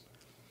hoses.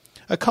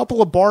 A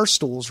couple of bar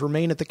stools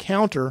remain at the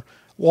counter,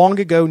 long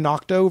ago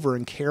knocked over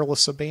in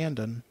careless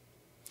abandon.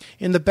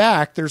 In the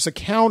back, there's a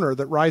counter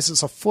that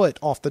rises a foot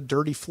off the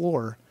dirty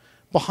floor.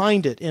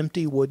 Behind it,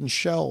 empty wooden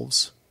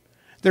shelves.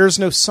 There is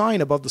no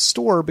sign above the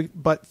store,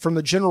 but from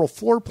the general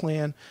floor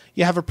plan,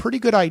 you have a pretty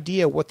good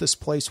idea what this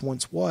place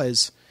once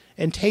was,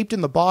 and taped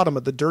in the bottom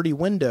of the dirty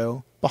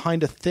window,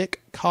 behind a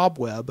thick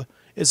cobweb,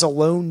 is a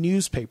lone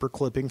newspaper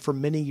clipping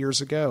from many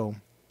years ago,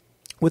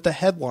 with a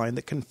headline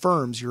that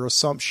confirms your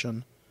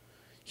assumption.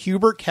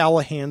 Hubert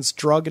Callahan's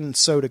Drug and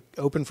Soda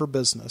open for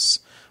business.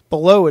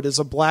 Below it is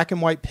a black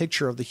and white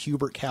picture of the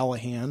Hubert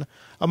Callahan,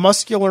 a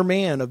muscular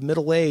man of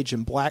middle age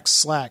in black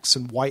slacks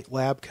and white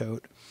lab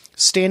coat,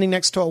 standing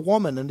next to a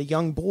woman and a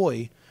young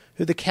boy,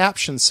 who the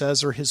caption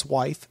says are his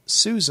wife,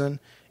 Susan,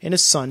 and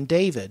his son,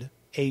 David,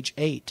 age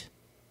 8.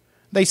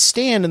 They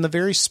stand in the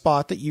very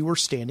spot that you are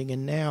standing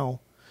in now.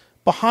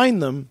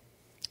 Behind them,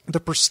 the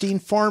pristine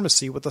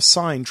pharmacy with a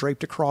sign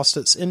draped across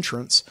its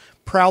entrance,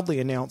 proudly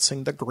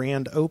announcing the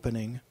grand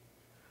opening.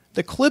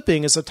 The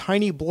clipping is a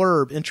tiny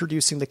blurb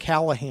introducing the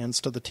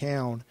Callahans to the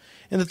town,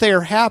 and that they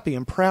are happy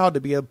and proud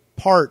to be a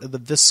part of the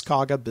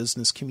Viscauga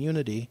business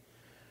community.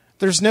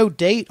 There's no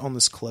date on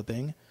this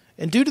clipping,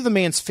 and due to the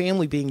man's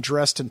family being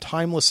dressed in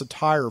timeless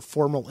attire of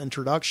formal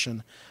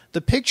introduction,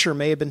 the picture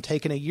may have been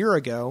taken a year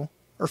ago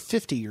or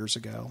 50 years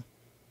ago.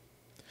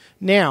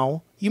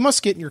 Now, you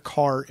must get in your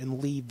car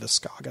and leave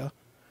Viscauga.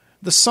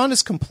 The sun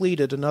has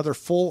completed another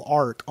full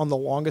arc on the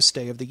longest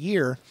day of the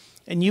year,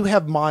 and you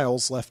have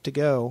miles left to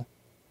go.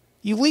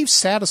 You leave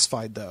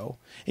satisfied, though,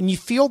 and you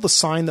feel the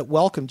sign that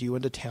welcomed you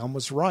into town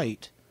was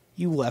right.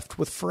 You left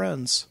with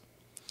friends.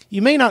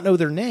 You may not know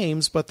their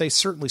names, but they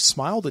certainly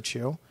smiled at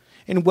you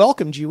and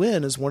welcomed you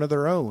in as one of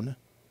their own.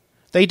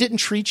 They didn't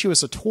treat you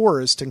as a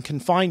tourist and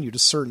confine you to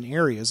certain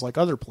areas like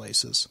other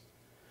places.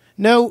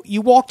 No,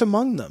 you walked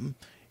among them,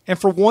 and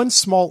for one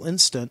small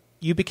instant,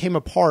 you became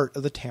a part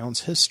of the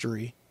town's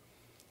history.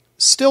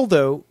 Still,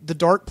 though, the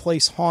dark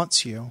place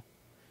haunts you.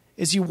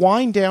 As you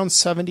wind down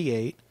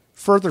 78,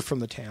 further from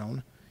the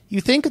town, you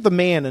think of the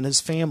man and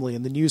his family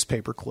in the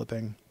newspaper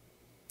clipping,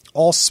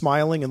 all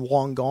smiling and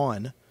long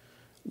gone.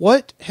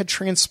 What had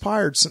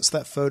transpired since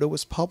that photo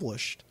was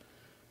published?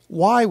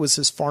 Why was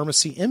his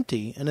pharmacy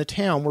empty in a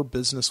town where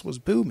business was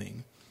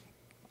booming?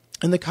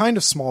 In the kind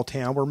of small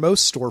town where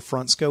most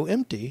storefronts go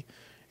empty,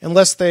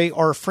 unless they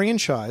are a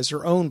franchise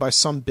or owned by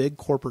some big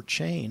corporate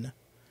chain.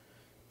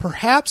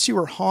 Perhaps you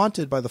are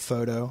haunted by the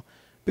photo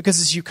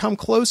because as you come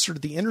closer to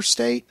the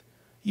interstate,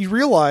 you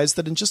realize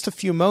that in just a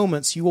few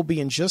moments you will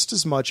be in just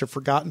as much a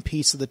forgotten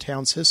piece of the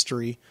town's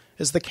history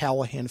as the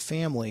Callahan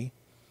family.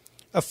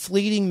 A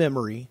fleeting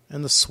memory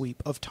in the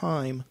sweep of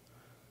time.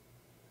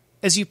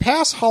 As you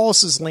pass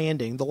Hollis's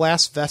Landing, the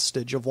last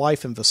vestige of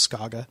life in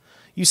Viscauga,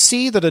 you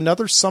see that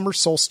another summer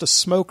solstice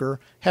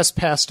smoker has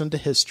passed into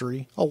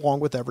history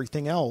along with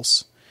everything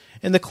else,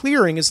 and the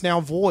clearing is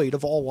now void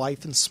of all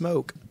life and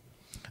smoke.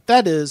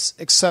 That is,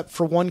 except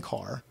for one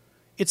car.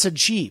 It's a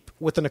Jeep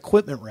with an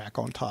equipment rack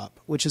on top,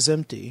 which is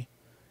empty.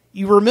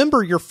 You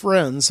remember your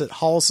friends at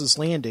Hollis's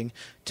Landing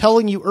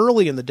telling you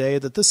early in the day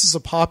that this is a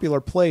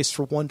popular place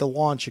for one to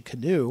launch a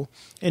canoe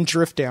and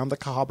drift down the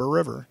Cahaba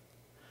River.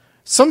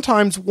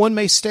 Sometimes one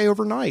may stay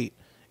overnight,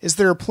 as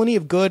there are plenty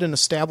of good and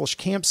established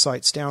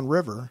campsites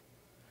downriver.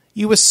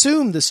 You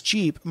assume this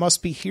Jeep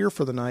must be here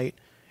for the night,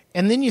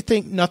 and then you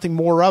think nothing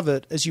more of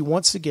it as you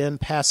once again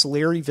pass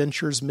Larry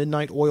Venture's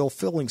midnight oil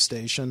filling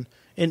station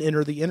and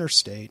enter the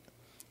interstate,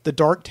 the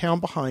dark town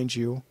behind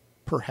you,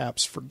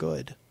 perhaps for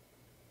good.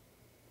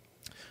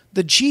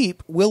 The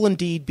Jeep will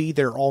indeed be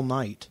there all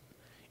night.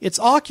 Its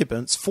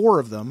occupants, 4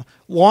 of them,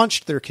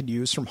 launched their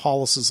canoes from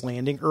Hollis's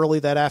Landing early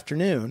that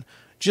afternoon,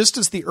 just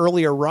as the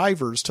early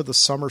arrivers to the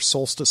summer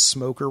solstice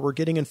smoker were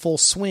getting in full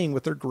swing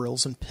with their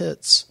grills and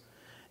pits.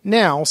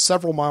 Now,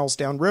 several miles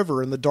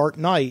downriver in the dark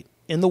night,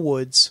 in the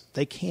woods,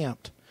 they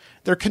camped,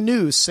 their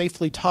canoes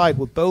safely tied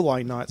with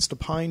bowline knots to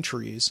pine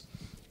trees,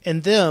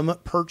 and them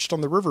perched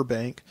on the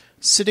riverbank,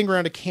 sitting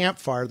around a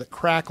campfire that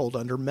crackled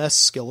under mess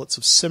skillets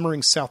of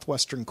simmering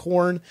southwestern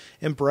corn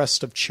and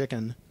breast of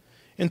chicken.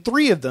 And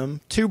 3 of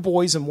them, 2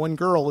 boys and 1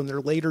 girl in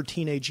their later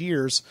teenage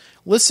years,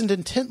 listened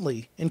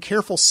intently, in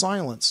careful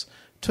silence,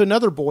 to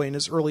another boy in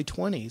his early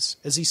 20s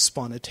as he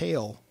spun a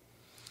tale.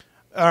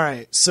 All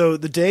right, so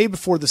the day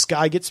before this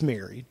guy gets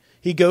married,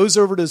 he goes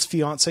over to his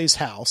fiance's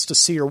house to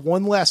see her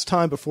one last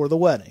time before the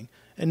wedding,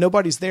 and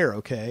nobody's there,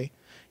 okay?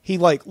 He,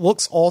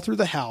 looks all through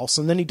the house,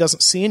 and then he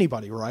doesn't see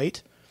anybody,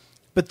 right?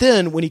 But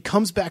then, when he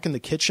comes back in the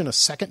kitchen a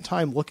second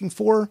time looking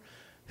for her,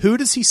 who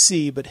does he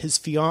see but his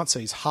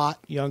fiance's hot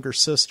younger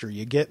sister,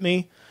 you get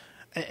me?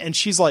 And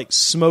she's,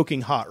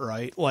 smoking hot,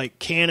 right?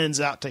 Cannons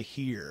out to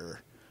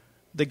here.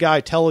 The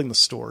guy telling the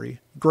story,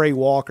 Gray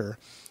Walker,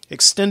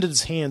 extended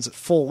his hands at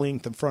full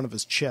length in front of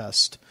his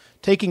chest,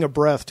 taking a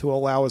breath to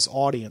allow his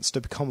audience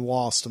to become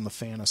lost in the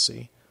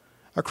fantasy.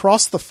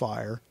 Across the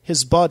fire,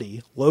 his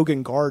buddy,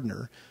 Logan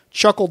Gardner,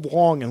 chuckled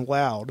long and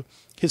loud,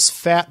 his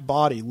fat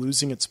body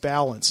losing its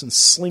balance and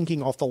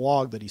slinking off the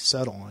log that he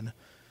sat on.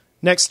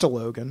 Next to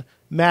Logan,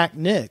 Mac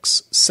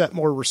Nix sat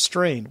more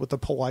restrained with a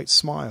polite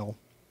smile,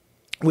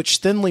 which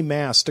thinly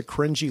masked a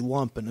cringy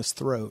lump in his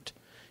throat.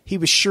 He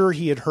was sure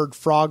he had heard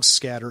frogs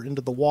scatter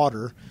into the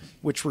water,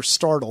 which were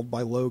startled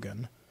by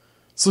Logan.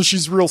 "So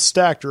she's real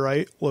stacked,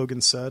 right?"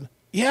 Logan said.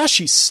 "Yeah,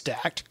 she's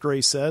stacked,"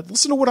 Gray said.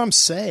 "Listen to what I'm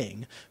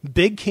saying.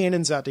 Big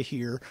cannons out to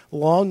here,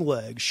 long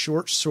legs,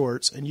 short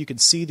shorts, and you can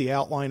see the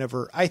outline of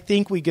her." "I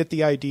think we get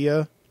the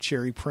idea,"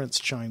 Cherry Prince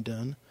chimed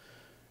in.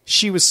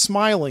 She was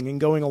smiling and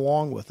going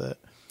along with it,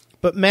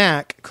 but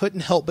Mac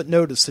couldn't help but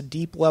notice a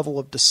deep level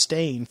of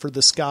disdain for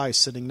this guy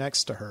sitting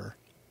next to her.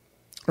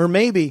 Or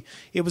maybe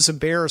it was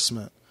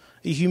embarrassment,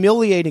 a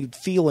humiliating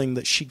feeling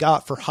that she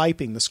got for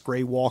hyping this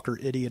Gray Walker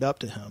idiot up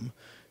to him,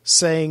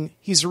 saying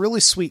he's a really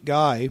sweet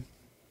guy,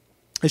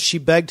 as she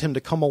begged him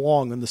to come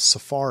along on this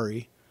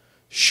safari.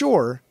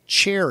 "Sure,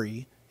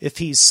 Cherry, if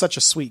he's such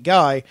a sweet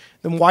guy,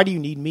 then why do you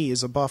need me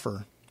as a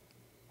buffer?"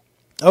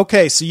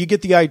 "Okay, so you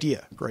get the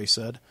idea," Gray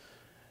said.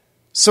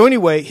 So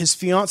anyway, his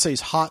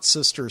fiance's hot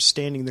sister is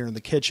standing there in the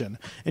kitchen,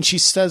 and she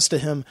says to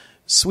him,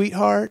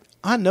 "Sweetheart,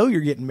 I know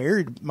you're getting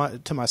married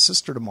to my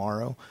sister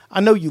tomorrow. I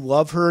know you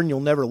love her and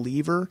you'll never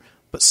leave her.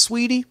 But,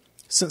 sweetie,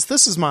 since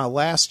this is my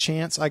last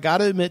chance, I got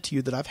to admit to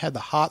you that I've had the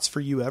hots for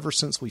you ever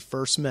since we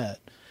first met.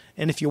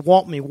 And if you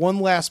want me one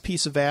last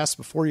piece of ass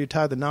before you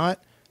tie the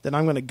knot, then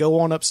I'm going to go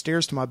on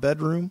upstairs to my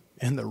bedroom,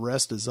 and the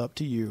rest is up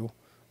to you."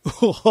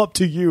 "Up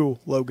to you,"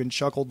 Logan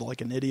chuckled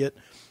like an idiot.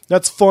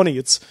 "That's funny.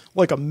 It's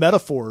like a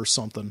metaphor or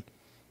something."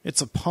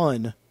 "It's a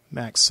pun,"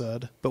 Max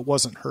said, but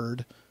wasn't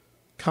heard.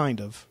 "Kind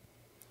of."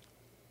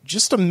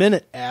 "Just a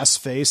minute,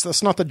 ass-face.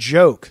 That's not the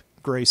joke,"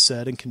 Gray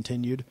said and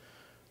continued.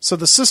 "So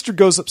the sister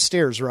goes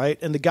upstairs, right?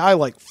 And the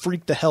guy,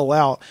 freaked the hell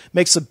out,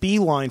 makes a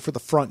beeline for the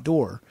front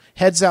door,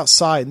 heads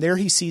outside, and there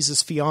he sees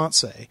his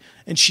fiancée,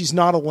 and she's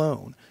not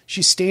alone.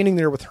 She's standing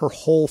there with her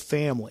whole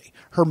family,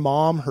 her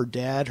mom, her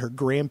dad, her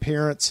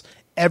grandparents,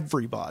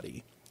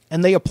 everybody.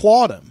 And they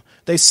applaud him.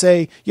 They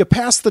say, 'You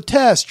passed the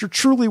test. You're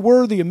truly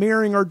worthy of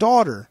marrying our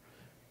daughter.'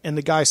 And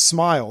the guy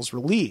smiles,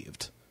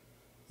 relieved.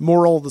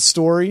 Moral of the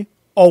story,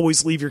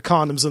 always leave your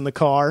condoms in the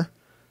car."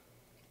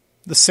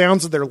 The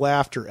sounds of their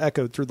laughter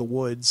echoed through the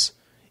woods.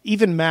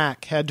 Even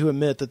Mac had to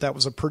admit that that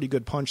was a pretty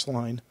good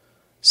punchline.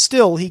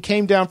 Still, he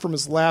came down from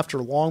his laughter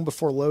long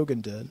before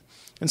Logan did,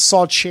 and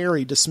saw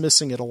Cherry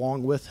dismissing it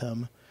along with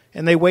him,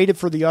 and they waited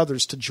for the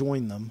others to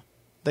join them.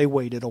 They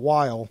waited a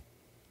while.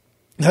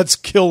 "That's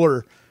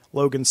killer,"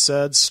 Logan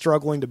said,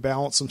 struggling to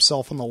balance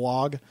himself on the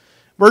log.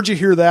 "Where'd you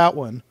hear that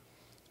one?"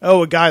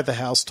 "Oh, a guy at the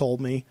house told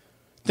me.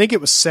 Think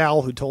it was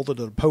Sal who told it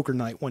at a poker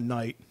night one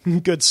night.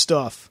 Good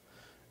stuff."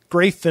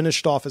 Gray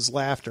finished off his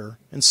laughter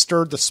and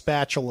stirred the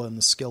spatula in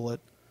the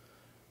skillet.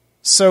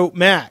 "So,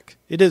 Mac,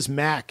 it is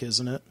Mac,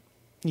 isn't it?"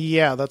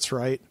 "Yeah, that's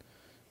right,"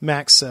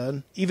 Mac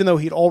said, even though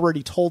he'd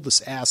already told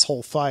this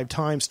asshole 5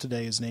 times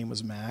today his name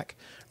was Mac,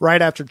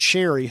 right after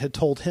Cherry had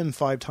told him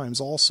 5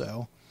 times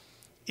also.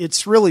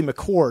 "It's really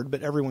McCord,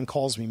 but everyone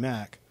calls me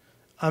Mac."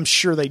 "I'm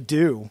sure they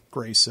do,"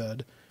 Gray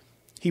said.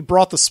 He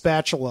brought the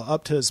spatula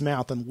up to his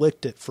mouth and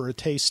licked it for a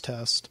taste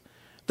test.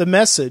 The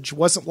message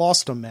wasn't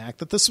lost on Mac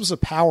that this was a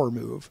power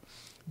move,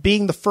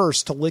 being the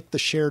first to lick the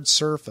shared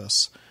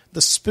surface,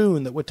 the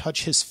spoon that would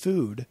touch his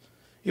food.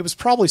 It was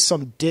probably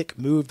some dick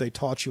move they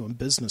taught you in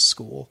business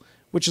school,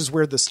 which is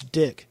where this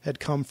dick had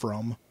come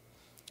from.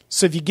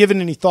 So have you given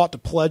any thought to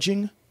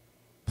pledging?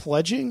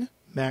 Pledging?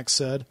 Max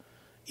said.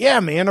 Yeah,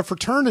 man, a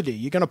fraternity.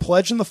 You going to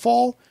pledge in the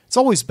fall? It's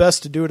always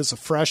best to do it as a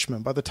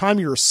freshman. By the time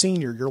you're a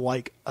senior, you're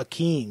like a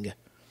king.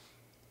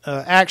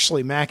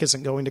 Actually, Mac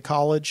isn't going to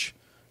college,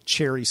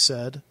 Cherry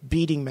said,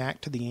 beating Mac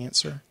to the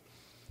answer.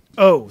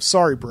 Oh,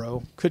 sorry,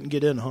 bro. Couldn't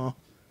get in, huh?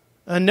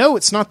 No,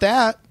 it's not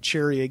that,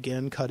 Cherry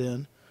again cut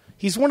in.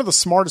 He's one of the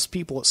smartest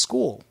people at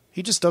school.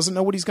 He just doesn't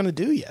know what he's going to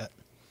do yet.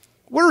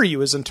 What are you,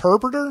 his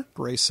interpreter?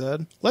 Gray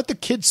said. Let the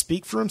kid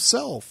speak for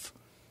himself.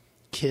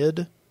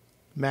 Kid,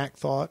 Mac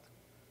thought.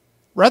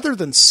 Rather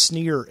than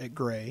sneer at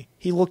Gray,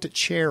 he looked at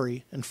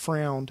Cherry and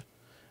frowned.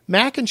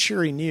 Mac and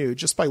Cherry knew,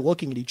 just by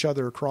looking at each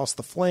other across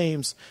the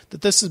flames,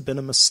 that this had been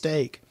a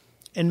mistake,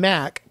 and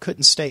Mac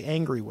couldn't stay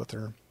angry with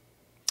her.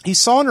 He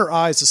saw in her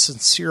eyes a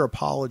sincere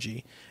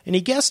apology, and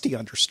he guessed he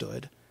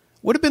understood.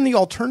 Would have been the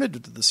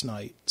alternative to this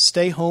night?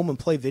 Stay home and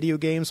play video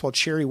games while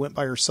Cherry went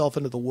by herself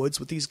into the woods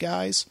with these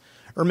guys?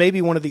 Or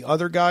maybe one of the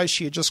other guys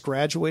she had just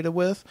graduated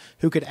with,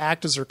 who could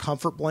act as her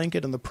comfort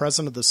blanket in the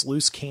presence of this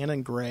loose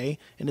cannon Gray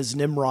and his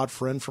Nimrod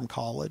friend from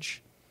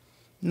college?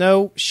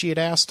 No, she had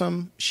asked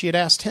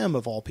him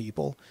of all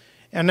people,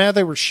 and now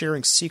they were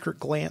sharing secret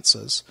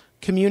glances,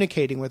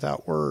 communicating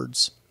without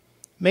words.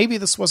 Maybe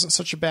this wasn't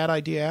such a bad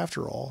idea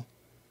after all.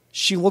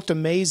 She looked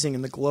amazing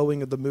in the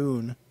glowing of the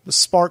moon, the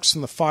sparks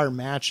from the fire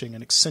matching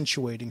and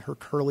accentuating her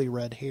curly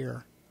red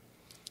hair.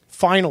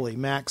 Finally,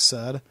 Max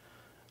said,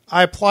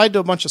 I applied to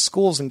a bunch of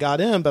schools and got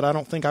in, but I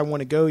don't think I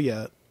want to go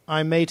yet.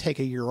 I may take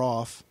a year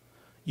off.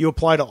 You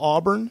apply to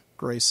Auburn?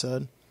 Gray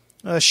said.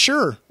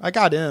 Sure, I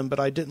got in, but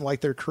I didn't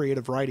like their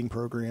creative writing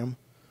program.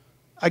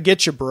 I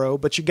get you, bro,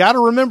 but you got to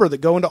remember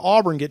that going to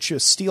Auburn gets you a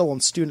steal on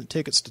student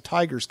tickets to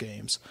Tigers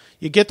games.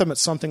 You get them at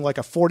something like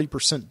a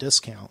 40%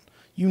 discount.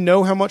 You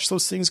know how much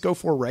those things go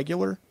for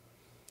regular?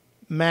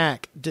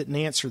 Mac didn't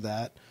answer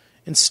that,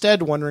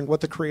 instead wondering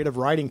what the creative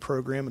writing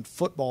program and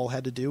football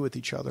had to do with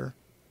each other.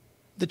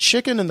 The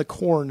chicken and the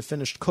corn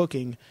finished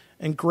cooking,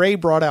 and Gray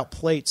brought out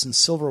plates and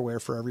silverware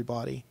for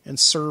everybody, and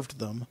served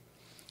them.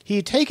 He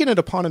had taken it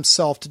upon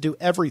himself to do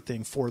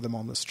everything for them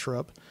on this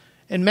trip,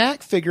 and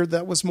Mac figured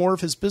that was more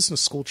of his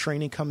business school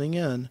training coming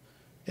in.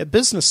 At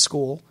business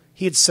school,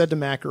 he had said to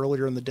Mac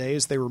earlier in the day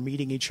as they were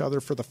meeting each other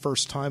for the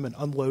first time and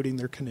unloading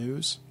their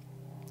canoes,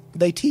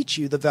 they teach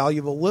you the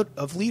value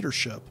of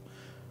leadership.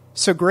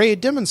 So Gray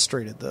had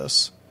demonstrated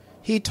this.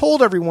 He had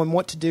told everyone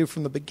what to do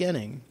from the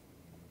beginning,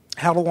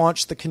 how to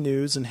launch the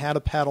canoes and how to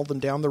paddle them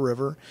down the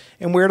river,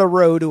 and where to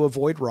row to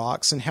avoid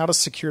rocks, and how to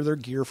secure their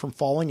gear from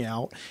falling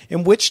out,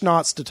 and which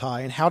knots to tie,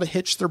 and how to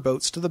hitch their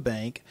boats to the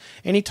bank,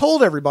 and he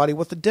told everybody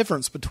what the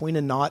difference between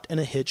a knot and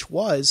a hitch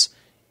was,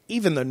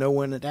 even though no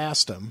one had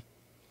asked him.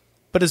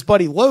 But his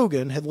buddy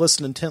Logan had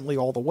listened intently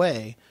all the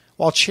way,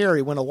 while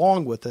Cherry went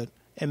along with it,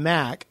 and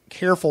Mac,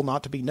 careful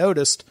not to be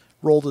noticed,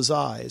 rolled his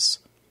eyes.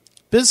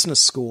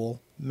 Business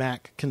school,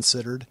 Mac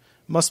considered,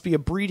 must be a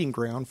breeding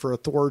ground for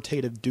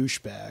authoritative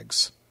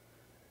douchebags.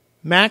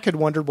 Mac had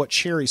wondered what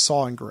Cherry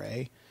saw in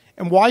Gray,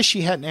 and why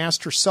she hadn't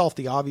asked herself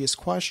the obvious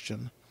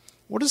question.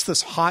 What does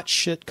this hot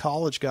shit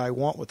college guy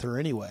want with her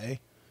anyway?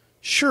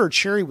 Sure,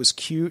 Cherry was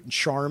cute and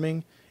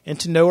charming, and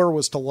to know her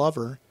was to love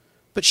her,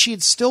 but she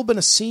had still been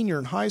a senior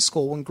in high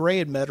school when Gray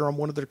had met her on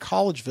one of their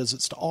college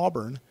visits to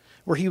Auburn,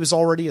 where he was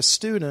already a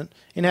student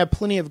and had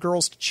plenty of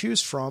girls to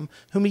choose from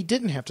whom he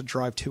didn't have to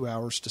drive 2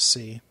 hours to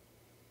see.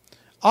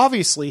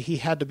 Obviously, he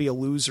had to be a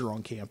loser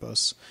on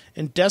campus,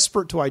 and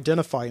desperate to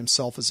identify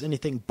himself as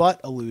anything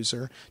but a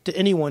loser to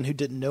anyone who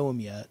didn't know him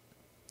yet.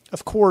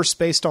 Of course,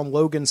 based on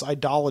Logan's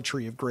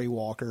idolatry of Gray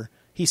Walker,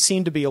 he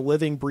seemed to be a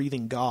living,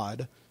 breathing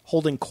god,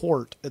 holding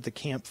court at the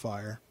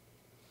campfire.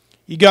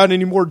 You got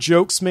any more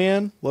jokes,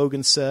 man?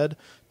 Logan said,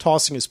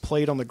 tossing his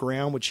plate on the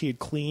ground, which he had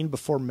cleaned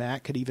before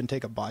Mac could even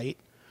take a bite.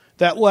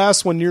 That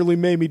last one nearly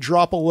made me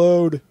drop a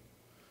load.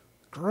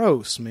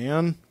 Gross,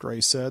 man, Gray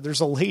said.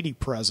 There's a lady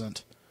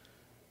present.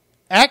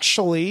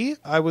 Actually,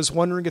 I was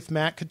wondering if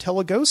Mac could tell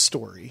a ghost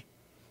story.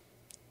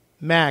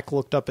 Mac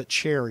looked up at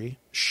Cherry,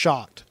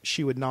 shocked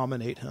she would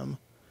nominate him.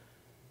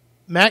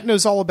 Mac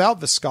knows all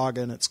about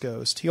Viscauga and its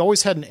ghost. He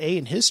always had an A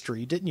in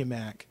history, didn't you,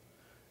 Mac?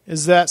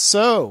 Is that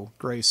so?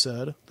 Gray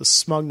said. The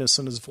smugness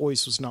in his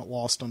voice was not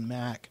lost on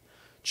Mac.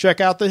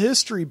 Check out the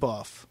history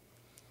buff.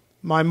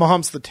 My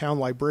mom's the town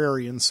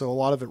librarian, so a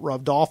lot of it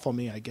rubbed off on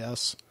me, I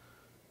guess.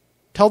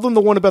 Tell them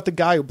the one about the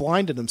guy who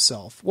blinded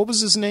himself. What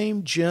was his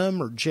name?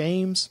 Jim or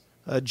James?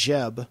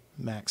 Jeb,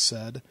 Max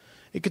said.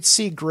 It could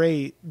see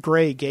Gray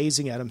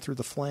gazing at him through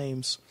the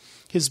flames,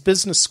 his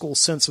business school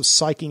sense of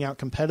psyching out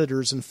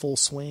competitors in full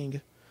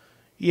swing.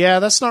 Yeah,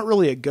 that's not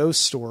really a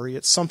ghost story.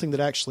 It's something that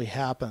actually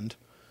happened.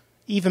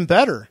 Even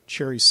better,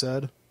 Cherry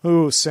said.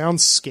 Ooh,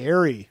 sounds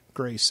scary,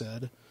 Gray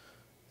said.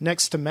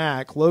 Next to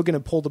Mac, Logan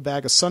had pulled a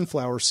bag of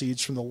sunflower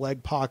seeds from the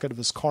leg pocket of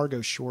his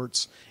cargo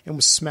shorts and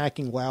was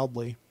smacking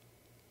loudly.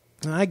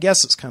 I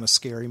guess it's kind of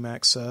scary,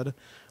 Mac said,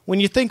 when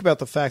you think about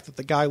the fact that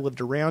the guy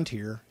lived around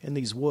here, in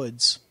these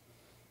woods.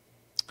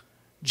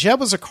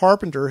 Jeb was a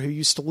carpenter who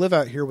used to live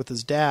out here with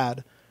his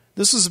dad,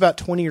 This was about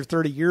 20 or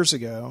 30 years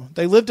ago.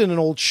 They lived in an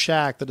old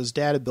shack that his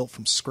dad had built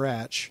from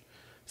scratch.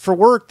 For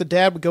work, the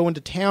dad would go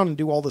into town and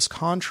do all this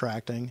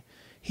contracting.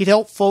 He'd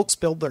help folks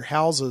build their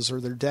houses or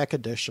their deck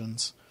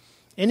additions.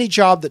 Any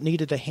job that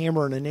needed a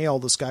hammer and a nail,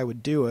 this guy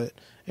would do it,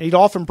 and he'd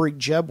often bring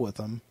Jeb with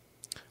him.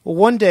 Well,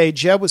 one day,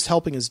 Jeb was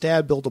helping his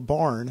dad build a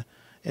barn,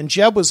 and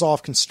Jeb was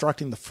off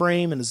constructing the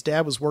frame, and his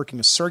dad was working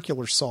a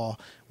circular saw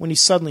when he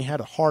suddenly had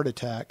a heart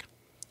attack.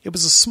 It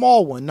was a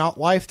small one, not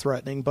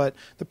life-threatening, but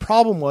the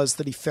problem was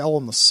that he fell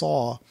on the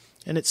saw,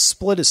 and it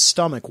split his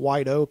stomach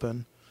wide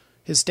open.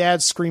 His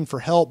dad screamed for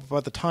help, but by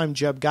the time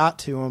Jeb got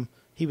to him,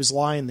 he was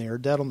lying there,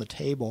 dead on the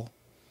table.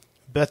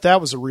 Bet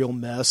that was a real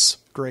mess,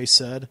 Gray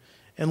said,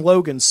 and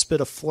Logan spit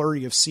a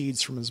flurry of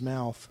seeds from his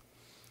mouth.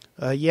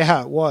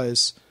 Yeah, it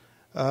was.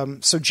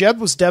 So Jeb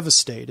was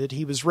devastated.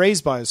 He was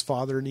raised by his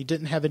father, and he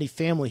didn't have any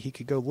family he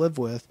could go live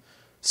with,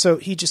 so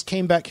he just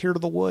came back here to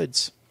the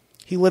woods.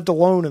 He lived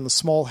alone in the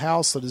small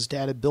house that his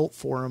dad had built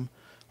for him,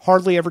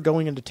 hardly ever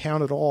going into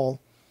town at all.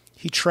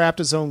 He trapped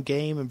his own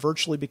game and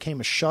virtually became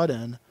a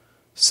shut-in.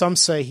 Some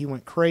say he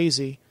went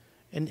crazy,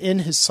 and in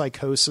his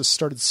psychosis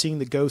started seeing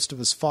the ghost of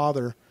his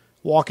father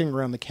walking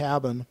around the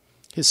cabin.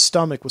 His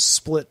stomach was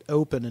split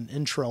open and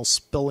entrails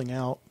spilling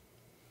out.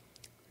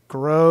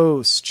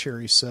 Gross,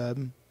 Cherry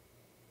said.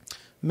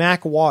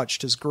 Mac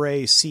watched as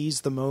Gray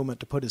seized the moment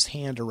to put his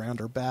hand around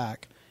her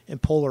back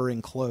and pull her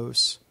in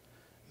close.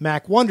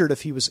 Mac wondered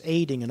if he was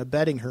aiding and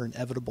abetting her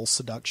inevitable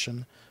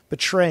seduction,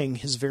 betraying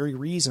his very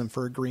reason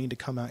for agreeing to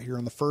come out here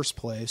in the first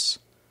place.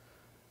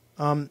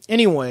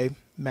 Anyway,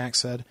 Mac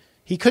said,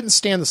 he couldn't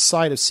stand the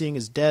sight of seeing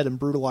his dead and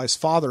brutalized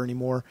father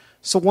anymore,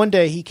 so one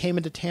day he came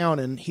into town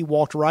and he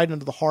walked right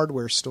into the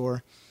hardware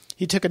store.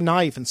 He took a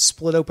knife and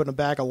split open a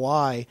bag of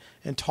lye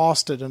and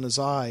tossed it in his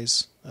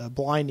eyes,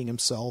 blinding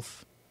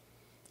himself.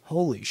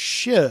 Holy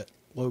shit,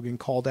 Logan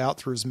called out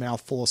through his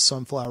mouth full of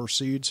sunflower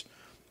seeds.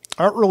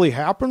 That really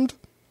happened?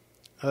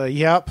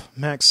 Yep,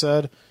 Mac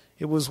said.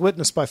 It was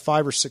witnessed by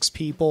 5 or 6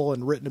 people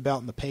and written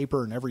about in the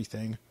paper and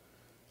everything.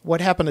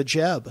 What happened to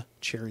Jeb?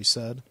 Cherry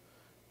said.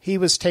 He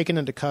was taken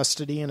into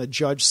custody and a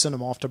judge sent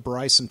him off to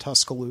Bryce in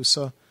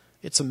Tuscaloosa.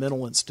 It's a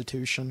mental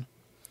institution.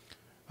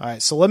 All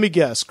right, so let me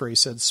guess, Gray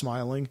said,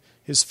 smiling.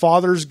 His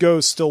father's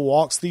ghost still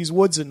walks these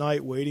woods at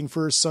night waiting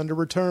for his son to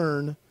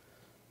return.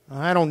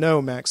 I don't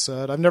know, Max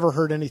said. I've never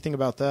heard anything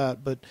about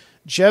that, but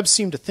Jeb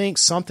seemed to think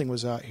something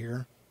was out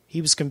here.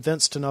 He was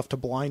convinced enough to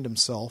blind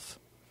himself.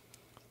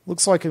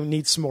 Looks like we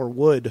need some more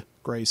wood,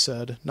 Gray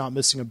said, not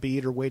missing a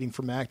beat or waiting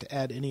for Mac to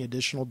add any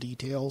additional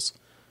details.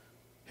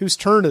 Whose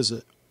turn is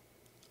it?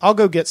 I'll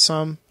go get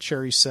some,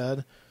 Cherry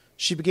said.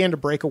 She began to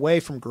break away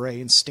from Gray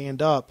and stand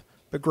up,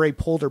 but Gray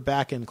pulled her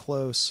back in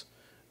close.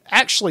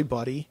 Actually,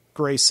 buddy,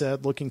 Gray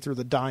said, looking through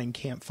the dying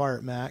campfire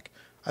at Mac,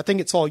 I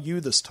think it's all you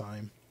this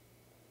time.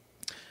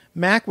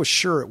 Mac was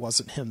sure it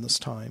wasn't him this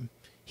time.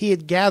 He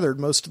had gathered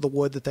most of the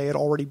wood that they had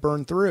already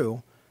burned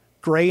through,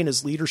 Gray in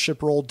his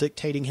leadership role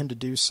dictating him to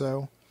do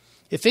so.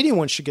 If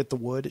anyone should get the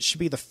wood, it should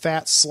be the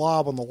fat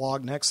slob on the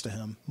log next to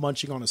him,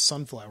 munching on his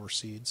sunflower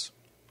seeds.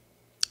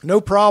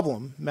 No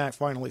problem, Mac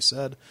finally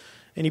said,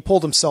 and he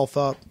pulled himself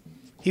up.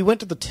 He went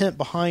to the tent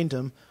behind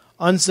him,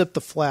 unzipped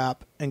the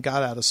flap, and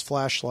got out his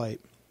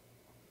flashlight.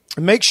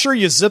 Make sure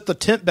you zip the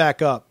tent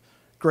back up,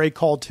 Gray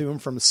called to him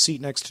from his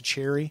seat next to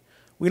Cherry.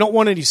 We don't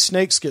want any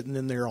snakes getting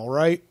in there, all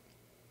right?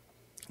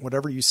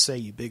 Whatever you say,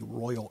 you big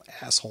royal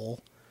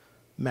asshole,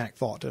 Mac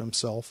thought to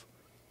himself.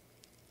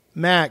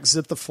 Mac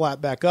zipped the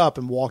flap back up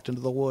and walked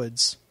into the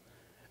woods.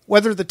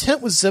 Whether the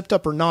tent was zipped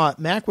up or not,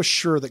 Mac was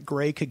sure that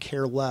Gray could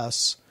care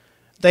less.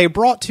 They had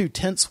brought 2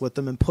 tents with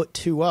them and put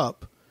 2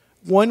 up.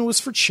 One was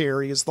for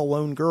Cherry as the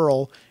lone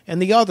girl,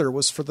 and the other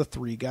was for the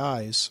 3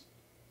 guys.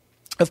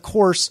 Of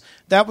course,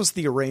 that was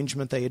the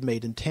arrangement they had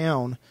made in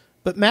town,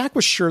 but Mac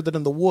was sure that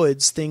in the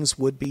woods things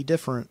would be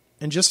different,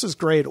 and just as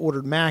Gray had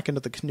ordered Mac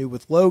into the canoe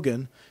with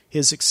Logan,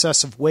 his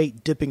excessive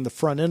weight dipping the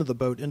front end of the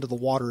boat into the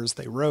water as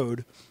they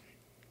rowed,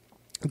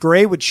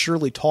 Gray would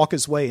surely talk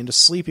his way into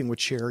sleeping with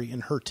Cherry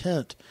in her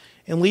tent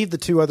and leave the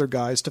 2 other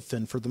guys to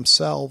fend for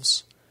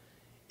themselves.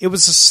 It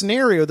was a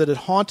scenario that had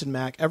haunted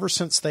Mac ever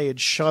since they had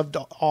shoved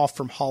off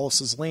from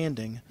Hollis's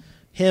Landing,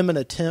 him in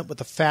a tent with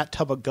a fat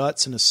tub of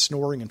guts and his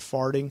snoring and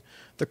farting,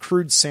 the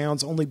crude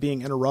sounds only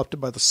being interrupted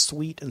by the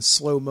sweet and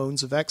slow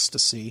moans of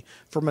ecstasy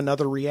from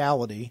another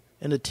reality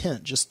in a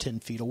tent just 10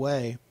 feet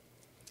away.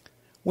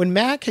 When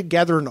Mac had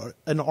gathered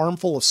an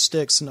armful of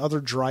sticks and other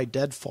dry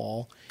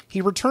deadfall,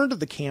 he returned to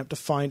the camp to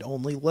find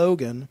only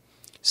Logan,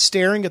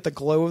 staring at the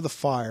glow of the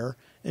fire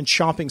and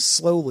chomping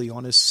slowly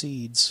on his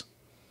seeds.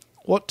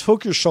 What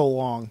took you so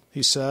long?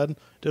 He said.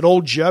 Did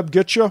old Jeb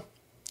get you?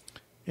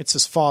 It's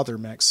his father,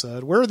 Mac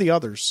said. Where are the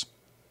others?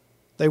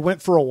 They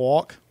went for a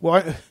walk.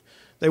 Well,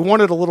 they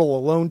wanted a little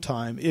alone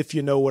time, if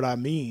you know what I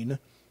mean.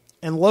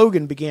 And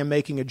Logan began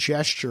making a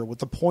gesture with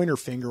the pointer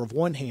finger of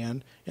one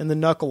hand and the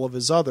knuckle of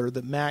his other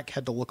that Mac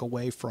had to look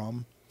away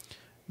from.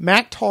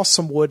 Mac tossed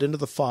some wood into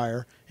the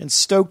fire and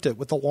stoked it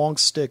with the long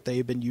stick they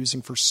had been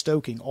using for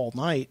stoking all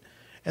night,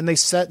 and they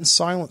sat in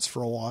silence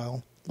for a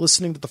while,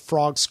 listening to the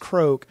frogs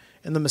croak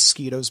and the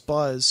mosquitoes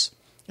buzz,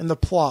 and the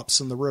plops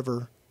in the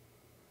river.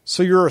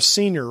 So you're a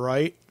senior,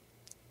 right?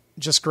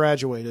 Just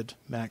graduated,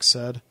 Max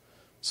said.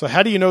 So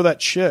how do you know that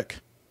chick?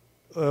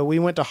 We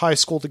went to high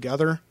school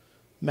together,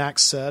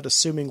 Max said,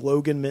 assuming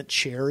Logan meant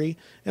Cherry,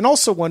 and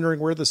also wondering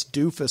where this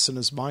doofus in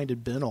his mind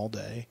had been all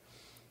day.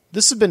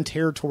 This had been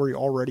territory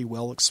already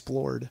well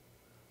explored.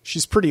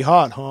 She's pretty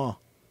hot, huh?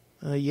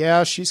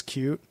 Yeah, she's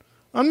cute.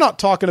 I'm not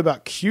talking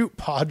about cute,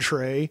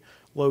 Padre,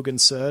 Logan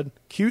said.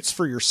 Cute's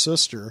for your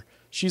sister.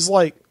 She's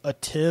like a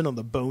 10 on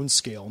the bone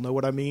scale, know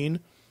what I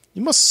mean?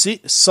 You must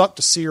suck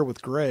to see her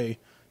with Gray.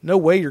 No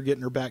way you're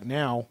getting her back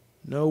now.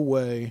 No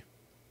way.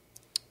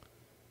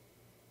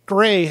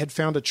 Gray had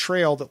found a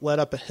trail that led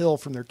up a hill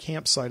from their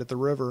campsite at the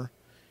river.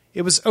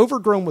 It was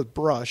overgrown with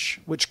brush,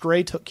 which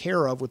Gray took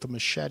care of with a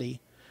machete,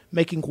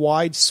 making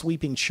wide,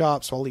 sweeping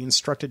chops while he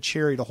instructed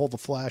Cherry to hold the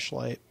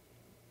flashlight.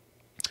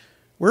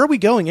 Where are we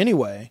going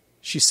anyway?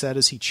 She said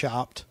as he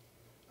chopped.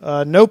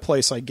 No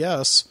place, I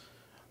guess.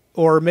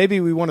 Or maybe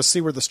we want to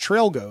see where this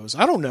trail goes.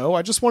 I don't know.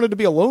 I just wanted to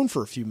be alone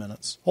for a few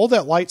minutes. Hold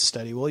that light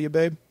steady, will you,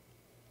 babe?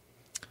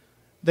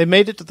 They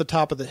made it to the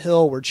top of the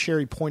hill where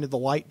Cherry pointed the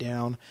light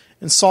down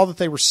and saw that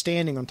they were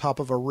standing on top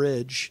of a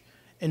ridge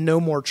and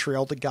no more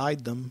trail to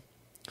guide them.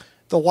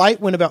 The light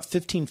went about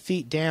 15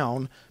 feet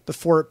down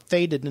before it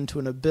faded into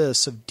an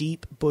abyss of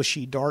deep,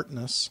 bushy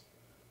darkness.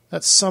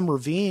 That's some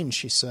ravine,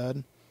 she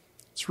said.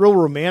 It's real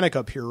romantic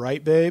up here,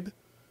 right, babe?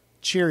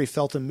 Cherry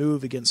felt him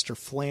move against her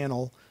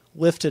flannel,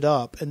 lifted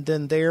up, and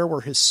then there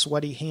were his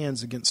sweaty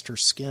hands against her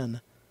skin.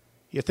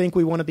 You think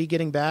we want to be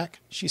getting back?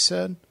 She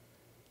said.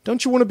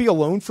 Don't you want to be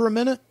alone for a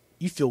minute?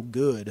 You feel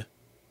good.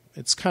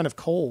 It's kind of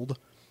cold.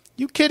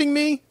 You kidding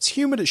me? It's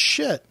humid as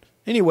shit.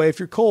 Anyway, if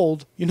you're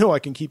cold, you know I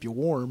can keep you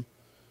warm.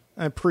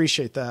 I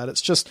appreciate that.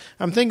 It's just,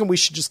 I'm thinking we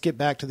should just get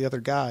back to the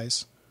other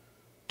guys.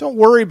 Don't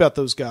worry about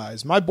those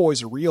guys. My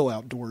boy's a real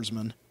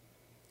outdoorsman.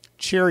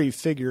 Cherry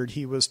figured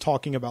he was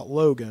talking about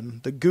Logan,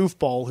 the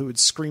goofball who had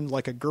screamed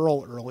like a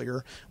girl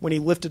earlier when he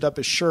lifted up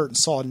his shirt and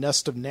saw a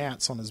nest of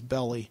gnats on his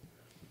belly.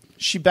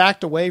 She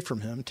backed away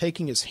from him,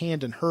 taking his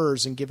hand in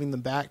hers and giving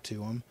them back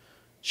to him.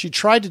 She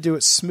tried to do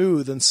it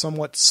smooth and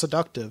somewhat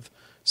seductive,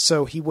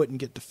 so he wouldn't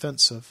get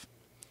defensive.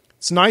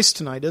 It's nice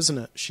tonight, isn't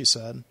it? She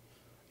said.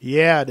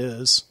 Yeah, it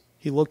is.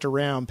 He looked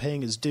around,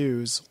 paying his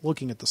dues,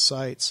 looking at the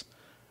sights.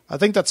 I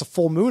think that's a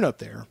full moon up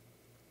there.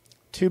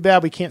 Too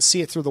bad we can't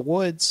see it through the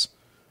woods.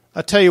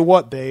 I tell you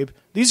what, babe,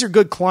 these are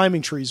good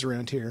climbing trees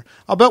around here.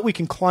 I'll bet we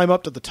can climb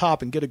up to the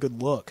top and get a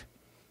good look.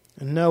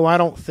 And no, I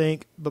don't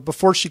think, but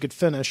before she could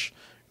finish,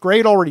 Gray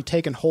had already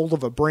taken hold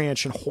of a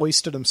branch and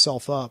hoisted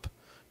himself up.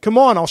 Come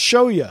on, I'll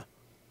show you.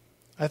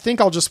 I think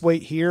I'll just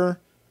wait here.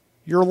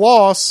 Your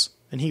loss.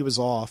 And he was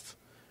off.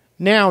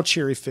 Now,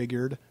 Cherry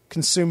figured,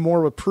 consumed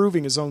more with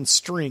proving his own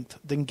strength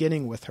than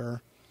getting with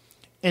her.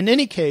 In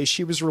any case,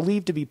 she was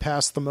relieved to be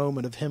past the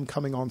moment of him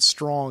coming on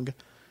strong.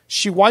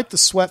 She wiped the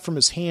sweat from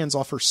his hands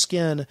off her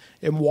skin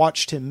and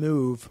watched him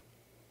move.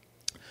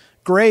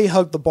 Gray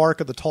hugged the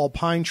bark of the tall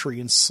pine tree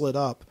and slid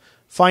up,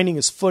 finding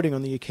his footing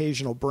on the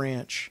occasional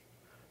branch.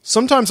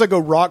 Sometimes I go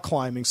rock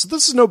climbing, so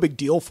this is no big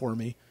deal for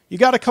me. You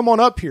got to come on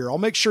up here. I'll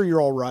make sure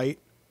you're all right.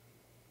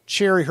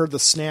 Cherry heard the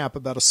snap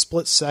about a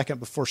split second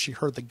before she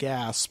heard the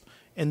gasp,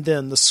 and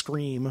then the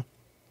scream.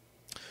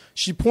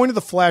 She pointed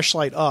the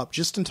flashlight up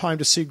just in time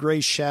to see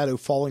Gray's shadow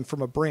falling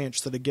from a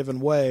branch that had given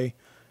way.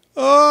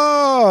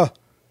 Ah!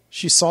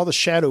 She saw the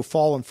shadow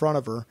fall in front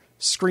of her,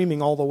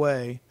 screaming all the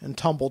way, and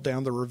tumbled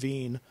down the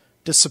ravine,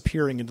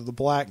 disappearing into the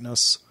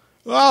blackness.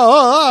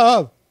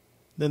 Ah!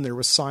 Then there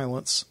was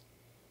silence.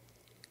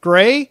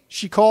 Gray?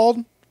 She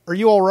called. Are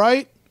you all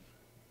right?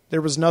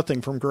 There was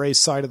nothing from Gray's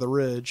side of the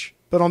ridge,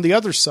 but on the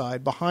other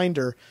side, behind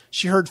her,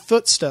 she heard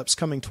footsteps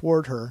coming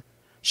toward her.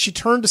 She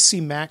turned to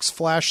see Mac's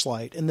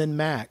flashlight, and then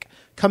Mac,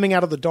 coming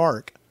out of the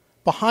dark.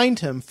 Behind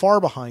him,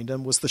 far behind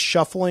him, was the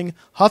shuffling,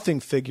 huffing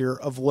figure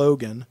of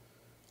Logan.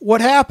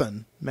 What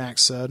happened? Mac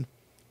said.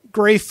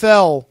 Gray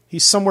fell.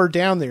 He's somewhere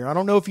down there. I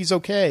don't know if he's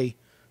okay.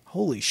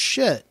 Holy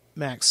shit,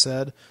 Mac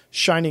said,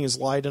 shining his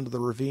light into the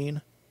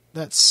ravine.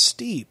 That's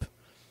steep.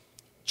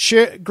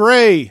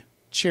 Gray,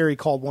 Cherry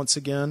called once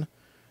again.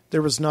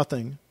 There was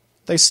nothing.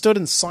 They stood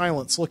in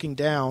silence, looking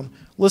down,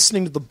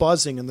 listening to the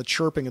buzzing and the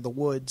chirping of the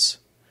woods.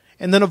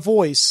 And then a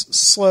voice,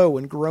 slow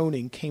and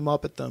groaning, came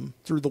up at them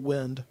through the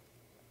wind.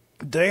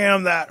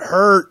 Damn, that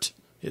hurt,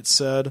 it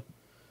said.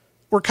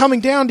 We're coming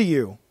down to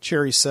you,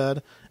 Cherry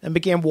said, and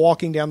began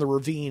walking down the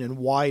ravine in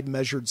wide,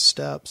 measured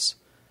steps.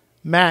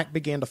 Mac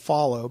began to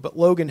follow, but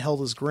Logan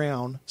held his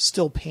ground,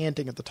 still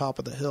panting at the top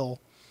of the hill.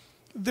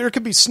 There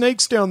could be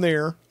snakes down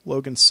there,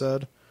 Logan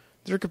said.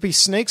 There could be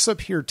snakes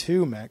up here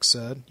too, Mac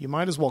said. You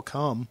might as well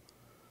come.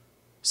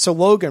 So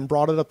Logan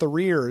brought it up the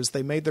rear as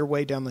they made their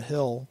way down the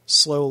hill,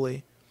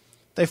 slowly.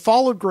 They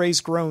followed Gray's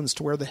groans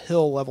to where the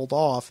hill leveled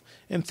off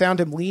and found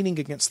him leaning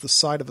against the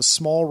side of a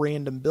small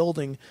random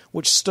building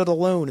which stood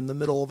alone in the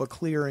middle of a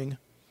clearing.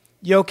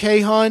 You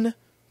okay, hun?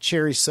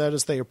 Cherry said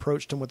as they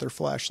approached him with their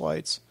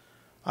flashlights.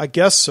 I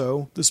guess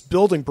so. This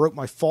building broke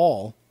my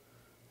fall.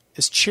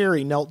 As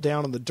Cherry knelt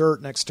down in the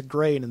dirt next to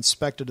Gray and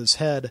inspected his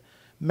head,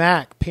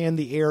 Mac panned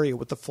the area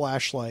with the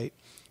flashlight,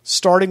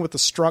 starting with the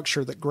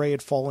structure that Gray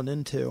had fallen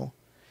into.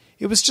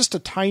 It was just a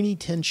tiny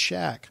tin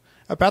shack,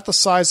 about the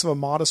size of a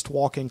modest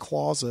walk-in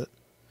closet.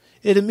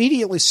 It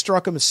immediately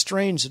struck him as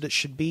strange that it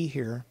should be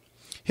here.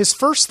 His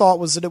first thought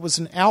was that it was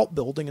an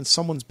outbuilding in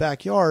someone's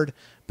backyard,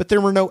 but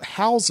there were no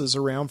houses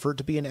around for it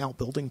to be an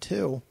outbuilding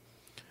too.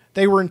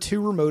 They were in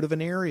too remote of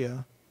an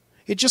area.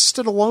 It just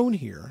stood alone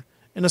here,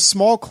 in a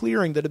small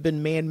clearing that had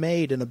been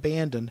man-made and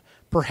abandoned,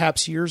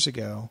 perhaps years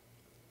ago.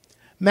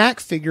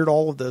 Mac figured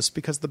all of this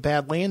because of the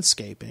bad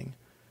landscaping.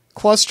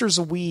 Clusters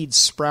of weeds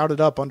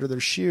sprouted up under their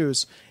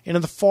shoes, and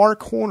in the far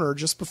corner,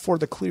 just before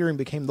the clearing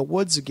became the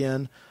woods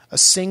again, a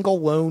single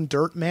lone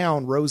dirt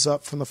mound rose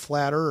up from the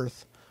flat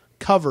earth,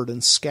 covered in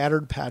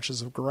scattered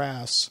patches of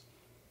grass.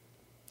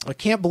 "I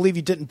can't believe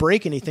you didn't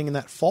break anything in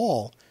that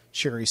fall,"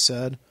 Cherry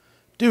said.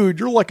 "Dude,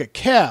 you're like a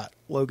cat,"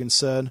 Logan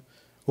said.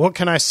 "What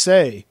can I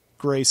say?"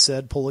 Gray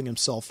said, pulling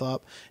himself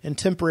up and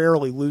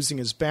temporarily losing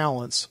his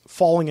balance,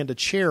 falling into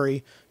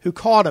Cherry, who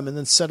caught him and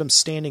then set him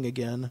standing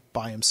again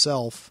by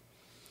himself.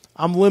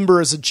 "I'm limber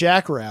as a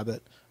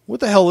jackrabbit. What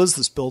the hell is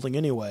this building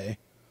anyway?"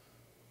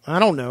 "I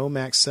don't know,"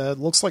 Max said.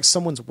 "Looks like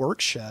someone's work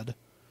shed."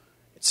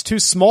 "It's too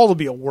small to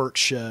be a work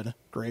shed,"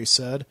 Gray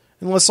said,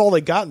 "unless all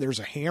they got in there's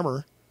a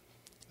hammer."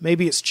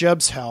 "Maybe it's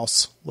Jeb's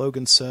house,"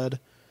 Logan said.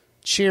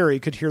 Cherry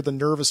could hear the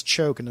nervous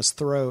choke in his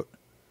throat.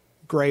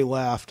 Gray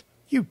laughed.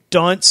 "You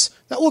dunce!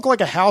 That looked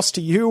like a house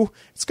to you.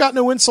 It's got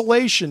no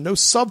insulation, no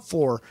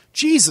subfloor.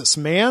 Jesus,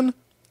 man!"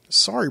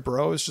 "Sorry,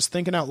 bro. I was just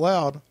thinking out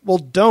loud." "Well,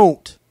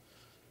 don't."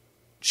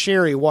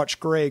 Cherry watched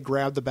Gray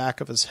grab the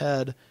back of his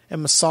head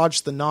and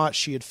massage the knot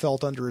she had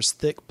felt under his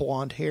thick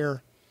blonde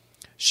hair.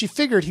 She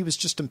figured he was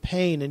just in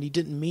pain and he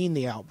didn't mean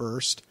the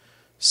outburst.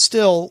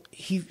 Still,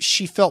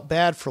 she felt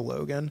bad for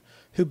Logan,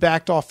 who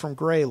backed off from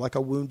Gray like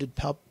a wounded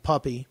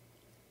puppy.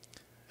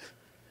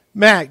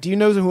 "Mac, do you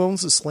know who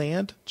owns this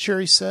land?"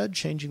 Cherry said,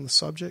 changing the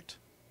subject.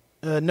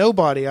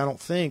 Nobody, I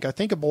don't think. I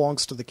think it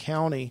belongs to the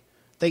county.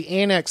 They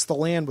annexed the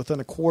land within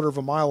a quarter of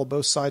a mile of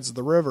both sides of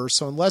the river,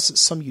 so unless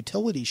it's some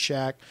utility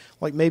shack,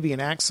 like maybe an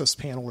access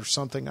panel or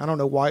something, I don't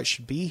know why it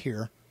should be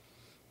here."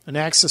 "An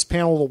access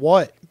panel to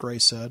what?" Gray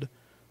said.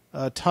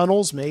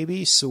 Tunnels,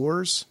 maybe,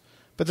 sewers.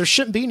 But there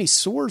shouldn't be any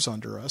sewers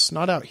under us,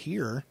 not out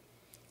here."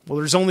 "Well,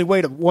 there's only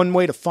one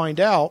way to find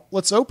out.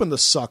 Let's open the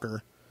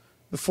sucker."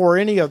 Before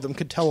any of them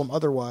could tell him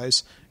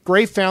otherwise,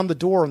 Gray found the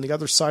door on the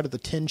other side of the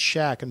tin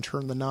shack and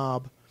turned the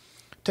knob.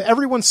 To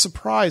everyone's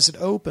surprise, it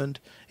opened,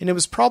 and it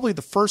was probably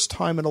the first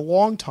time in a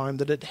long time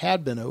that it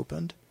had been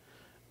opened.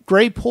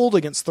 Gray pulled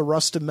against the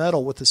rusted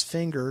metal with his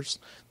fingers,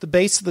 the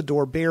base of the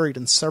door buried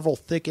in several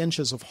thick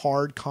inches of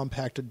hard,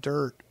 compacted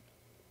dirt.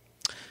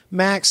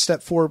 Max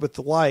stepped forward with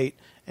the light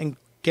and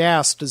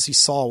gasped as he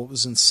saw what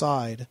was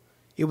inside.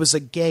 It was a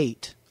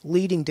gate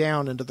leading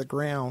down into the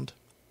ground.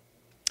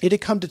 It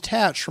had come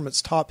detached from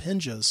its top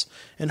hinges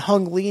and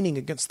hung leaning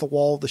against the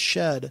wall of the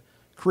shed,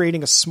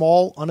 creating a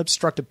small,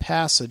 unobstructed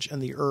passage in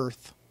the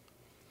earth.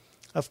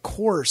 "Of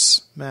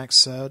course," Max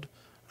said.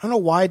 "I don't know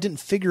why I didn't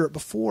figure it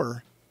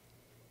before."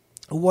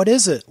 "What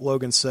is it?"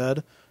 Logan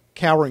said,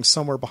 cowering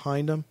somewhere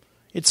behind him.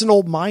 "It's an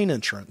old mine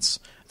entrance.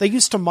 They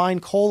used to mine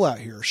coal out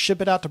here,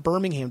 ship it out to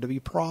Birmingham to be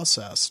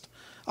processed.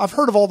 I've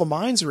heard of all the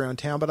mines around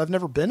town, but I've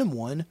never been in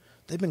one.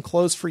 They've been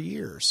closed for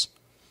years."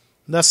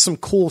 "That's some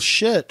cool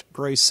shit,"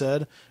 Gray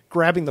said,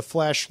 grabbing the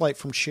flashlight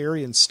from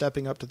Cherry and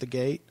stepping up to the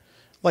gate.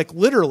 "Like,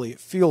 literally, it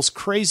feels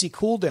crazy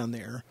cool down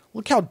there.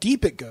 Look how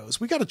deep it goes.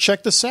 We got to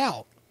check this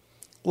out."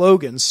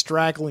 Logan,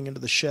 straggling into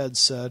the shed,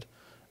 said,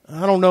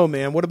 "I don't know,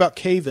 man. What about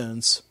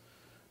cave-ins?"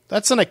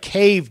 "That's in a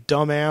cave,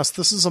 dumbass.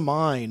 This is a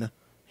mine."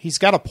 "He's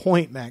got a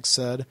point," Max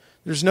said.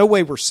 "There's no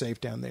way we're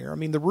safe down there. I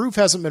mean, the roof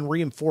hasn't been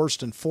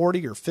reinforced in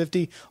 40 or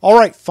 50. "All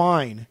right,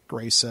 fine,"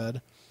 Gray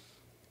said.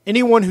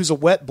 "Anyone who's a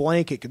wet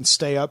blanket can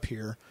stay up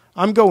here.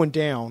 I'm going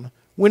down.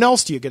 When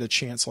else do you get a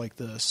chance like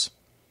this?"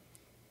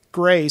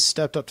 Gray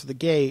stepped up to the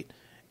gate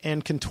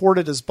and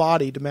contorted his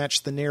body to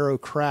match the narrow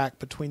crack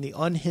between the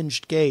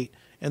unhinged gate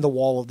and the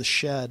wall of the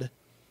shed.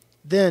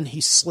 Then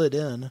he slid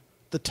in,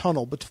 the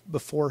tunnel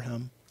before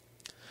him.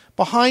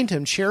 Behind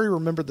him, Cherry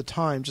remembered the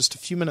time just a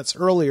few minutes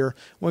earlier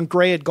when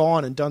Gray had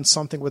gone and done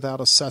something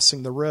without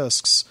assessing the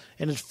risks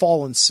and had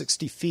fallen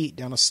 60 feet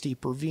down a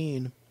steep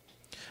ravine.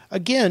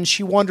 Again,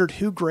 she wondered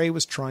who Gray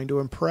was trying to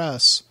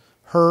impress,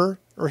 her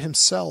or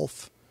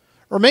himself.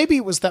 Or maybe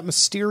it was that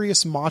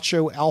mysterious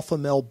macho alpha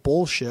male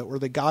bullshit where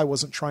the guy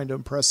wasn't trying to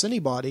impress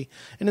anybody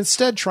and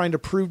instead trying to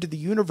prove to the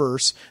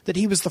universe that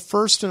he was the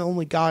first and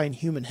only guy in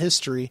human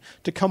history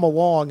to come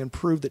along and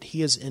prove that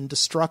he is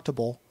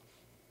indestructible.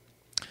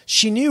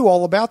 She knew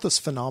all about this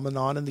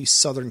phenomenon in these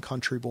southern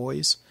country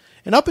boys,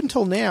 and up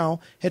until now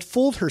had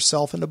fooled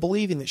herself into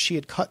believing that she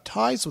had cut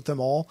ties with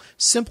them all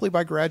simply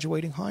by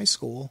graduating high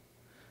school.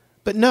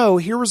 But no,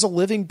 here was a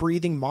living,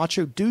 breathing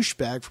macho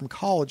douchebag from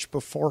college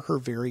before her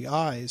very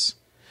eyes.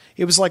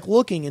 It was like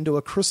looking into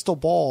a crystal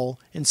ball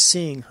and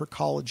seeing her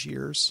college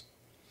years.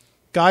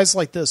 Guys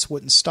like this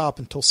wouldn't stop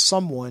until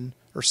someone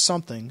or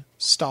something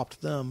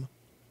stopped them.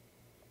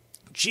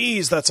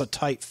 Geez, that's a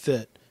tight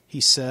fit,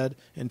 he said,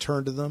 and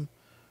turned to them.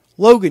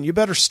 Logan, you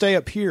better stay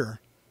up here.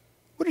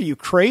 What are you,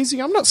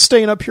 crazy? I'm not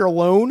staying up here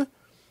alone.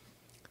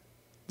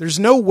 There's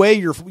no way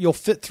you'll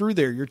fit through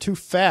there. You're too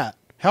fat.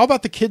 How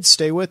about the kid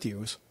stay with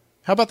you?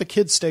 How about the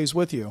kid stays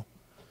with you?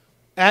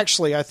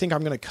 Actually, I think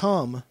I'm going to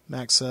come,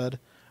 Mac said.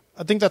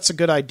 I think that's a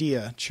good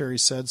idea, Cherry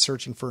said,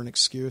 searching for an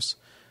excuse.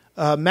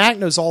 Mac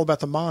knows all about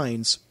the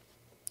mines.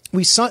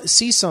 We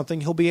see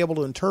something, he'll be able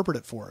to interpret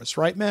it for us.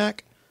 Right,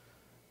 Mac?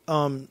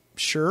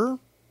 Sure.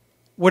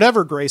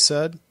 Whatever, Gray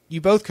said.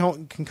 You both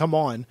can come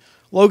on.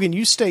 Logan,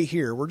 you stay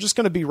here. We're just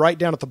going to be right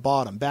down at the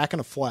bottom, back in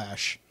a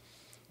flash.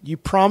 You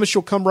promise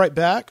you'll come right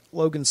back?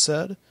 Logan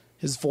said,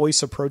 his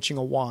voice approaching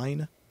a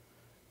whine.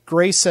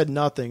 Gray said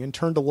nothing and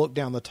turned to look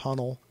down the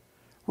tunnel.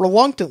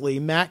 Reluctantly,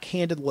 Mac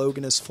handed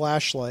Logan his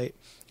flashlight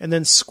and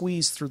then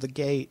squeezed through the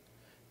gate.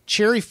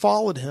 Cherry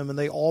followed him and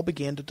they all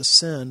began to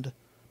descend.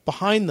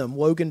 Behind them,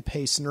 Logan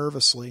paced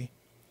nervously.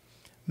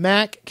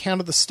 Mac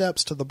counted the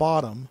steps to the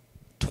bottom.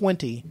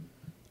 20.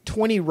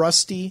 20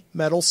 rusty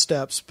metal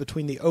steps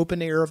between the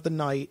open air of the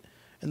night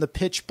and the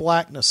pitch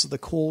blackness of the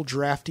cool,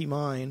 drafty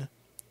mine.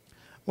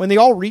 When they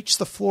all reached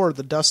the floor of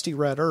the dusty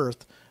red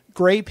earth,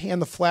 Gray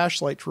panned the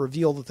flashlight to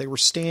reveal that they were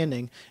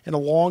standing in a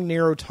long,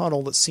 narrow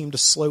tunnel that seemed to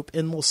slope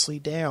endlessly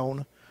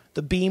down,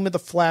 the beam of the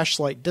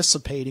flashlight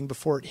dissipating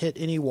before it hit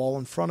any wall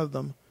in front of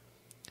them.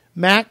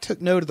 Mac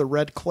took note of the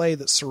red clay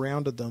that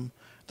surrounded them,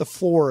 the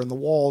floor and the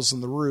walls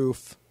and the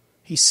roof.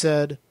 He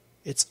said,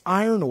 "It's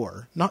iron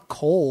ore, not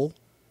coal."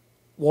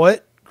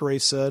 "What?" Gray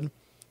said.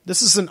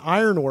 "This is an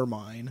iron ore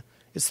mine.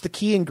 It's the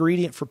key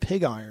ingredient for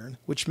pig iron,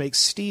 which makes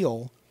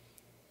steel."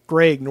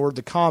 Gray ignored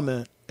the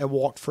comment and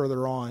walked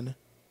further on.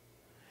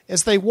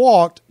 As they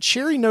walked,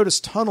 Cherry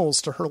noticed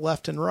tunnels to her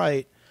left and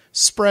right,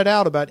 spread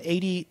out about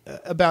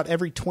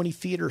every 20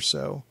 feet or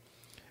so.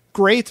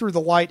 Gray threw the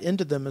light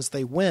into them as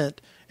they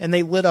went, and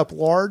they lit up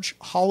large,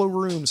 hollow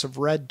rooms of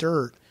red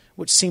dirt,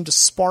 which seemed to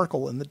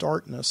sparkle in the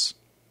darkness.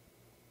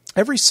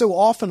 Every so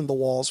often in the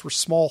walls were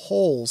small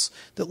holes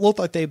that looked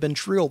like they had been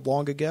drilled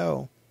long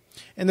ago,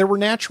 and there were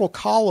natural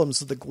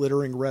columns of the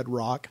glittering red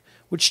rock,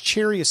 which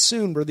Cherry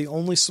assumed were the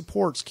only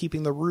supports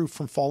keeping the roof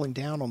from falling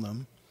down on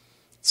them.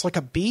 "It's like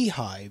a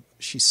beehive,"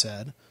 she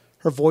said,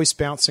 her voice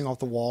bouncing off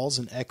the walls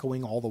and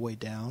echoing all the way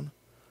down.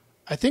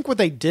 "I think what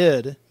they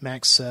did,"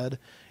 Max said,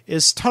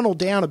 "is tunnel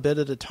down a bit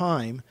at a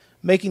time,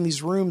 making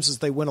these rooms as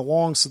they went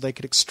along so they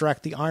could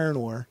extract the iron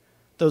ore.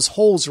 Those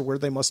holes are where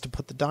they must have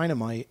put the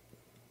dynamite."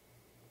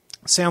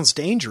 "Sounds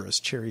dangerous,"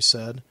 Cherry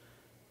said.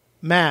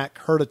 Mac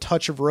heard a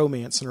touch of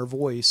romance in her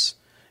voice,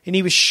 and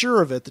he was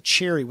sure of it that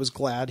Cherry was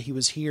glad he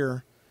was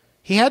here.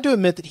 He had to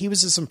admit that he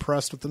was as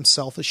impressed with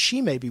himself as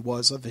she maybe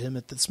was of him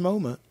at this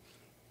moment.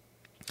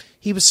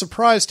 He was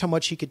surprised how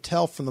much he could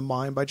tell from the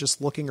mine by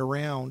just looking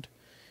around.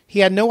 He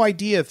had no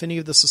idea if any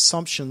of his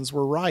assumptions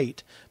were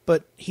right,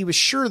 but he was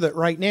sure that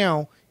right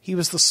now he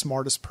was the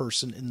smartest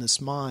person in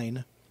this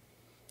mine.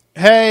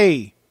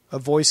 "Hey!" A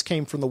voice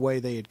came from the way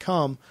they had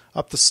come,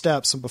 up the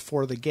steps and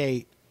before the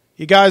gate.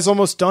 "You guys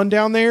almost done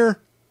down there?"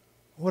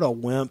 "What a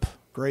wimp,"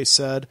 Gray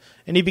said,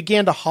 and he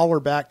began to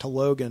holler back to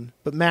Logan,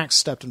 but Max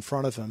stepped in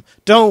front of him.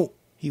 "Don't!"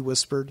 he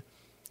whispered.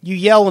 "You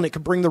yell and it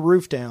could bring the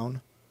roof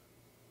down."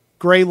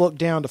 Gray looked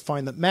down to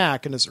find that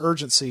Mac, in his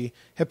urgency,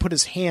 had put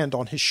his hand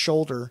on his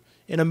shoulder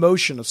in a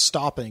motion of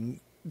stopping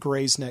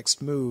Gray's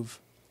next move.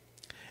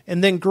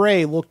 And then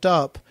Gray looked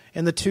up,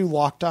 and the two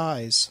locked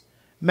eyes.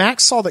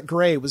 Max saw that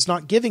Gray was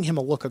not giving him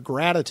a look of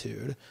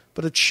gratitude,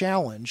 but a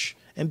challenge,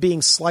 and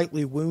being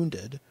slightly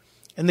wounded.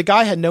 And the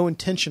guy had no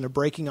intention of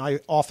breaking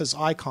off his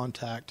eye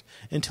contact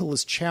until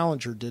his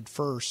challenger did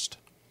first.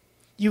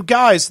 "You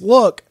guys,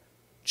 look!"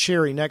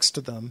 Cherry, next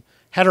to them,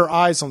 had her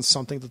eyes on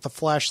something that the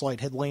flashlight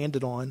had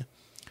landed on.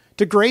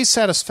 To Gray's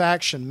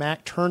satisfaction,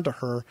 Mac turned to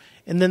her,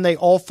 and then they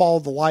all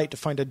followed the light to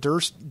find a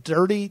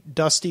dirty,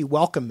 dusty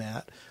welcome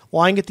mat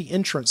lying at the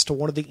entrance to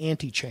one of the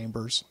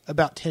antechambers,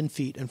 about 10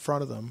 feet in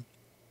front of them.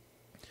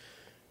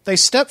 They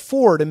stepped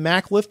forward, and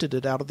Mac lifted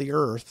it out of the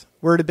earth,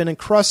 where it had been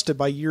encrusted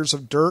by years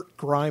of dirt,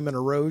 grime, and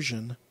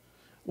erosion.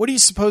 "What do you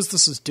suppose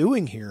this is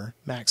doing here?"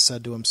 Max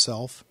said to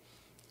himself.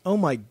 "Oh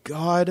my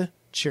God,"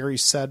 Cherry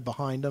said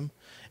behind him,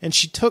 and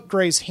she took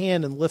Gray's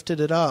hand and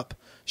lifted it up,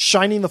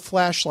 shining the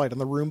flashlight on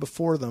the room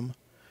before them.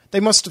 They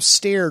must have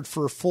stared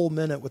for a full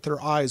minute with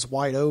their eyes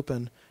wide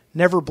open,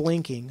 never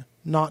blinking,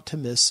 not to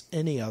miss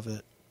any of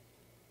it.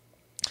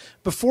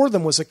 Before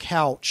them was a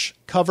couch,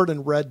 covered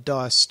in red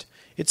dust,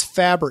 its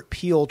fabric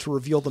peeled to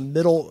reveal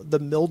the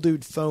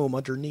mildewed foam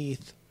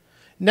underneath.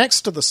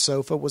 Next to the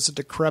sofa was a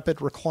decrepit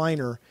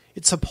recliner,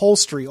 its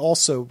upholstery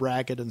also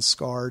ragged and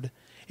scarred,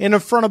 and in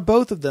front of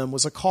both of them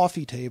was a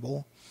coffee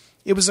table.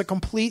 It was a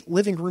complete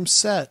living room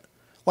set,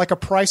 like a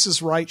Price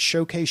is Right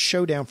showcase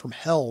showdown from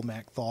hell,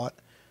 Mac thought.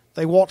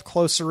 They walked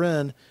closer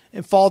in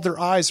and followed their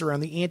eyes around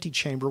the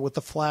antechamber with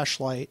the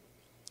flashlight.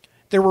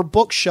 There were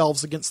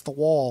bookshelves against the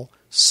wall,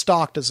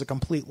 stocked as a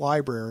complete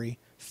library,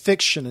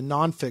 fiction and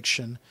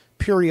nonfiction,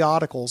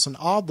 periodicals, and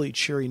oddly,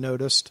 Cherry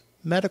noticed,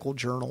 medical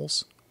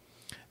journals.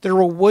 There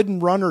were wooden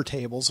runner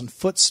tables and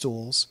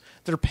footstools,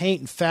 their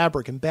paint and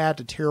fabric in bad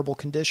to terrible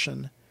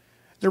condition.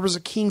 There was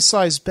a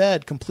king-size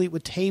bed complete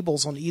with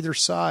tables on either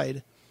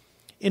side.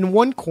 In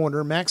one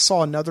corner, Max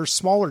saw another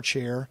smaller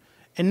chair,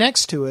 and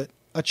next to it,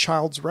 a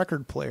child's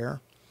record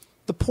player.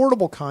 The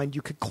portable kind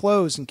you could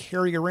close and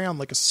carry around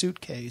like a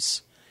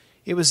suitcase.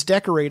 It was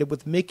decorated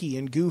with Mickey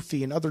and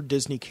Goofy and other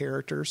Disney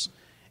characters,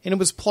 and it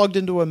was plugged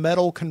into a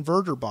metal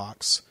converter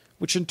box,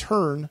 which in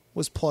turn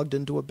was plugged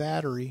into a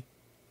battery.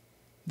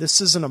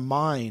 "This isn't a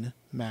mine,"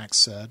 Max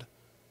said.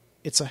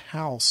 "It's a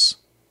house."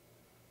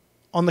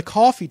 On the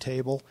coffee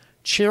table,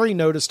 Cherry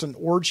noticed an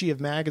orgy of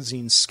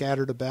magazines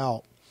scattered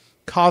about.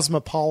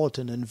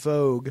 Cosmopolitan and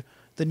Vogue,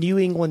 the New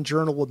England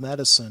Journal of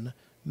Medicine,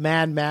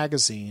 Mad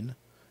Magazine,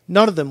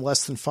 none of them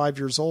less than 5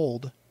 years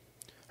old.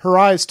 Her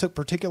eyes took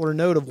particular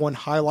note of one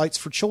Highlights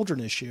for Children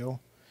issue.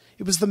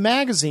 It was the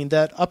magazine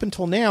that, up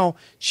until now,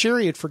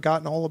 Cherry had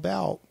forgotten all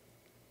about.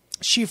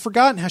 She had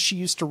forgotten how she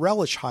used to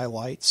relish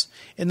highlights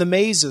and the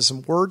mazes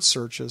and word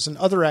searches and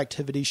other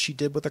activities she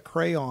did with a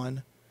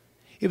crayon.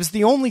 It was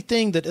the only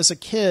thing that, as a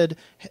kid,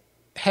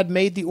 had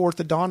made the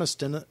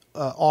orthodontist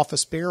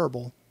office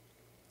bearable.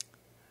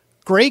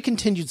 Gray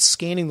continued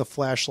scanning the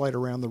flashlight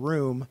around the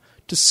room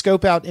to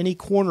scope out any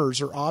corners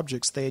or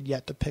objects they had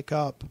yet to pick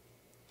up.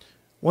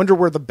 "Wonder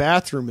where the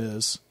bathroom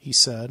is," he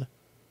said.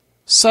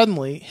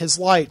 Suddenly, his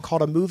light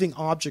caught a moving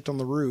object on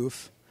the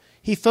roof.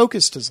 He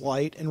focused his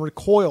light and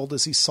recoiled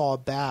as he saw a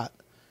bat.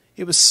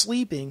 It was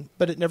sleeping,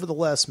 but it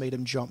nevertheless made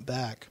him jump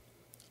back.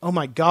 "Oh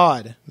my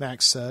God,"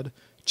 Max said.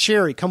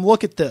 "Cherry, come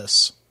look at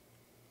this."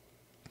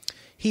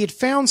 He had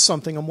found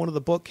something on one of the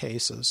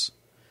bookcases.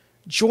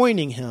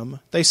 Joining him,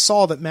 they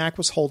saw that Mac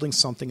was holding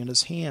something in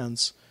his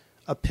hands,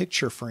 a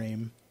picture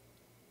frame.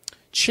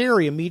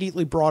 Cherry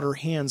immediately brought her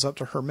hands up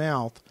to her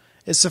mouth,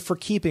 as if for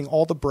keeping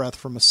all the breath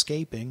from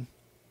escaping.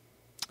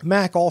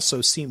 Mac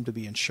also seemed to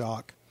be in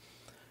shock.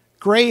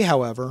 Gray,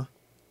 however,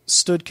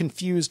 stood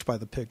confused by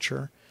the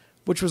picture,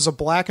 which was a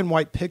black and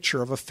white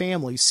picture of a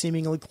family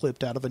seemingly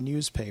clipped out of a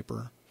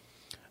newspaper.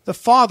 The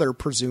father,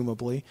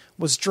 presumably,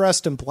 was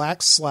dressed in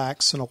black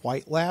slacks and a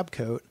white lab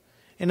coat,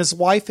 and his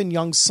wife and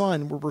young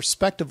son were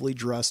respectively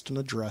dressed in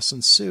a dress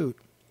and suit.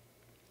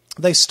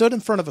 They stood in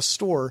front of a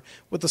store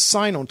with a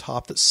sign on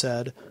top that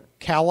said,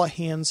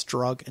 "Callahan's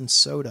Drug and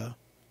Soda."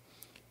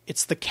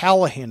 "It's the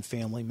Callahan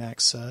family,"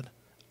 Max said.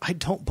 "I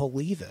don't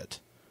believe it."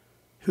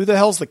 "Who the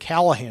hell's the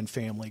Callahan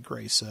family?"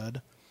 Gray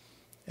said.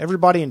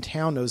 "Everybody in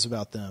town knows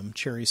about them,"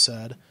 Cherry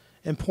said,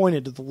 and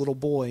pointed to the little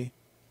boy.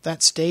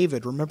 "That's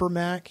David. Remember,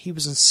 Mac? He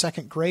was in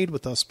 2nd grade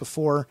with us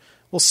before."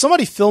 "Will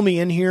somebody fill me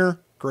in here?"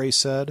 Gray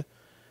said.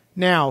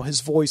 Now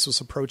his voice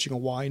was approaching a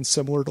whine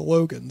similar to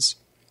Logan's.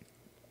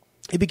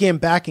 He began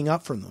backing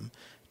up from them,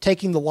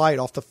 taking the light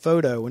off the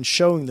photo and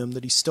showing them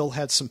that he still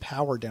had some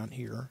power down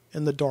here,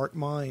 in the dark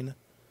mine.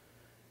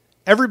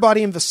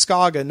 "Everybody in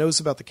Viscauga knows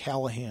about the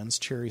Callahans,"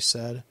 Cherry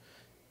said.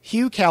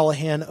 "Hugh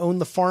Callahan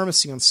owned the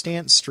pharmacy on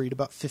Stanton Street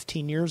about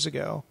 15 years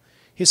ago.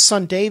 His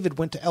son David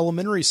went to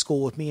elementary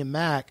school with me and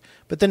Mac,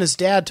 but then his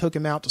dad took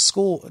him out to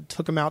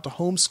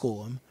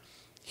homeschool him.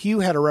 Hugh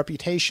had a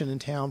reputation in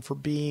town for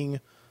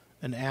being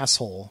an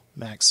asshole,"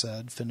 Max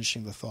said,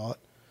 finishing the thought.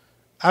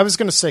 "I was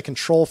going to say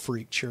control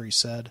freak," Cherry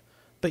said.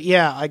 "But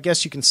yeah, I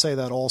guess you can say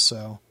that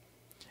also.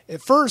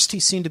 At first, he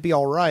seemed to be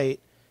all right.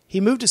 He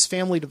moved his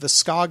family to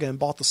Viscauga and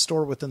bought the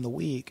store within the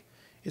week.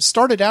 It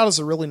started out as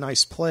a really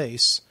nice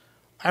place.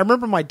 I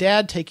remember my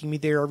dad taking me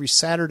there every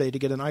Saturday to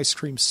get an ice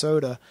cream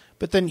soda,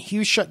 but then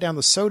Hugh shut down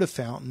the soda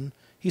fountain.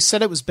 He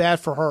said it was bad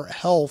for our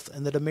health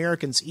and that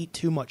Americans eat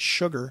too much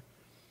sugar."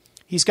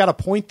 "He's got a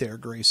point there,"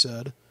 Gray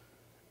said.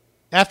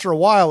 "After a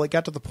while, it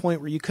got to the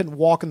point where you couldn't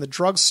walk in the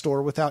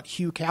drugstore without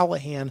Hugh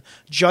Callahan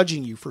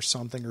judging you for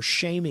something or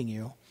shaming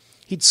you.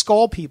 He'd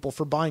scold people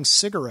for buying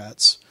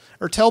cigarettes,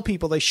 or tell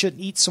people they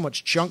shouldn't eat so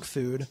much junk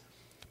food.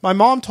 My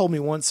mom told me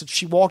once that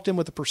she walked in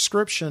with a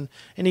prescription,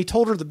 and he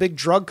told her the big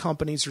drug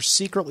companies are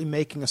secretly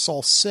making us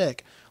all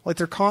sick, like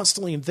they're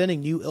constantly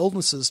inventing new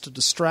illnesses to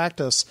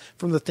distract us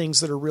from the things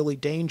that are really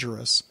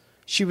dangerous.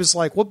 She was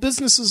like, 'What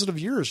business is it of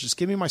yours? Just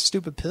give me my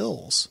stupid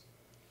pills.'"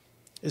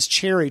 As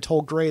Cherry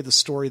told Gray the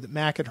story that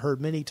Mac had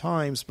heard many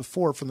times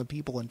before from the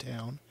people in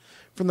town,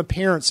 from the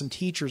parents and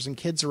teachers and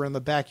kids around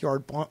the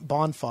backyard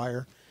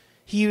bonfire,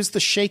 he used the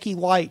shaky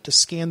light to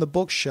scan the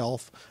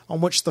bookshelf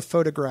on which the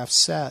photographs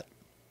sat.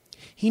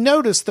 He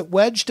noticed that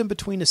wedged in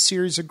between a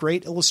series of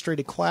great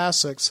illustrated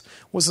classics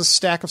was a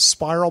stack of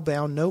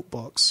spiral-bound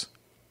notebooks.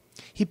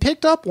 He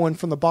picked up one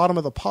from the bottom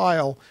of the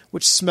pile,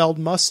 which smelled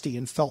musty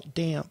and felt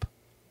damp.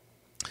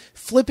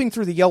 Flipping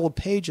through the yellowed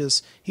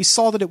pages, he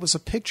saw that it was a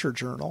picture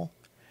journal.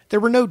 There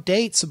were no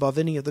dates above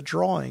any of the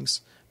drawings,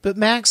 but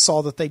Max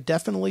saw that they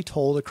definitely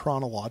told a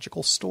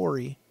chronological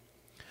story.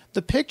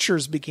 The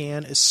pictures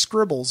began as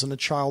scribbles in a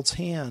child's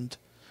hand.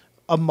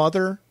 A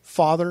mother,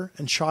 father,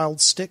 and child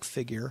stick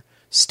figure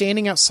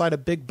standing outside a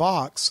big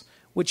box,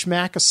 which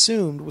Mac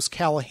assumed was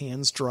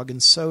Callahan's Drug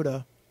and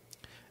Soda.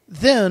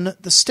 Then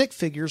the stick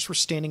figures were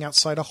standing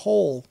outside a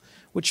hole,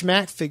 which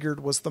Mac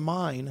figured was the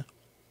mine.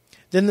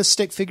 Then the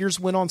stick figures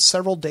went on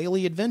several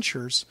daily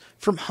adventures,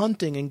 from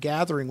hunting and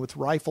gathering with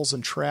rifles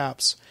and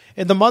traps,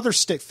 and the mother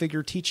stick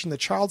figure teaching the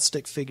child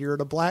stick figure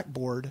at a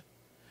blackboard.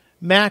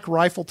 Mac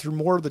rifled through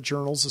more of the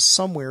journals as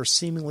somewhere,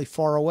 seemingly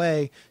far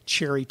away,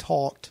 Cherry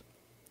talked.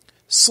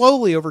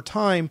 Slowly, over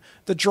time,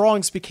 the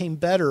drawings became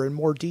better and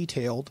more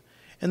detailed,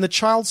 and the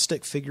child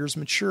stick figures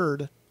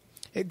matured.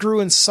 It grew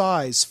in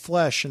size,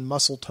 flesh, and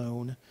muscle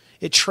tone.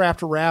 It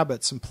trapped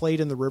rabbits and played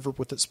in the river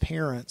with its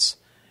parents.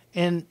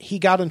 And he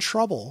got in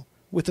trouble,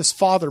 with his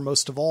father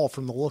most of all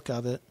from the look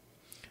of it.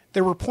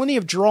 There were plenty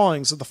of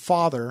drawings of the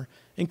father,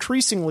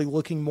 increasingly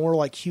looking more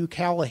like Hugh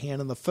Callahan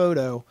in the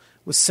photo,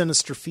 with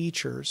sinister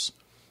features.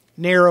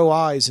 Narrow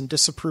eyes and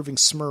disapproving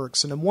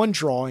smirks, and in one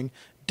drawing,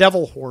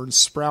 devil horns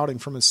sprouting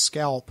from his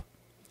scalp.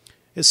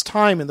 As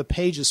time and the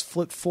pages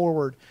flipped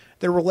forward,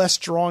 there were less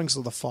drawings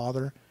of the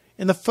father,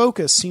 and the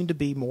focus seemed to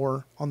be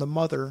more on the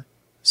mother,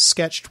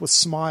 sketched with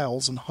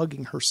smiles and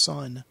hugging her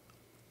son.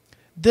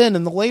 Then,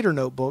 in the later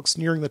notebooks,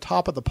 nearing the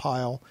top of the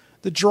pile,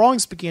 the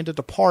drawings began to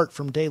depart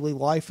from daily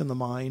life in the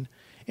mine,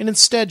 and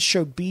instead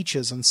showed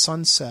beaches and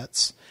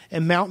sunsets,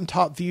 and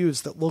mountaintop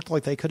views that looked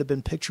like they could have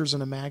been pictures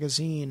in a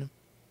magazine.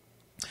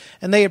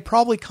 And they had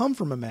probably come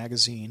from a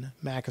magazine,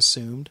 Mac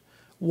assumed,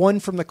 one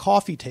from the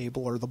coffee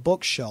table or the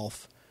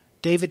bookshelf,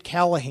 David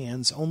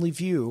Callahan's only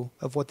view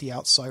of what the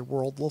outside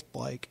world looked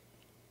like.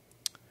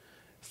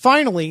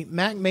 Finally,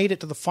 Mac made it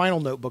to the final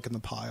notebook in the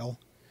pile.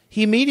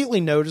 He immediately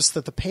noticed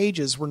that the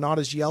pages were not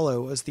as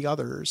yellow as the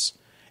others,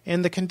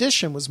 and the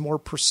condition was more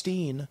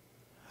pristine.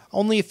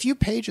 Only a few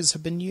pages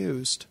had been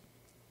used.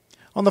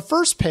 On the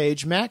first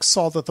page, Mac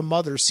saw that the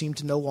mother seemed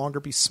to no longer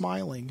be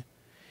smiling.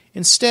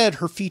 Instead,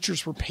 her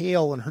features were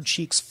pale and her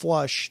cheeks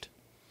flushed.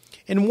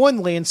 In one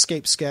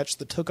landscape sketch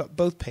that took up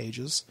both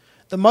pages,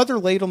 the mother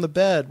laid on the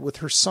bed with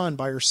her son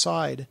by her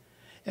side,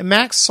 and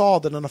Max saw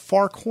that in a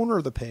far corner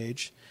of the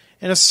page,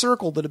 in a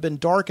circle that had been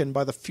darkened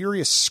by the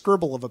furious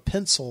scribble of a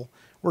pencil,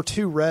 were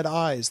two red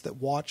eyes that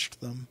watched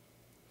them.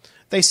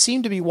 They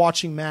seemed to be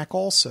watching Mac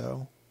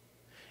also.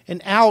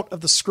 And out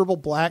of the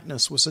scribbled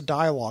blackness was a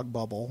dialogue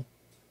bubble.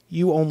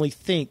 "You only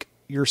think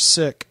you're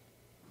sick."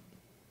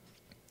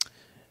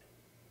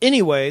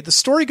 Anyway, the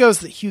story goes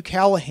that Hugh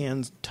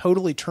Callahan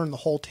totally turned the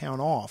whole town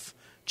off,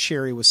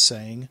 Cherry was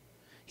saying.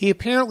 He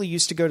apparently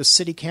used to go to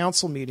city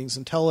council meetings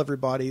and tell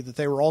everybody that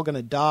they were all going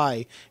to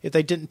die if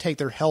they didn't take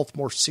their health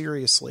more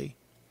seriously.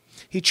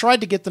 He tried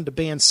to get them to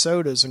ban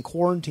sodas and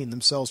quarantine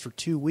themselves for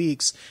 2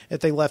 weeks if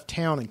they left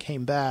town and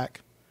came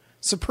back.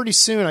 So pretty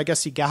soon, I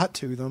guess he got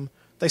to them.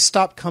 They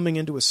stopped coming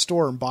into his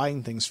store and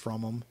buying things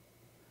from him.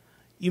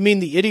 "You mean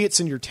the idiots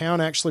in your town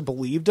actually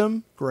believed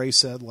him?" Gray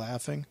said,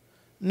 laughing.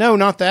 "No,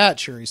 not that,"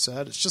 Cherry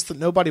said. "It's just that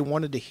nobody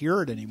wanted to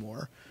hear it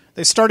anymore.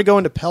 They started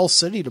going to Pell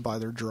City to buy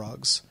their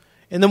drugs.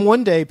 And then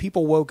one day,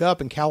 people woke up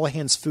and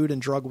Callahan's food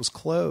and drug was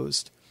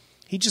closed.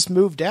 He just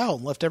moved out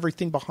and left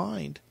everything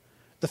behind.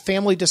 The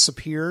family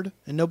disappeared,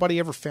 and nobody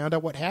ever found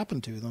out what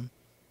happened to them.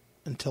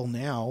 Until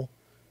now,"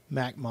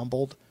 Mac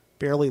mumbled,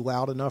 barely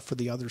loud enough for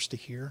the others to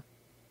hear.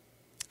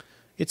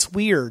 "It's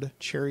weird,"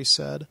 Cherry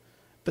said,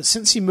 "but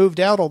since he moved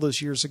out all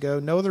those years ago,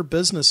 no other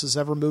business has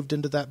ever moved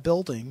into that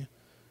building.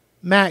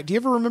 Mac, do you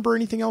ever remember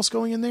anything else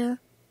going in there?"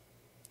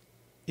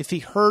 If he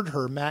heard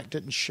her, Mac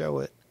didn't show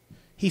it.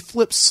 He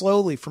flipped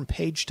slowly from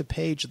page to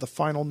page of the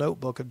final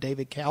notebook of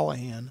David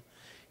Callahan.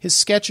 His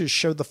sketches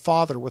showed the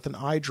father with an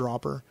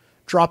eyedropper,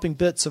 dropping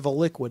bits of a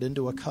liquid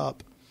into a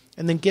cup,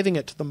 and then giving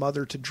it to the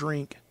mother to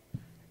drink.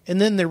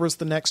 And then there was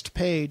the next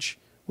page,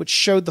 which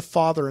showed the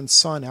father and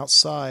son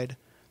outside,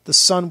 the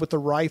son with the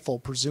rifle,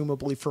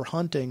 presumably for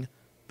hunting,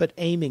 but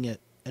aiming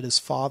it at his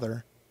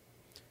father.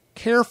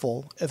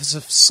 Careful, as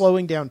if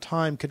slowing down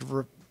time could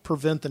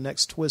prevent the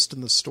next twist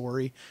in the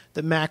story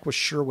that Mac was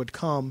sure would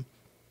come,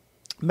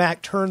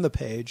 Mac turned the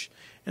page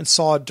and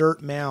saw a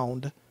dirt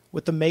mound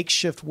with the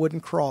makeshift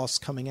wooden cross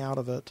coming out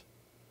of it.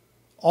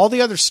 "All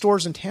the other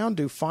stores in town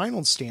do fine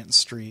on Stanton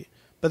Street,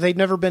 but they've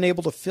never been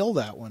able to fill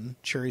that one,"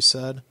 Cherry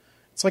said.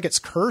 "It's like it's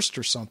cursed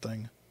or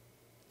something."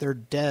 "They're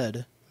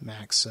dead,"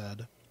 Mac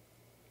said.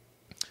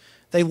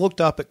 They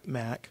looked up at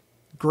Mac,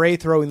 Gray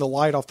throwing the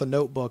light off the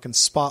notebook and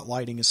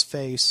spotlighting his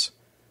face.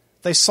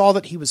 They saw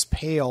that he was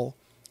pale,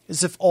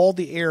 as if all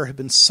the air had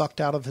been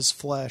sucked out of his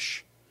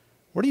flesh.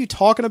 "What are you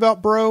talking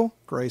about, bro?"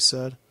 Gray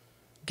said.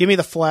 "Give me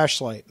the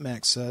flashlight,"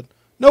 Mac said.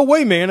 "No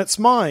way, man, it's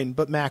mine,"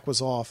 but Mac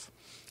was off.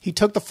 He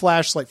took the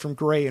flashlight from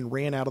Gray and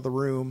ran out of the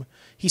room.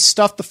 He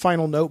stuffed the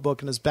final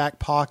notebook in his back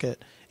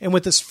pocket and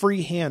with his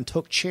free hand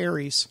took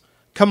Cherry's.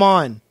 "Come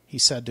on," he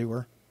said to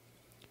her.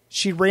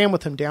 She ran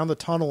with him down the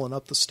tunnel and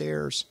up the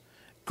stairs.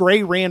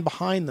 Gray ran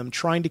behind them,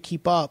 trying to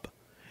keep up.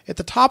 At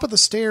the top of the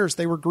stairs,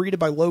 they were greeted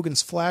by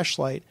Logan's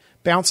flashlight,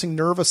 bouncing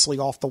nervously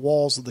off the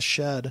walls of the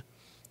shed.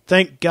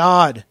 "Thank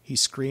God," he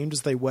screamed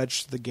as they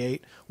wedged through the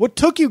gate. "What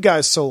took you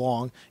guys so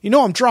long? You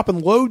know I'm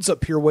dropping loads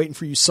up here waiting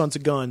for you sons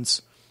of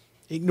guns."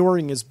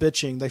 Ignoring his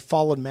bitching, they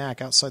followed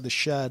Mac outside the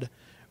shed,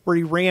 where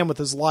he ran with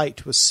his light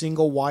to a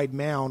single wide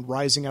mound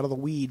rising out of the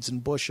weeds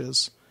and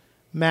bushes.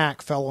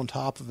 Mac fell on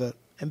top of it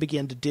and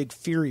began to dig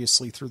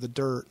furiously through the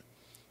dirt.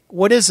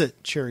 What is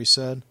it? Cherry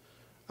said.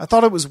 I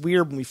thought it was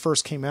weird when we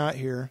first came out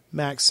here,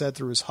 Max said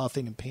through his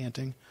huffing and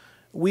panting.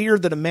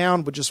 Weird that a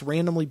mound would just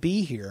randomly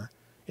be here.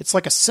 It's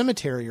like a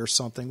cemetery or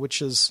something,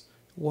 which is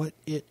what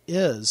it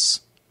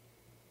is.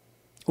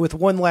 With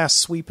one last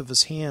sweep of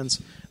his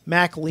hands,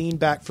 Mac leaned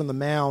back from the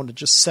mound and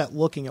just sat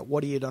looking at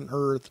what he had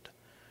unearthed.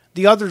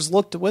 The others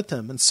looked with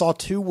him and saw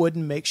 2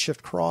 wooden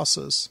makeshift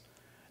crosses.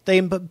 They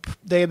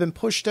had been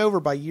pushed over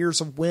by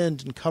years of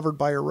wind and covered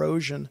by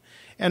erosion,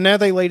 and now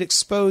they laid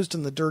exposed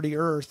in the dirty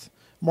earth,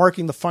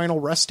 marking the final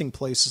resting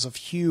places of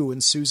Hugh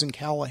and Susan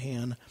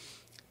Callahan.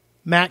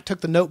 Mac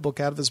took the notebook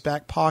out of his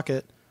back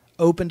pocket,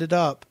 opened it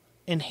up,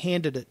 and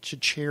handed it to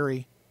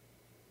Cherry.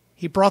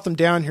 He brought them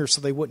down here so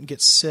they wouldn't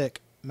get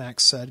sick,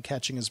 Max said,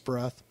 catching his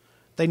breath.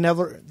 They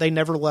never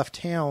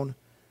left town.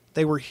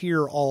 They were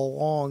here all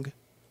along.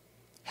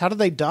 How did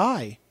they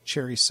die?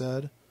 Cherry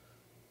said.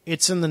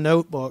 It's in the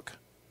notebook.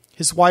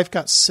 His wife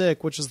got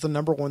sick, which is the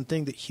number one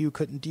thing that Hugh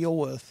couldn't deal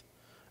with.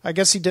 I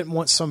guess he didn't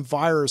want some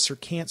virus or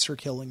cancer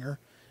killing her.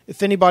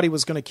 If anybody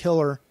was going to kill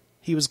her,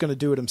 he was going to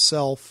do it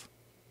himself.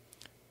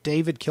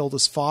 David killed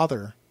his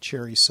father,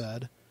 Cherry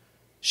said.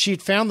 She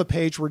had found the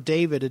page where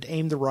David had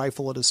aimed the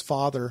rifle at his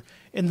father,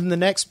 and then the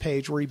next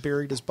page where he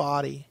buried his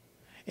body.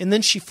 And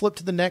then she flipped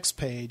to the next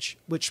page,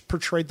 which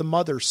portrayed the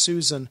mother,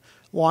 Susan,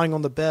 lying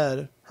on the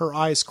bed, her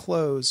eyes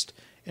closed,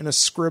 and a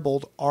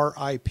scribbled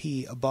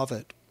R.I.P. above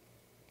it.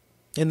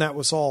 And that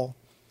was all.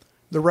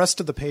 The rest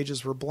of the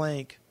pages were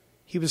blank.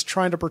 He was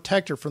trying to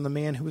protect her from the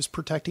man who was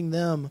protecting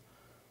them,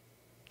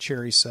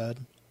 Cherry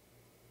said.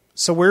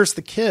 So where's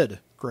the kid?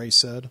 Gray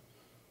said.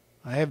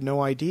 I have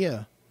no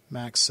idea,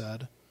 Max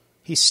said.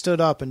 He stood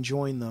up and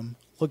joined them,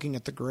 looking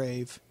at the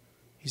grave.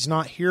 He's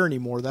not here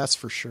anymore, that's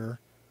for sure.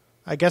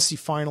 I guess he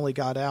finally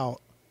got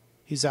out.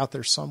 He's out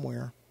there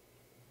somewhere.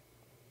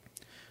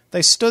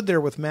 They stood there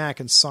with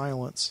Mac in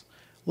silence,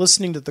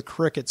 listening to the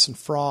crickets and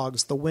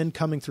frogs, the wind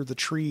coming through the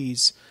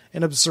trees,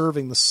 and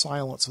observing the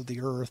silence of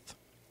the earth.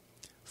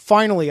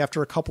 Finally,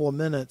 after a couple of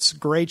minutes,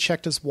 Gray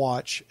checked his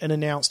watch and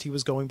announced he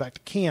was going back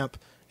to camp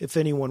if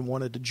anyone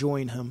wanted to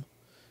join him.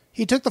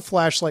 He took the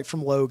flashlight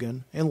from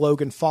Logan, and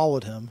Logan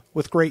followed him,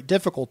 with great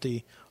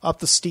difficulty, up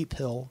the steep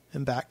hill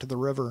and back to the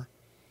river.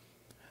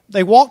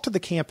 They walked to the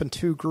camp in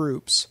 2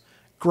 groups,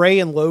 Gray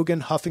and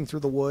Logan huffing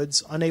through the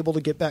woods, unable to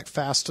get back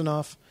fast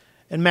enough,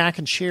 and Mac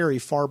and Cherry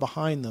far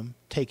behind them,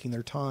 taking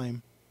their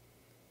time.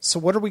 So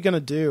what are we going to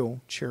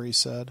do? Cherry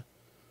said.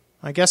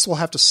 I guess we'll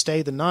have to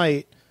stay the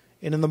night,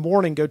 and in the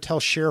morning go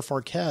tell Sheriff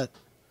Arquette.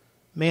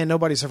 Man,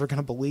 nobody's ever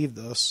going to believe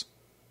this.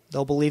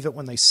 They'll believe it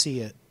when they see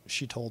it,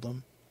 she told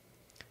him.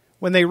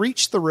 When they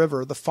reached the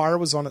river, the fire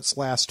was on its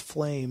last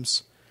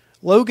flames.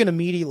 Logan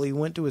immediately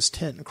went to his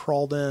tent and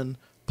crawled in,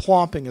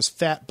 plomping his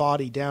fat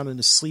body down in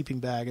his sleeping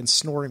bag and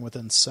snoring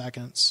within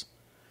seconds.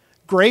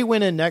 Gray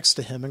went in next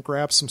to him and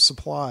grabbed some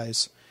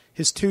supplies,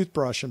 his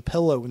toothbrush and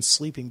pillow and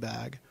sleeping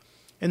bag,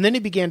 and then he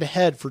began to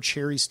head for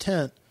Cherry's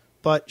tent,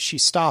 but she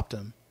stopped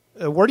him.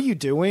 What are you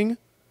doing?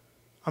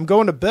 I'm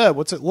going to bed.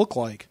 What's it look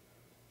like?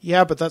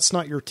 Yeah, but that's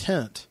not your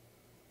tent.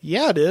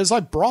 Yeah, it is.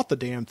 I brought the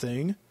damn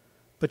thing.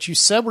 But you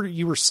said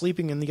you were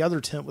sleeping in the other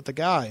tent with the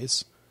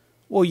guys.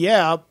 Well,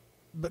 yeah,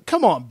 but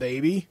come on,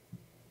 baby.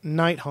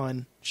 Night,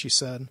 hun, she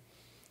said.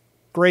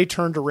 Gray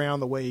turned around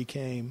the way he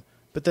came,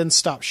 but then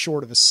stopped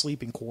short of his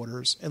sleeping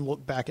quarters and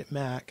looked back at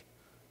Mac.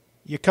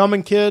 You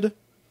coming, kid?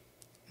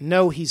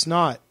 No, he's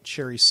not,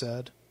 Cherry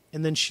said,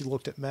 and then she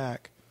looked at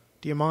Mac.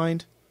 Do you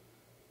mind?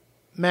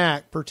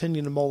 Mac,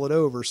 pretending to mull it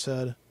over,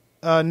 said,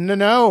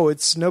 No,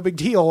 it's no big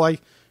deal.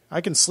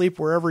 I can sleep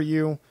wherever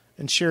you...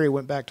 And Cherry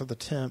went back to the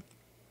tent,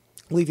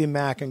 leaving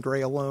Mac and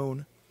Gray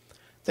alone.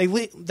 They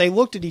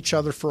looked at each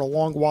other for a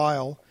long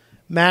while,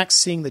 Max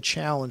seeing the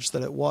challenge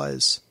that it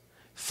was.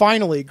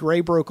 Finally, Gray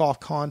broke off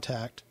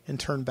contact and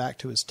turned back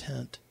to his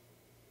tent.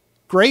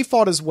 Gray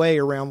fought his way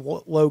around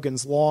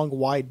Logan's long,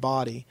 wide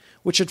body,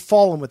 which had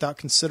fallen without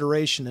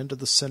consideration into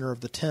the center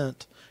of the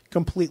tent,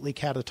 completely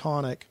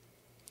catatonic.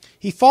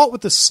 He fought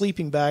with his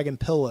sleeping bag and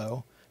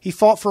pillow. He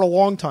fought for a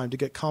long time to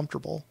get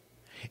comfortable.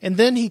 And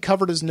then he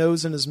covered his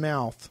nose and his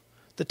mouth.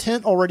 The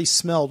tent already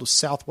smelled of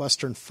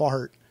southwestern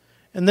fart.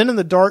 And then in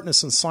the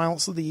darkness and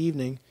silence of the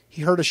evening,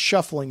 he heard a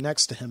shuffling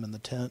next to him in the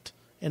tent,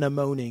 and a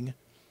moaning.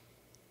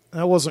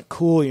 That wasn't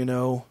cool, you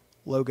know,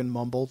 Logan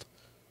mumbled.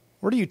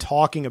 What are you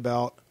talking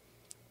about?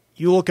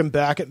 You looking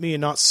back at me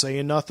and not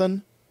saying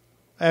nothing?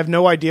 I have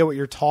no idea what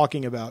you're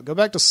talking about. Go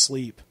back to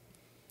sleep.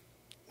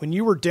 When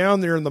you were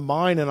down there in the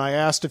mine and I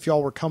asked if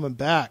y'all were coming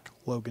back,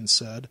 Logan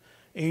said,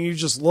 and you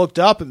just looked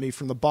up at me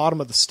from the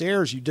bottom of the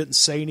stairs, you didn't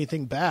say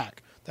anything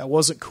back. That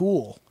wasn't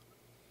cool.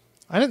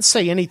 I didn't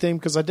say anything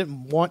because I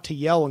didn't want to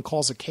yell and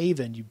cause a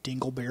cave-in, you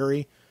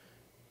dingleberry.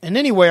 And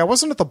anyway, I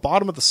wasn't at the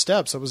bottom of the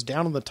steps. I was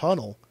down in the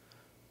tunnel.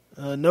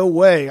 No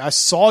way. I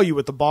saw you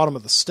at the bottom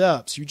of the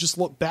steps. You just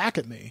looked back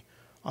at me.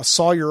 I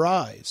saw your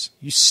eyes.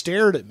 You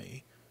stared at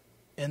me.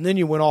 And then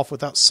you went off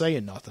without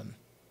saying nothing.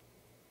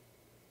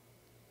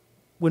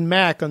 When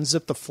Mac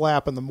unzipped the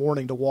flap in the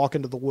morning to walk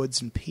into the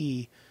woods and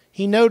pee,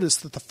 he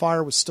noticed that the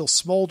fire was still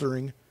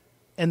smoldering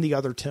and the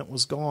other tent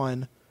was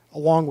gone,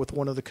 along with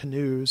one of the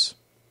canoes.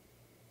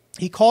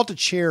 He called to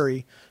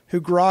Cherry, who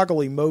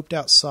groggily moped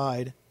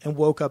outside, and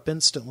woke up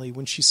instantly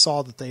when she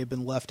saw that they had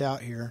been left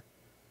out here.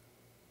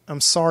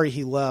 "I'm sorry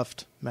he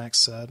left," Max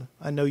said.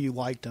 "I know you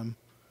liked him."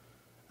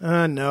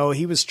 No,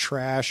 he was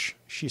trash,"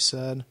 she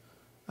said.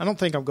 "I don't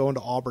think I'm going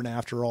to Auburn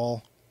after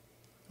all."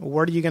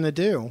 "What are you going to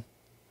do?"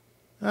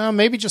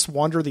 Maybe just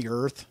wander the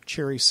earth,"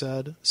 Cherry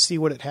said. "See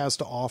what it has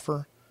to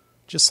offer.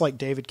 Just like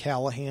David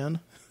Callahan."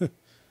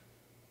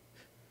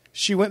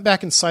 She went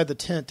back inside the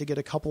tent to get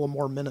a couple of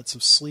more minutes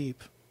of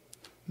sleep.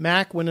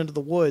 Mac went into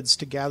the woods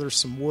to gather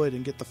some wood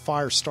and get the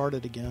fire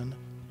started again.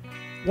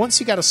 Once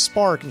he got a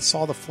spark and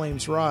saw the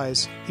flames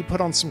rise, he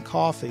put on some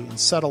coffee and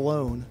sat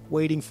alone,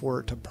 waiting for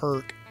it to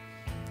perk.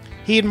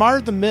 He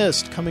admired the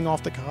mist coming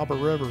off the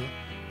Cahaba River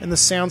and the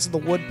sounds of the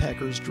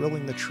woodpeckers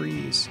drilling the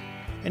trees,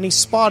 and he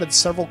spotted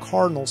several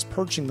cardinals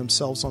perching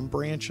themselves on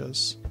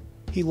branches.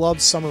 He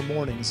loved summer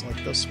mornings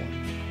like this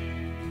one.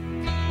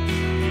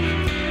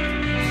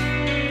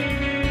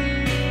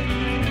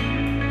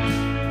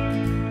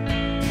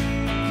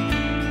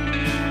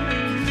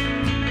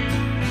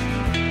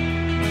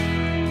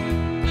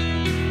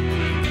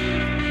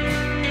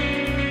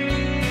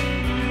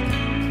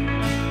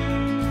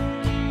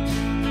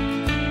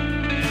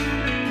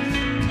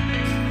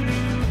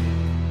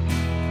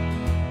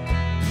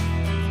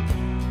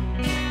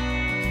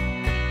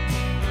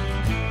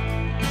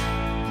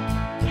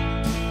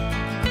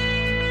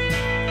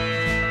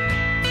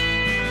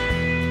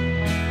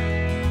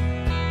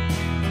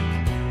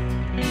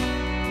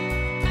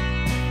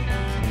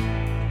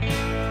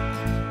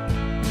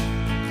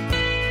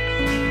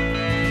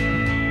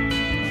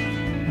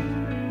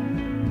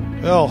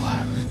 Well,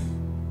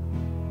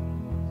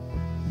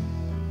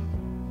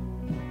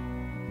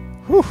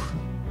 whew,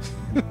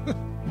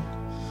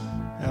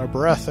 out of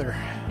breath there.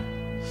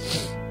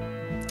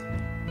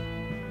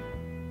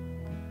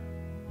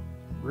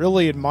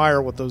 Really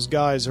admire what those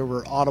guys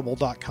over at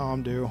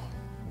Audible.com do.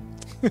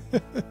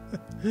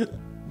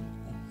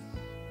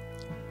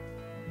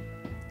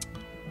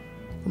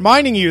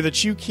 Reminding you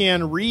that you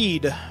can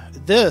read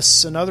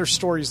this and other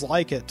stories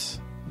like it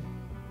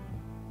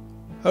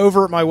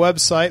over at my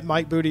website,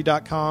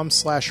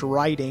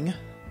 mikebooty.com/writing.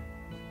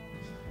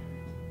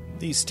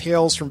 These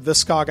tales from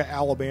Viscauga,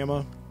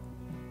 Alabama,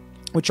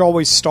 which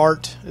always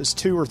start as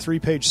 2 or 3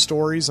 page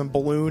stories and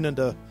balloon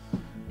into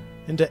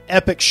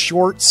epic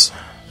shorts.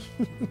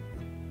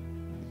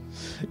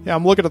 Yeah,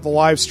 I'm looking at the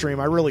live stream.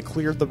 I really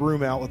cleared the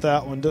room out with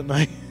that one, didn't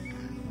I?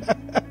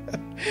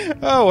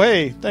 Oh,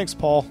 hey, thanks,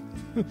 Paul.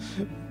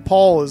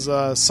 Paul is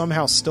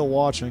somehow still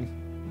watching.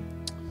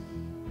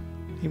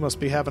 He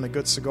must be having a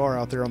good cigar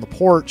out there on the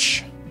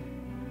porch.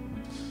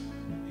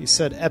 He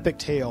said epic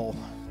tale.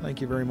 Thank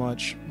you very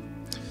much.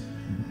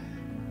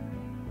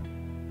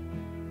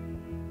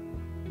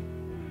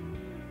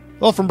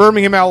 Well, from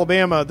Birmingham,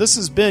 Alabama, this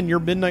has been your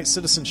Midnight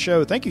Citizen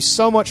Show. Thank you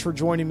so much for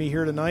joining me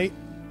here tonight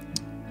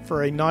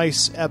for a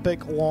nice,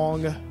 epic,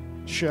 long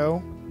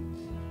show.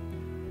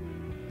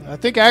 I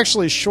think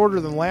actually shorter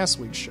than last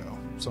week's show,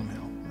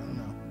 somehow. I don't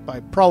know. By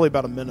probably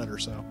about a minute or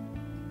so.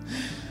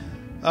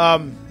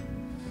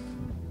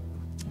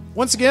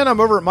 Once again, I'm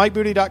over at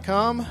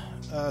mikebooty.com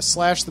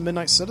 /The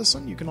Midnight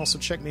Citizen. You can also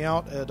check me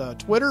out at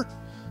Twitter,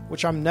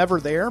 which I'm never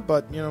there,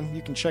 but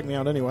you can check me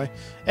out anyway.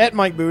 At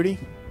Mike Booty.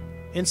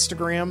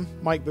 Instagram,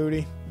 Mike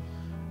Booty.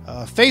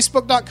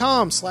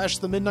 Facebook.com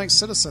 /The Midnight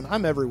Citizen.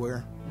 I'm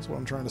everywhere. That's what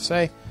I'm trying to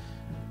say.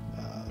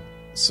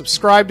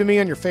 Subscribe to me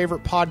on your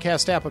favorite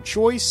podcast app of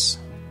choice.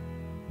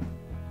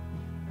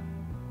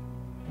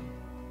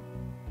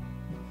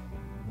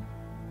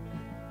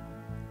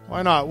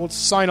 Why not? We'll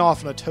sign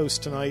off in a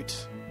toast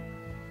tonight.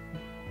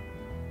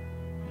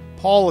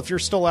 Paul, if you're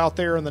still out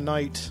there in the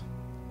night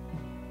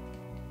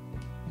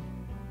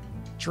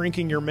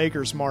drinking your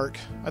Maker's Mark,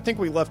 I think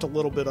we left a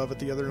little bit of it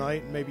the other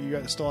night. Maybe you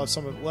guys still have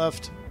some of it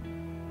left.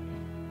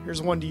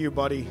 Here's one to you,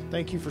 buddy.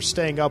 Thank you for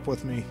staying up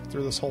with me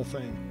through this whole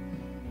thing.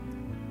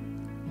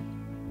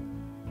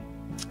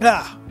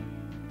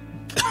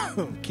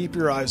 Keep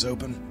your eyes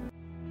open.